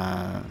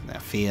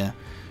Fear,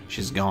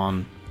 she's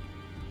gone.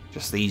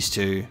 Just these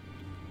two.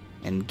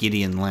 And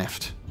Gideon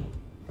left.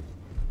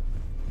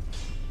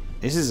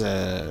 This is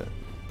a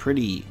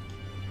pretty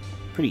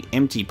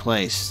empty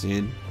place,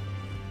 dude.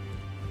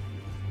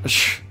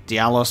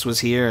 Dialos was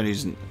here, and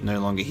he's no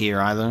longer here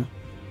either.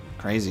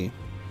 Crazy.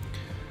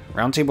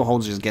 Roundtable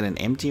holds just getting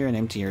emptier and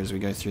emptier as we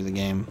go through the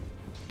game.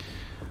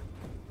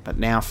 But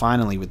now,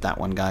 finally, with that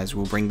one, guys,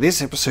 we'll bring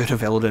this episode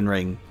of Elden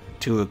Ring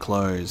to a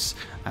close.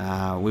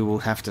 We will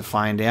have to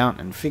find out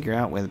and figure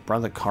out where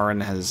Brother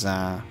Corin has,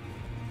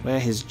 where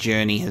his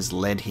journey has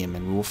led him,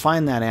 and we will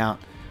find that out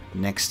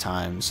next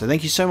time. So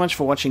thank you so much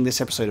for watching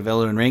this episode of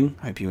Elden Ring.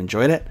 Hope you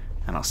enjoyed it,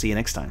 and I'll see you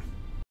next time.